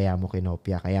content, kaya mo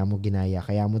kinopya, kaya mo ginaya,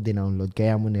 kaya mo dinownload,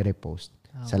 kaya mo nirepost.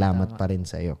 Salamat pa rin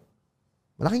sa'yo.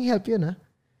 Malaking help yun, ha?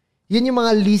 Yun yung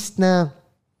mga list na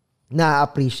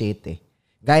na-appreciate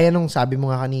Gaya nung sabi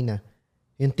mo nga kanina,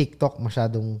 yung TikTok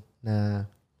masyadong na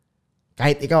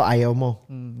kahit ikaw ayaw mo.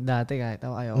 Dati kahit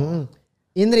ako ayaw mo.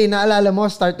 Inri, naalala mo,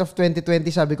 start of 2020,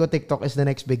 sabi ko TikTok is the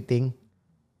next big thing.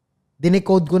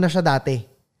 Dinecode ko na siya dati.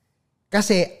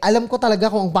 Kasi alam ko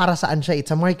talaga kung para saan siya. It's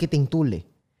a marketing tool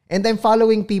And I'm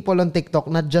following people on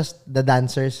TikTok, not just the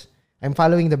dancers. I'm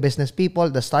following the business people,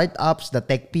 the startups, the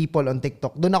tech people on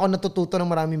TikTok. Doon ako natututo ng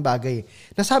maraming bagay.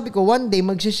 Nasabi ko, one day,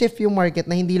 mag-shift yung market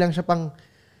na hindi lang siya pang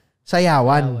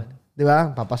sayawan. Di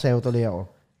ba? Papasayaw tuloy ako.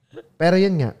 Pero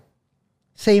yun nga,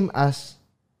 same as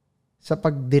sa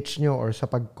pag-ditch nyo or sa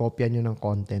pag-kopya nyo ng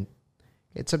content.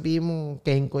 Kahit sabihin mo,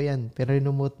 keng ko yan, pero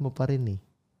remote mo pa rin eh.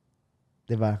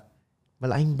 Di ba?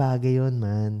 Malaking bagay yun,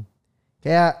 man.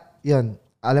 Kaya, yun,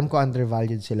 alam ko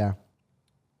undervalued sila.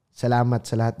 Salamat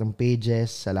sa lahat ng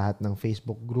pages, sa lahat ng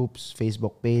Facebook groups,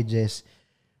 Facebook pages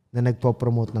na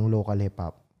nagpo-promote ng local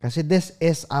hip-hop. Kasi this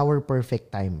is our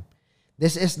perfect time.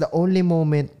 This is the only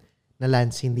moment na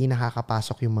Lance, hindi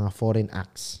nakakapasok yung mga foreign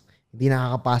acts. Hindi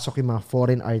nakakapasok yung mga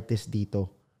foreign artists dito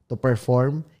to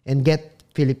perform and get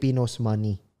Filipinos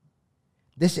money.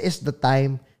 This is the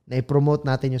time na i-promote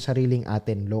natin yung sariling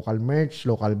atin. Local merch,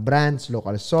 local brands,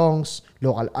 local songs,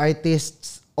 local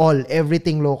artists,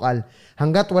 everything local.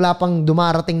 Hanggat wala pang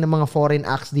dumarating na mga foreign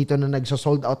acts dito na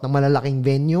nagso-sold out ng malalaking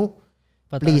venue,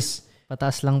 please.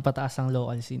 Pataas ang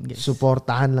local scene, guys.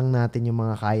 Suportahan lang natin yung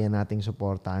mga kaya nating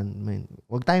suportahan.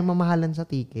 Huwag tayong mamahalan sa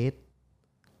ticket.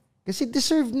 Kasi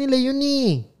deserve nila yun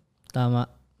eh. Tama.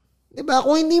 Diba?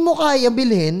 Kung hindi mo kaya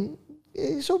bilhin,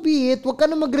 so be it. Huwag ka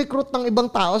na mag-recruit ng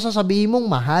ibang tao, sasabihin mong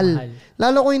mahal.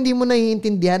 Lalo kung hindi mo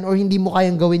naiintindihan or hindi mo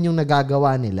kayang gawin yung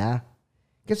nagagawa nila.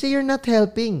 Kasi you're not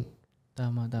helping.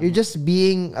 Tama. You're just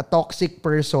being a toxic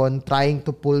person trying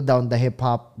to pull down the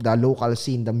hip-hop, the local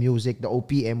scene, the music, the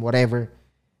OPM, whatever.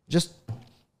 Just,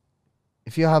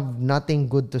 if you have nothing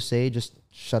good to say, just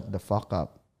shut the fuck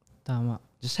up. Tama.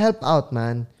 Just help out,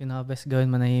 man. Pinaka-best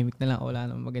gawin, manahimik na lang. Wala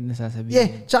namang maganda sasabihin. Yeah.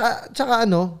 Tsaka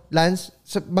Lance,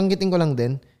 banggitin ko lang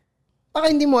din,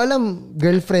 baka hindi mo alam,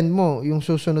 girlfriend mo, yung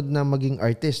susunod na maging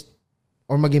artist,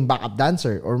 or maging backup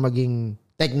dancer, or maging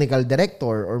technical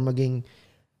director, or maging,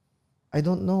 I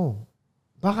don't know.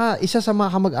 Baka isa sa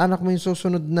mga kamag-anak mo yung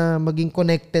susunod na maging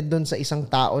connected doon sa isang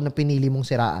tao na pinili mong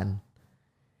siraan.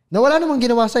 Na wala namang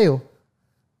ginawa sa'yo.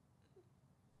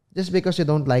 Just because you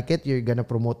don't like it, you're gonna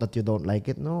promote that you don't like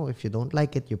it. No, if you don't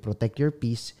like it, you protect your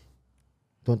peace.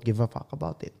 Don't give a fuck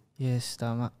about it. Yes,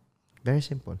 tama. Very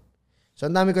simple.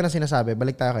 So, ang dami ko na sinasabi.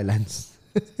 Balik tayo kay Lance.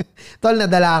 Tol,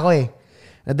 nadala ako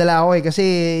eh. Kasi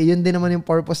yun din naman yung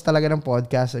purpose talaga ng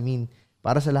podcast. I mean,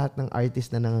 para sa lahat ng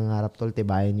artist na nangangarap, tol,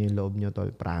 tibayan nyo yung loob nyo,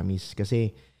 tol. Promise.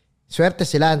 Kasi, swerte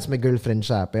si Lance, may girlfriend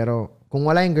siya. Pero, kung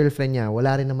wala yung girlfriend niya,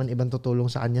 wala rin naman ibang tutulong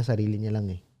sa kanya, sarili niya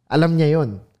lang eh. Alam niya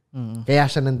yun. Kaya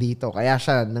siya nandito. Kaya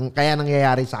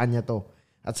nangyayari sa kanya to.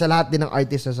 At sa lahat din ng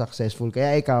artist na successful.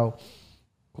 Kaya ikaw,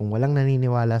 kung walang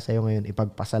naniniwala sa'yo ngayon,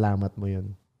 ipagpasalamat mo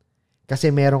yun. Kasi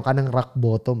meron ka ng rock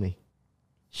bottom eh.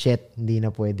 Shit, hindi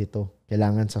na pwede to.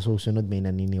 Kailangan sa susunod may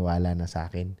naniniwala na sa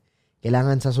akin.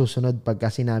 Kailangan sa susunod pagka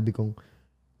sinabi kong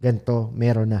ganito,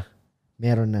 meron na.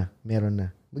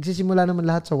 Magsisimula naman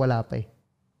lahat sa wala pa eh.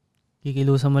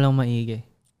 Kikilusan mo lang maigi.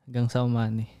 Hanggang sa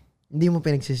umani. Hindi mo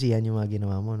pinagsisihan yung mga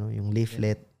ginawa mo, no? Yung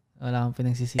leaflet. Wala kang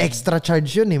pinagsisihan. Extra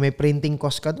charge yun eh. May printing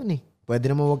cost ka dun eh.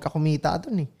 Pwede naman wag ka kumita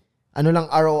dun eh. Ano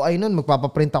lang ROI nun?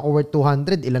 Magpapaprint ako worth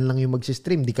 200. Ilan lang yung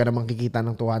mag-stream. Di ka naman kikita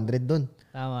ng 200 dun.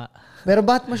 Tama. Pero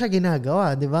ba't mo siya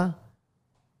ginagawa, di ba?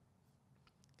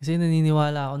 Kasi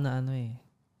naniniwala ako na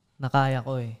na kaya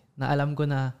ko eh. Na alam ko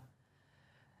na,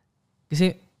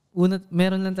 kasi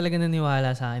meron lang talaga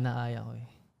naniwala sa akin na kaya ko eh.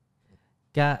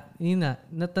 Kaya, yun na,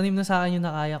 natanim na sa akin yung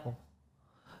nakaya ko.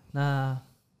 Na,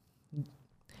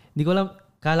 hindi ko lang,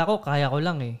 kala ko, kaya ko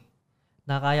lang eh.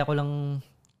 Nakaya ko lang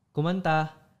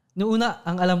kumanta. Noong una,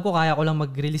 ang alam ko, kaya ko lang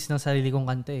mag-release ng sarili kong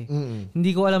kanta eh.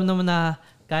 Hindi ko alam naman na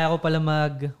kaya ko pala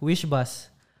mag-wish bus.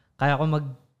 Kaya ko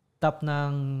mag-top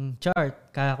ng chart.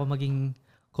 Kaya ko maging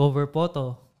cover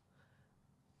photo.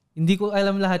 Hindi ko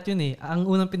alam lahat yun eh. Ang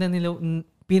unang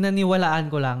pinaniwalaan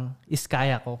ko lang is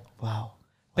kaya ko. Wow.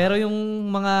 Pero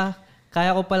yung mga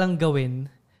kaya ko palang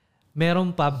gawin,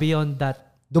 meron pa beyond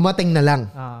that. Dumating na lang.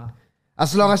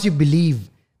 As long as you believe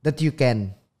that you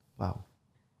can. Wow.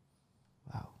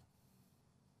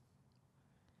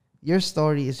 Your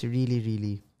story is really,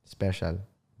 really special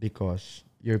because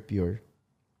you're pure.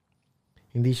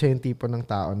 Hindi siya yung tipo ng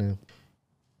tao na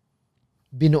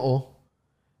binuo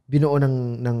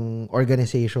ng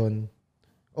organization.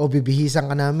 O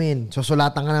bibihisan ka namin,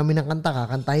 susulatan ka namin ng kanta,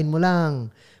 kakantahin mo lang.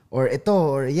 Or ito,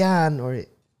 or yan, or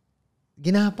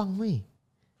ginapang mo eh.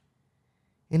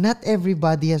 And not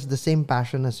everybody has the same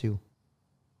passion as you.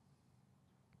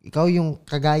 Ikaw yung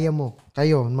kagaya mo.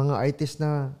 Kayo, mga artist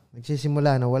na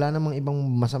nagsisimula na wala namang ibang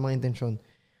masamang intensyon.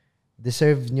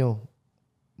 Deserve nyo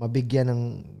mabigyan ng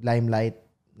limelight,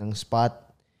 ng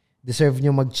spot. Deserve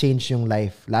nyo mag-change yung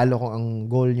life. Lalo kung ang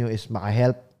goal nyo is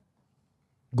maka-help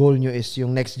goal nyo is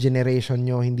yung next generation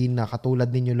nyo, hindi na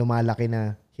katulad ninyo lumalaki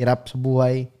na hirap sa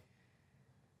buhay,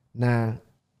 na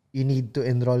you need to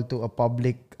enroll to a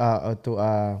public, what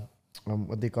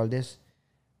do you call this?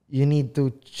 You need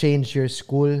to change your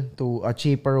school to a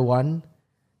cheaper one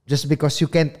just because you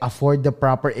can't afford the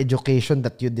proper education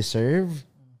that you deserve.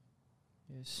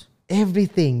 Yes.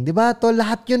 Everything. Diba? To,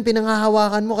 lahat yun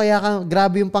pinanghahawakan mo, kaya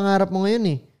grabe yung pangarap mo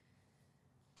ngayon eh.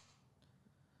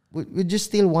 Would you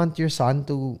still want your son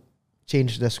to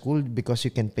change the school because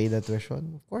you can pay the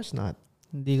tuition? Of course not.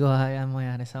 Hindi ko hayaan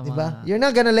mangyari sa diba? mga... You're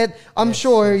not gonna let... I'm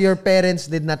sure your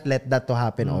parents did not let that to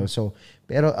happen also.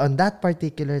 Pero on that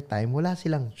particular time, wala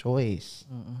silang choice.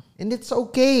 And it's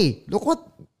okay. Look what...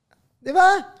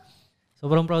 Diba?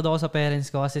 Sobrang proud ako sa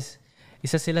parents ko kasi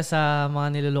isa sila sa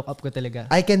mga nililook up ko talaga.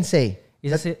 I can say.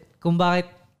 Kung bakit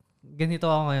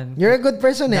ganito ako ngayon. You're a good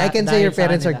person eh. I can say your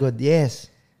parents are good. Yes.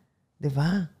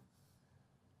 Diba?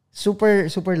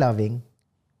 Super, super loving.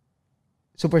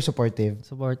 Super supportive.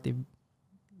 Supportive.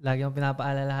 Lagi akong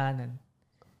pinapaalalahanan.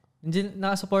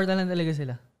 Nakasuporta lang talaga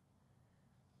sila.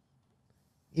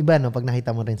 Iba, no? Pag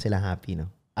nakita mo rin sila happy, no?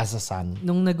 As a son.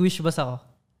 Nung nag-wish bus ako,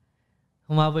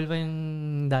 humabol pa yung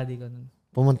daddy ko nun.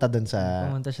 Pumunta dun sa...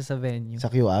 Pumunta siya sa venue.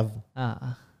 Sa QAV?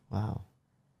 Ah. Wow.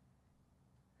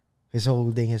 He's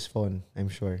holding his phone, I'm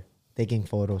sure. Taking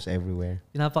photos everywhere.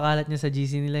 Pinapakalat niya sa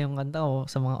GC nila yung kanta ko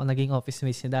sa mga naging office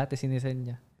mates niya dati, sinisend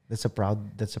niya. That's a proud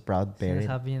parent.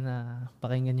 Sinasabi niya na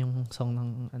pakinggan yung song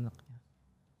ng anak niya.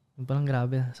 Yung parang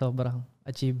grabe, sobrang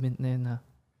achievement na yun na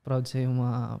proud sa yung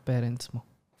mga parents mo.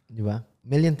 Di ba?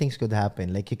 Million things could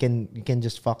happen. Like you can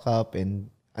just fuck up and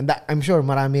I'm sure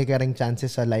marami ka ring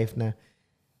chances sa life na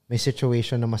may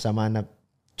situation na masama na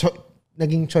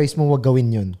naging choice mo wag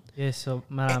gawin yun. Yes, so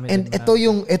marami. And ito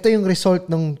yung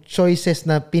result ng choices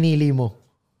na pinili mo.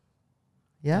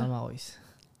 Yeah? Tama ko is.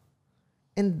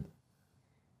 And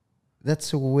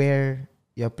that's where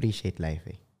you appreciate life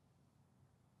eh.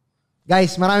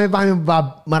 Guys, marami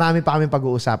pa kami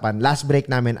pag-uusapan. Last break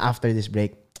namin after this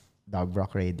break.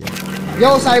 Dougbrock Radio.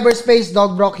 Yo, Cyberspace,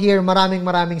 Dougbrock here.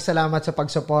 Maraming salamat sa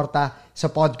pagsuporta sa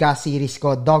podcast series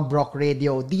ko, Dougbrock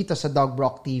Radio, dito sa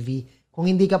Dougbrock TV. Kung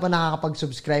hindi ka pa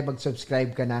nakakapag-subscribe,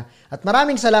 mag-subscribe ka na. At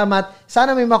maraming salamat.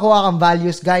 Sana may makuha kang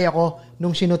values gaya ko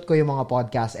nung sinut ko yung mga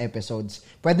podcast episodes.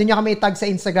 Pwede nyo kami itag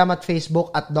sa Instagram at Facebook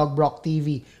at Dougbrock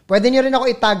TV. Pwede nyo rin ako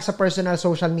itag sa personal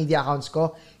social media accounts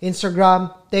ko,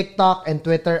 Instagram, TikTok, and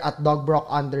Twitter at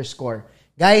Dougbrock_.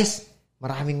 Guys,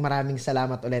 maraming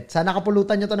salamat ulit. Sana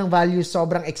kapulutan nyo to ng values.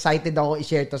 Sobrang excited ako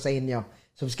i-share to sa inyo.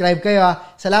 Subscribe kayo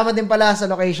ha. Salamat din pala sa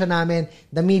location namin,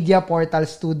 The Media Portal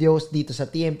Studios dito sa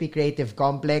TMP Creative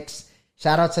Complex.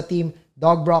 Shoutout sa team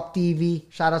Dougbrock TV.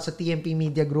 Shoutout sa TMP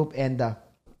Media Group and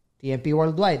TMP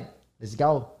Worldwide. Let's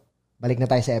go. Balik na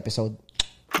tayo sa episode.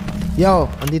 Yo,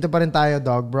 andito pa rin tayo,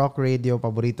 Dougbrock Radio.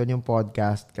 Paborito niyong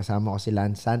podcast. Kasama ko si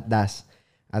Santdas.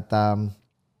 At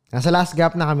nasa last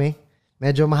gap na kami.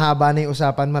 Medyo mahaba na yung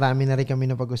usapan. Marami na rin kami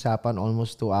na pag-usapan.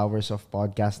 Almost 2 hours of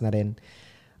podcast na rin.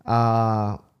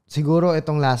 Siguro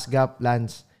itong last gap,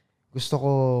 Lance, gusto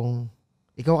kong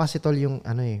ikaw kasi tol yung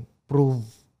proof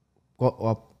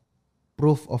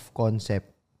of concept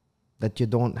that you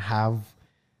don't have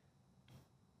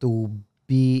to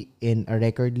be in a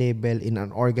record label, in an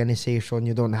organization.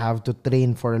 You don't have to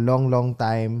train for a long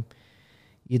time.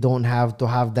 You don't have to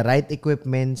have the right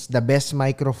equipments, the best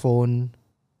microphone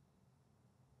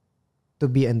to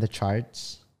be in the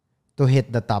charts, to hit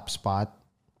the top spot,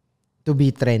 to be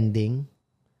trending,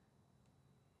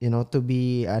 to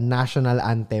be a national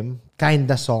anthem,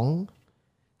 kinda song.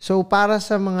 So, para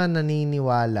sa mga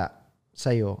naniniwala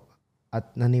sa'yo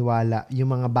at naniwala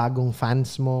yung mga bagong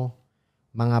fans mo,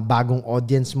 mga bagong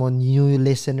audience mo, new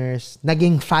listeners,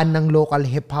 naging fan ng local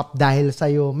hip-hop dahil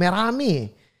sa'yo,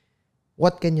 marami.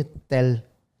 What can you tell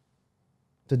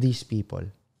to these people?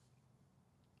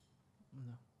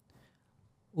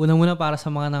 Unang-una para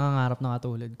sa mga nangangarap na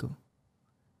katulad ko.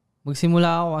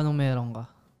 Magsimula ako anong meron ka.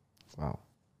 Wow.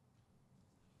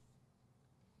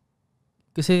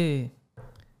 Kasi,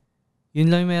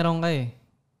 yun lang yung meron ka eh.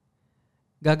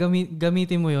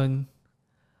 Gamitin mo yun,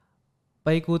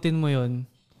 paikutin mo yun,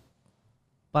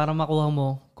 para makuha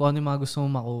mo kung ano yung mga gusto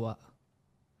mong makuha.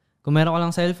 Kung meron ka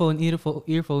lang cellphone,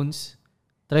 earphones,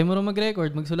 try mo rin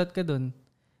mag-record, magsulat ka dun.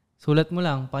 Sulat mo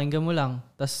lang, pakinggan mo lang,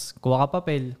 tas kuha ka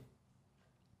papel.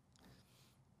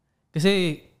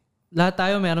 Kasi, lahat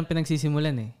tayo meron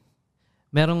pinagsisimulan eh.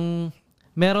 Meron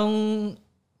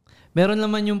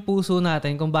naman yung puso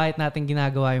natin kung bakit natin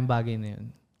ginagawa yung bagay na yun.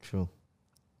 True.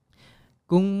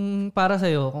 Kung para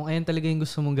sa'yo, kung ayun talaga yung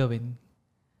gusto mong gawin,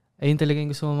 ayun talaga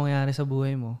yung gusto mong mangyari sa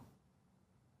buhay mo,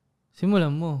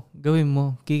 simulan mo. Gawin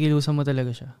mo. Kikilusan mo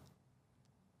talaga siya.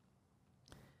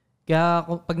 Kaya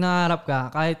pag nangarap ka,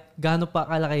 kahit gaano pa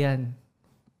kalaki yan,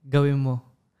 gawin mo.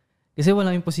 Kasi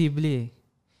walang imposible eh.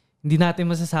 Hindi natin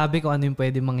masasabi kung ano yung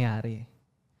pwede mangyari.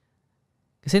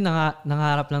 Kasi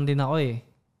nangarap lang din ako eh.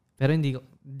 Pero hindi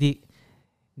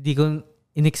ko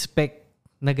in-expect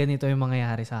na ganito yung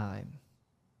mangyayari sa akin.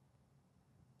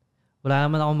 Wala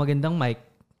naman akong magandang mic.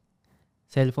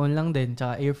 Cellphone lang din,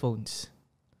 tsaka earphones.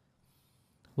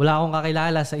 Wala akong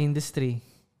kakilala sa industry.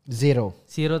 Zero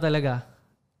talaga.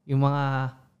 Yung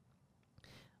mga...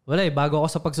 Wala eh, bago ako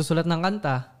sa pagsusulat ng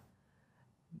kanta,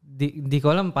 di ko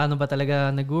alam paano ba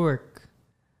talaga nag-work.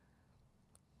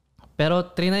 Pero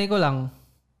trinay ko lang.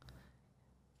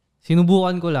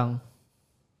 Sinubukan ko lang.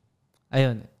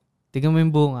 Ayun. Tingnan mo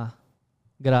yung bunga.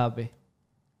 Grabe.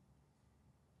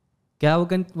 Kaya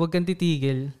wag kang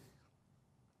titigil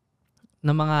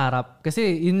na mangarap.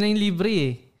 Kasi yun na yung libre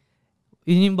eh.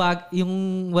 Yun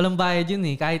yung walang bayad yun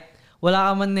eh. Kahit wala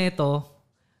ka man neto,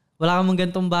 wala ka man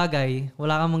ganitong bagay,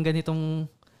 wala ka man ganitong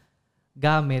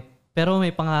gamit, pero may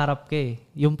pangarap ka eh.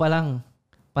 Yung pa lang,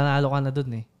 panalo ka na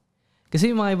dun eh. Kasi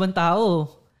yung mga ibang tao,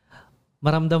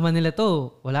 maramdaman nila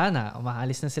to, wala na,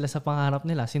 umaalis na sila sa pangarap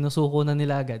nila, sinusuko na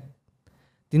nila agad.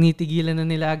 Tinitigilan na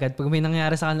nila agad. Pag may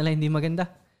nangyari sa kanila hindi maganda,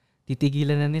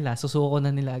 titigilan na nila, susuko na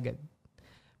nila agad.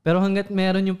 Pero hanggat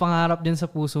meron yung pangarap dyan sa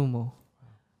puso mo,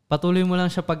 patuloy mo lang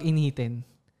siya pag-initin.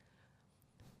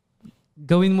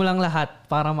 Gawin mo lang lahat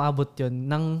para maabot yun.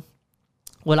 Nang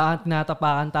wala kang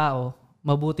tinatapakan tao,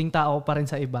 mabuting tao pa rin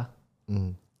sa iba.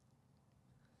 Mm.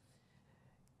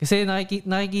 Kasi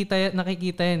nakikita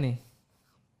yan eh.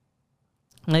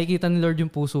 Nakikita ni Lord yung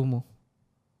puso mo.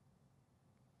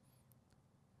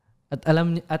 At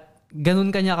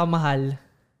ganun kanya kamahal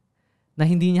na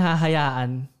hindi niya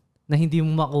hahayaan na hindi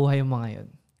mo makuha yung mga yun.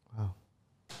 Wow.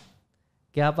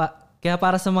 Kaya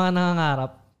para sa mga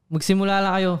nangangarap, magsimula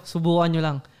lang kayo, subukan nyo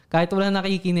lang. Kahit wala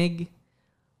nakikinig,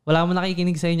 wala mo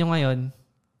nakikinig sa inyo ngayon,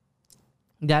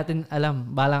 hindi natin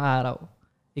alam, balang araw.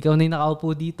 Ikaw na yung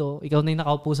nakaupo dito, ikaw na yung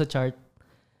nakaupo sa chart,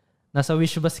 nasa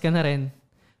wishbus ka na rin,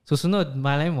 susunod,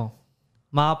 malay mo,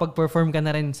 makapag-perform ka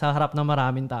na rin sa harap ng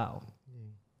maraming tao.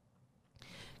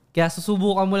 Kaya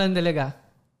susubukan mo lang talaga.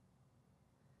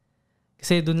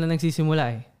 Kasi doon lang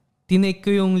nagsisimula eh. Tinake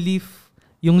ko yung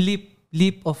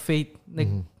leap of faith.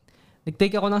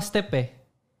 Nag-take ako ng step eh.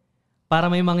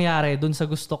 Para may mangyari doon sa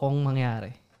gusto kong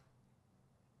mangyari.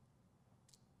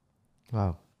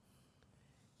 Wow.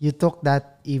 You took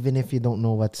that even if you don't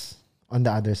know what's on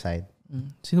the other side.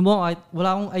 Sinubukan, wala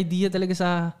akong idea talaga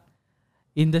sa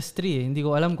industry eh. Hindi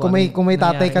ko alam kung may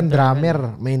tatay kang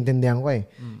drummer, maintindihan ko eh.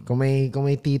 Kung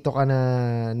may tito ka na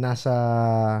nasa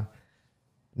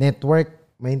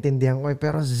network, maintindihan ko eh.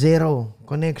 Pero zero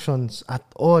connections at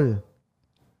all.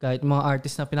 Kahit mga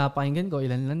artist na pinapakinggan ko,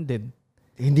 ilan lang din.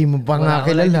 Hindi mo pa nga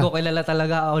kilala. Hindi ko kilala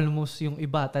talaga almost yung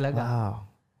iba talaga.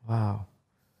 Wow.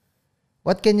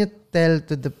 What can you tell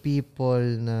to the people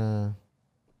na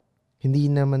hindi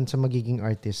naman sa magiging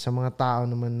artist, sa mga tao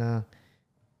naman na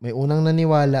may unang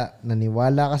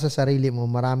naniwala ka sa sarili mo,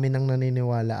 marami nang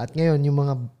naniniwala. At ngayon, yung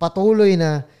mga patuloy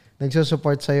na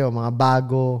nagsusupport sa'yo, mga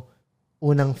bago,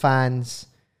 unang fans,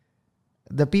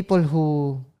 the people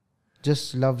who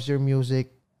just loves your music,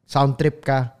 sound trip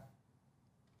ka,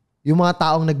 yung mga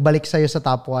taong nagbalik sa'yo sa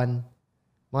top 1,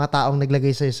 mga taong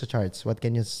naglagay sa'yo sa charts, what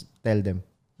can you tell them?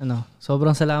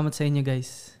 Sobrang salamat sa inyo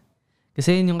guys.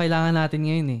 Kasi yun yung kailangan natin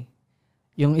ngayon eh.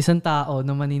 Yung isang tao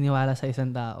na maniniwala sa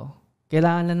isang tao.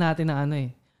 Kailangan lang natin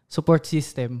ng support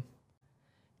system.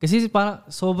 Kasi parang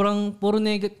sobrang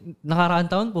nakaraan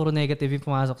taon, puro negative yung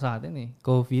pumasok sa atin eh.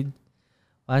 COVID.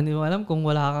 Parang hindi mo alam kung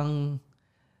wala kang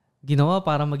ginawa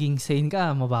para maging sane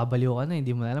ka, mababaliw ka na.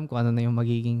 Hindi mo alam kung ano na yung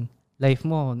magiging life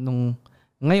mo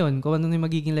ngayon, kung ano na yung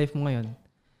magiging life mo ngayon.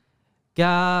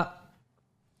 Kaya,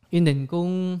 yun din,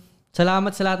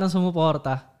 salamat sa lahat ng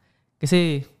sumuporta.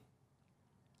 Kasi,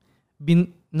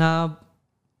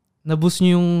 na-boost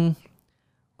nyo yung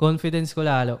confidence ko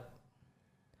lalo.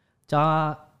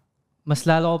 Tsaka, mas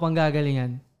lalo ko pang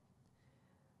gagalingan.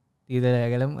 Hindi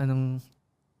talaga alam anong...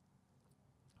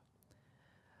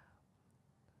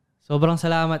 Sobrang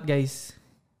salamat, guys.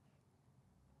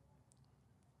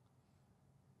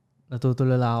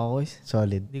 Natutulala ako, guys.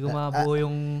 Solid. Hindi ko mabuo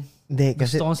yung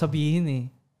kasi, gusto kong sabihin eh.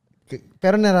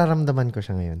 Pero nararamdaman ko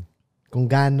siya ngayon. Kung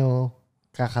gaano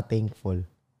kaka-thankful.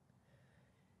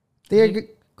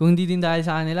 Kung hindi din dahil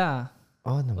sa kanila,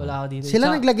 wala ako dito. Sila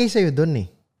naglagay sa'yo dun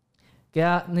eh.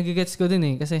 Kaya nagigets ko din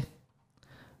eh. Kasi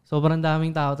sobrang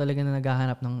daming tao talaga na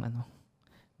naghahanap ng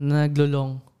na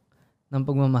naglulong ng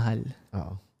pagmamahal.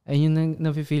 Oo. Ayun yung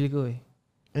nafe-feel ko eh.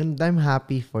 And I'm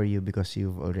happy for you because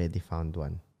you've already found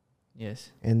one.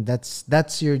 Yes. And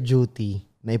that's your duty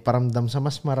na iparamdam sa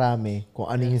mas marami kung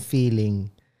ano yung feeling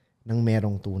ng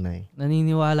merong tunay.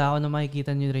 Naniniwala ako na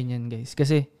makikita nyo rin yan, guys.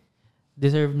 Kasi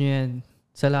deserve nyo yan.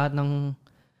 Sa lahat ng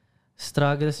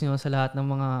struggles nyo, sa lahat ng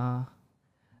mga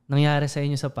nangyari sa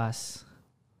inyo sa past.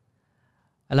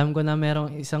 Alam ko na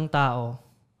merong isang tao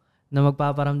na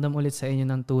magpaparamdam ulit sa inyo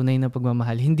ng tunay na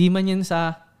pagmamahal. Hindi man yan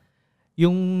sa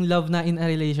yung love na in a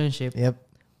relationship. Yep.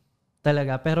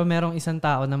 Talaga. Pero merong isang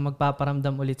tao na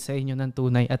magpaparamdam ulit sa inyo ng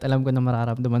tunay at alam ko na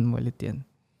mararamdaman mo ulit yan.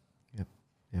 Yep.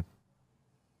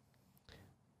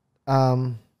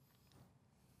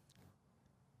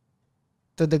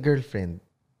 To the girlfriend,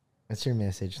 what's your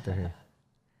message to her?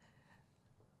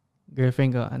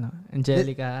 Girlfriend ko,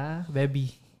 Angelica,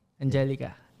 baby.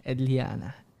 Angelica,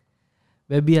 Edliana.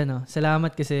 Baby,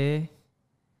 salamat kasi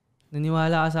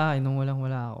naniwala ka sa akin nung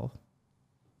walang-wala ako.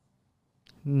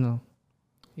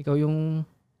 Ikaw yung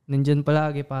nandyan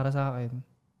palagi para sa akin.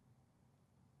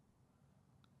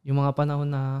 Yung mga panahon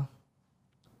na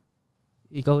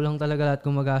ikaw lang talaga lahat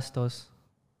gumagastos.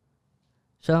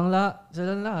 Siya lang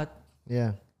lahat.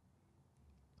 Yeah.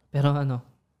 Pero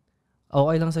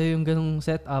okay lang sa'yo yung ganung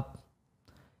setup.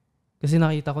 Kasi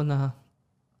nakita ko na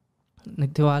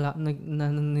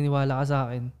naniniwala ka sa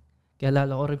akin. Kaya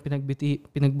lalo ko rin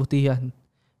pinagbutihan.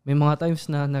 May mga times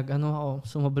na ako,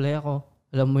 sumablay ako.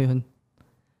 Alam mo yun.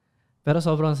 Pero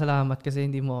sobrang salamat kasi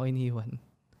hindi mo ako iniwan.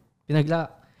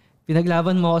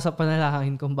 Pinaglaban mo ako sa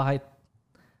panalangin kung bakit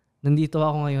nandito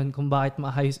ako ngayon, kung bakit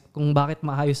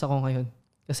maayos ako ngayon.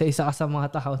 Kasi isa ka sa mga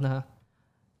tao na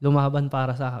lumaban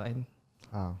para sa akin.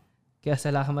 Oh. Kaya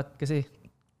salamat kasi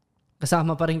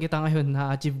kasama pa rin kita ngayon,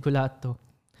 na-achieve ko lahat to.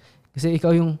 Kasi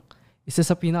ikaw yung isa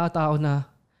sa pinakatao na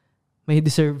may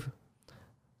deserve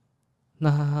na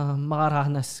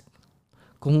makaranas.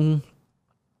 Kung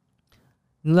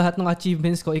lahat ng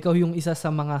achievements ko, ikaw yung isa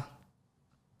sa mga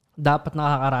dapat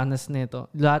nakakaranas nito.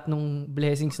 Lahat ng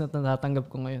blessings na natatanggap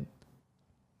ko ngayon.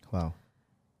 Wow.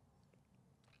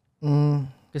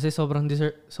 Kasi sobrang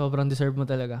deserve mo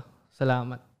talaga.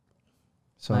 Salamat.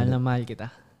 Solid. Mahal na mahal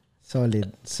kita.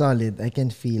 Solid. I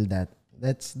can feel that.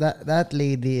 That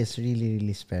lady is really,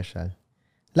 really special.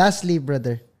 Lastly,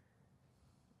 brother,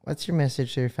 what's your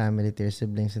message to your family, to your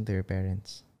siblings, and to your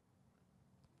parents?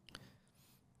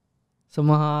 Sa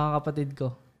mga kapatid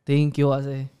ko, thank you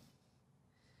kasi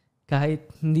kahit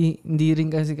hindi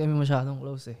rin kasi kami masyadong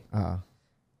close eh.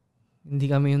 Hindi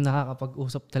kami yung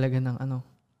nakakapag-usap talaga ng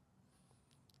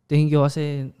Thank you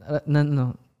kasi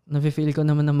nafe-feel ko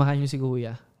naman na mahal niyo si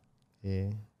Kuya.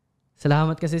 Yeah.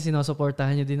 Salamat kasi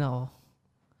sinusuportahan niyo din ako.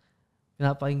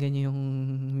 Pinapakinggan niyo yung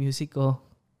music ko.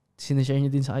 Sinishare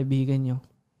niyo din sa kaibigan niyo.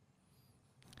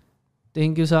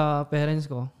 Thank you sa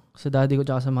parents ko, sa daddy ko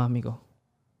tsaka sa mami ko.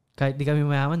 Kahit di kami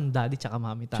mayaman, daddy tsaka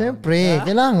mami tawag. Siyempre,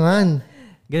 kailangan.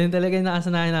 Ganun talaga yung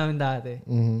nakasanayan namin dati.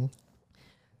 Mm-hmm.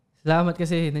 Salamat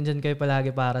kasi nandyan kayo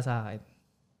palagi para sa akin.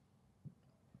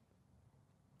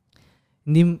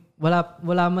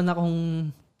 Wala man akong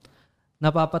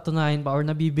napapatunayan pa or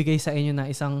nabibigay sa inyo na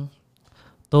isang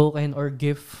token or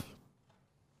gift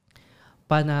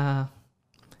pa na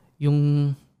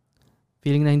yung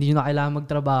feeling na hindi nyo na kailangan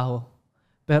magtrabaho.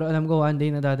 Pero alam ko one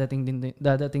day na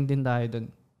dadating din tayo dun.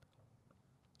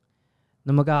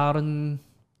 Na magkakaroon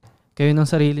kayo ng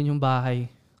sarili nyong bahay.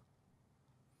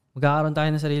 Magkakaroon tayo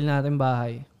ng sarili natin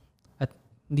bahay. At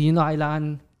hindi nyo na kailangan.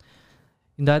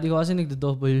 Yung daddy ko kasi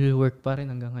nagdo-double work pa rin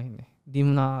hanggang ngayon eh. Hindi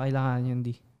mo na kailangan yun,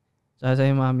 di. Sabi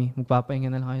sa'yo, mami,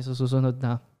 magpapahinga na lang kayo sa susunod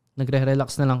na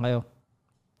nagre-relax na lang kayo.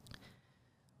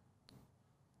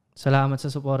 Salamat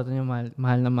sa suporta niyo.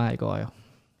 Mahal na mahal ko kayo.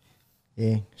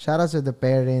 Yeah. Shout out to the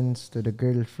parents, to the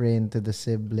girlfriend, to the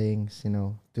siblings,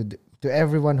 to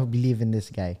everyone who believe in this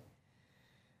guy.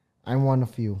 I'm one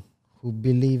of you who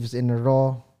believes in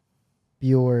raw,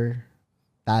 pure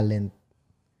talent.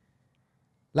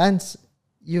 Lance,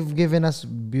 you've given us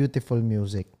beautiful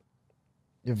music.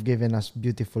 You've given us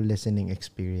beautiful listening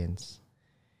experience.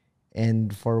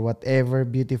 And for whatever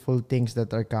beautiful things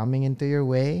that are coming into your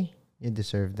way, you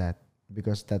deserve that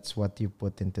because that's what you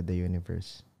put into the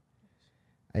universe.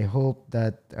 I hope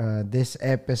that this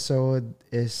episode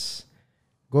is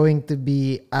going to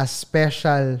be as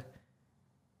special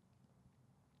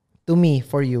to me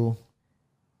for you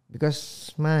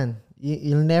because, man,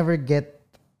 you'll never get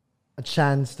a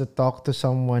chance to talk to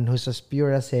someone who's as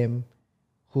pure as him,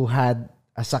 who had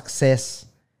a success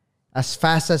as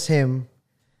fast as him,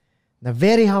 na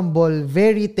very humble,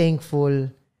 very thankful,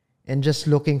 and just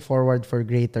looking forward for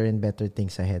greater and better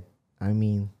things ahead. I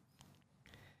mean,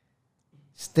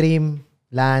 Stream,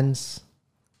 Lance,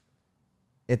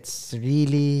 it's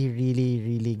really, really,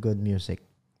 really good music.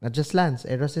 Not just Lance.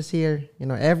 Eros is here. You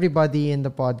know, everybody in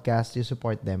the podcast, you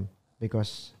support them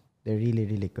because they're really,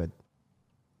 really good.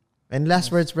 And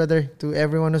last words, brother, to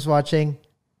everyone who's watching.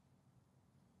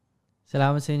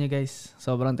 Salamat sa inyo, guys.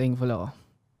 Sobrang thankful ako.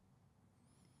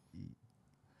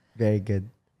 Very good.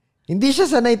 Hindi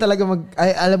siya sanay talaga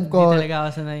alam ko. Hindi talaga ako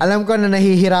sanay. Alam ko na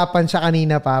nahihirapan siya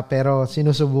kanina pa, pero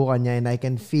sinusubukan niya and I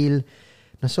can feel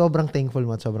na sobrang thankful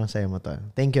mo at sobrang saya mo to.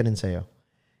 Thank you rin sa'yo.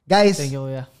 Guys, thank you,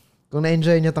 kuya. Kung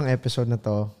na-enjoy nyo tong episode na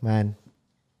to, man,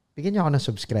 bigyan nyo ako ng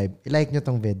subscribe. I-like nyo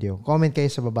tong video. Comment kayo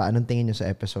sa baba. Anong tingin nyo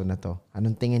sa episode na to?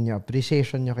 Anong tingin nyo?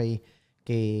 Appreciation nyo kay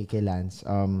Lance.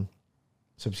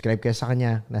 Subscribe kayo sa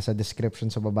kanya. Nasa description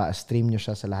sa baba. Stream nyo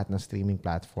siya sa lahat ng streaming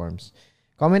platforms.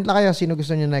 Comment lang kayo sino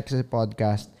gusto nyo next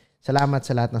podcast. Salamat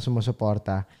sa lahat ng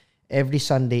sumusuporta. Every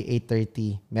Sunday,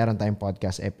 8:30, meron tayong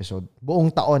podcast episode.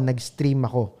 Buong taon, nag-stream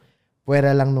ako.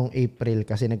 Pwera lang nung April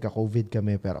kasi nagka-COVID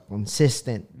kami. Pero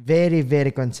consistent. Very,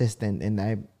 very consistent.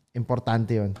 And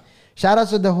importante yun.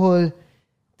 Shoutouts to the whole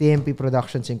TMP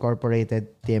Productions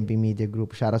Incorporated, TMP Media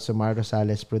Group. Shoutouts to Mar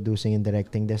Rosales producing and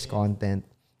directing this content.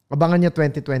 Abangan nyo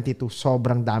 2022.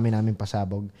 Sobrang dami namin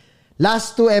pasabog.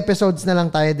 Last 2 episodes na lang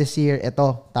tayo this year.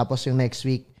 Ito. Tapos yung next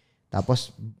week.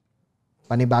 Tapos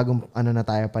panibagong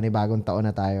taon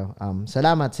na tayo.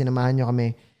 Salamat. Sinamahan nyo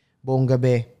kami buong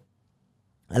gabi.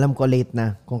 Alam ko late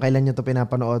na kung kailan nyo to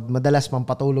pinapanood. Madalas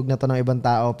pampatulog na to ng ibang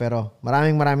tao. Pero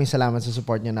maraming salamat sa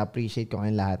support nyo. Na-appreciate ko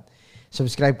kayong lahat.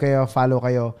 Subscribe kayo. Follow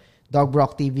kayo.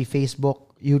 Dougbrock TV,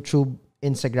 Facebook, YouTube,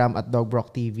 Instagram at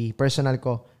Dougbrock TV. Personal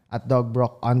ko at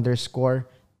Dougbrock_.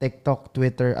 TikTok,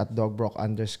 Twitter at Dougbrock_.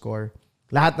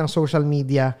 Lahat ng social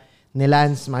media ni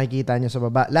Lance, makikita nyo sa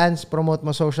baba. Lance, promote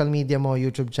mo social media mo,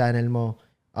 YouTube channel mo,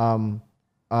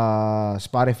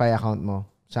 Spotify account mo.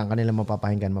 Saan kanila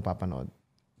mapapahinggan, mapapanood?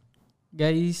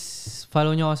 Guys,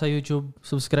 follow nyo ako sa YouTube.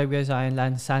 Subscribe kayo sa akin,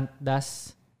 Lance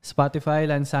Santdas. Spotify,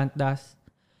 Lance Santdas.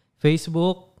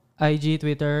 Facebook, IG,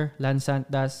 Twitter, Lance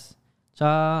Santdas.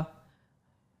 Tsaka,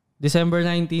 December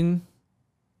 19,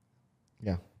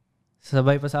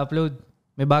 sabay pa sa upload.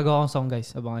 May bago akong song,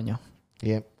 guys. Abangan nyo.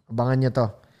 Yep. Abangan nyo to.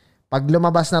 Pag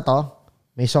lumabas na to,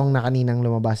 may song na kaninang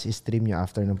lumabas, i-stream nyo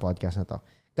after ng podcast na to.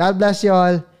 God bless you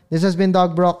all. This has been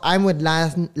Dougbrock. I'm with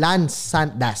Lance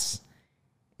Santdas.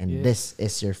 And this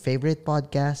is your favorite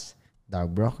podcast,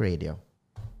 Dougbrock Radio.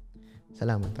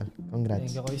 Salamat, tol.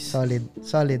 Congrats. Thank you, guys.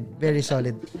 Solid. Very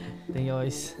solid. Thank you,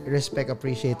 guys. Respect,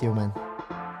 appreciate you, man.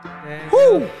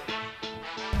 Woo!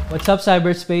 What's up,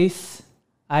 cyberspace?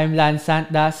 I'm Lance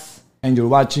Santdas. And you're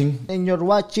watching. And you're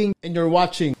watching. And you're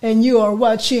watching. And you are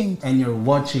watching. And you're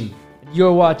watching.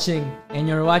 You're watching. And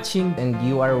you're watching. And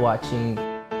you are watching.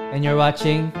 And you're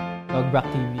watching Dougbrock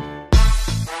TV.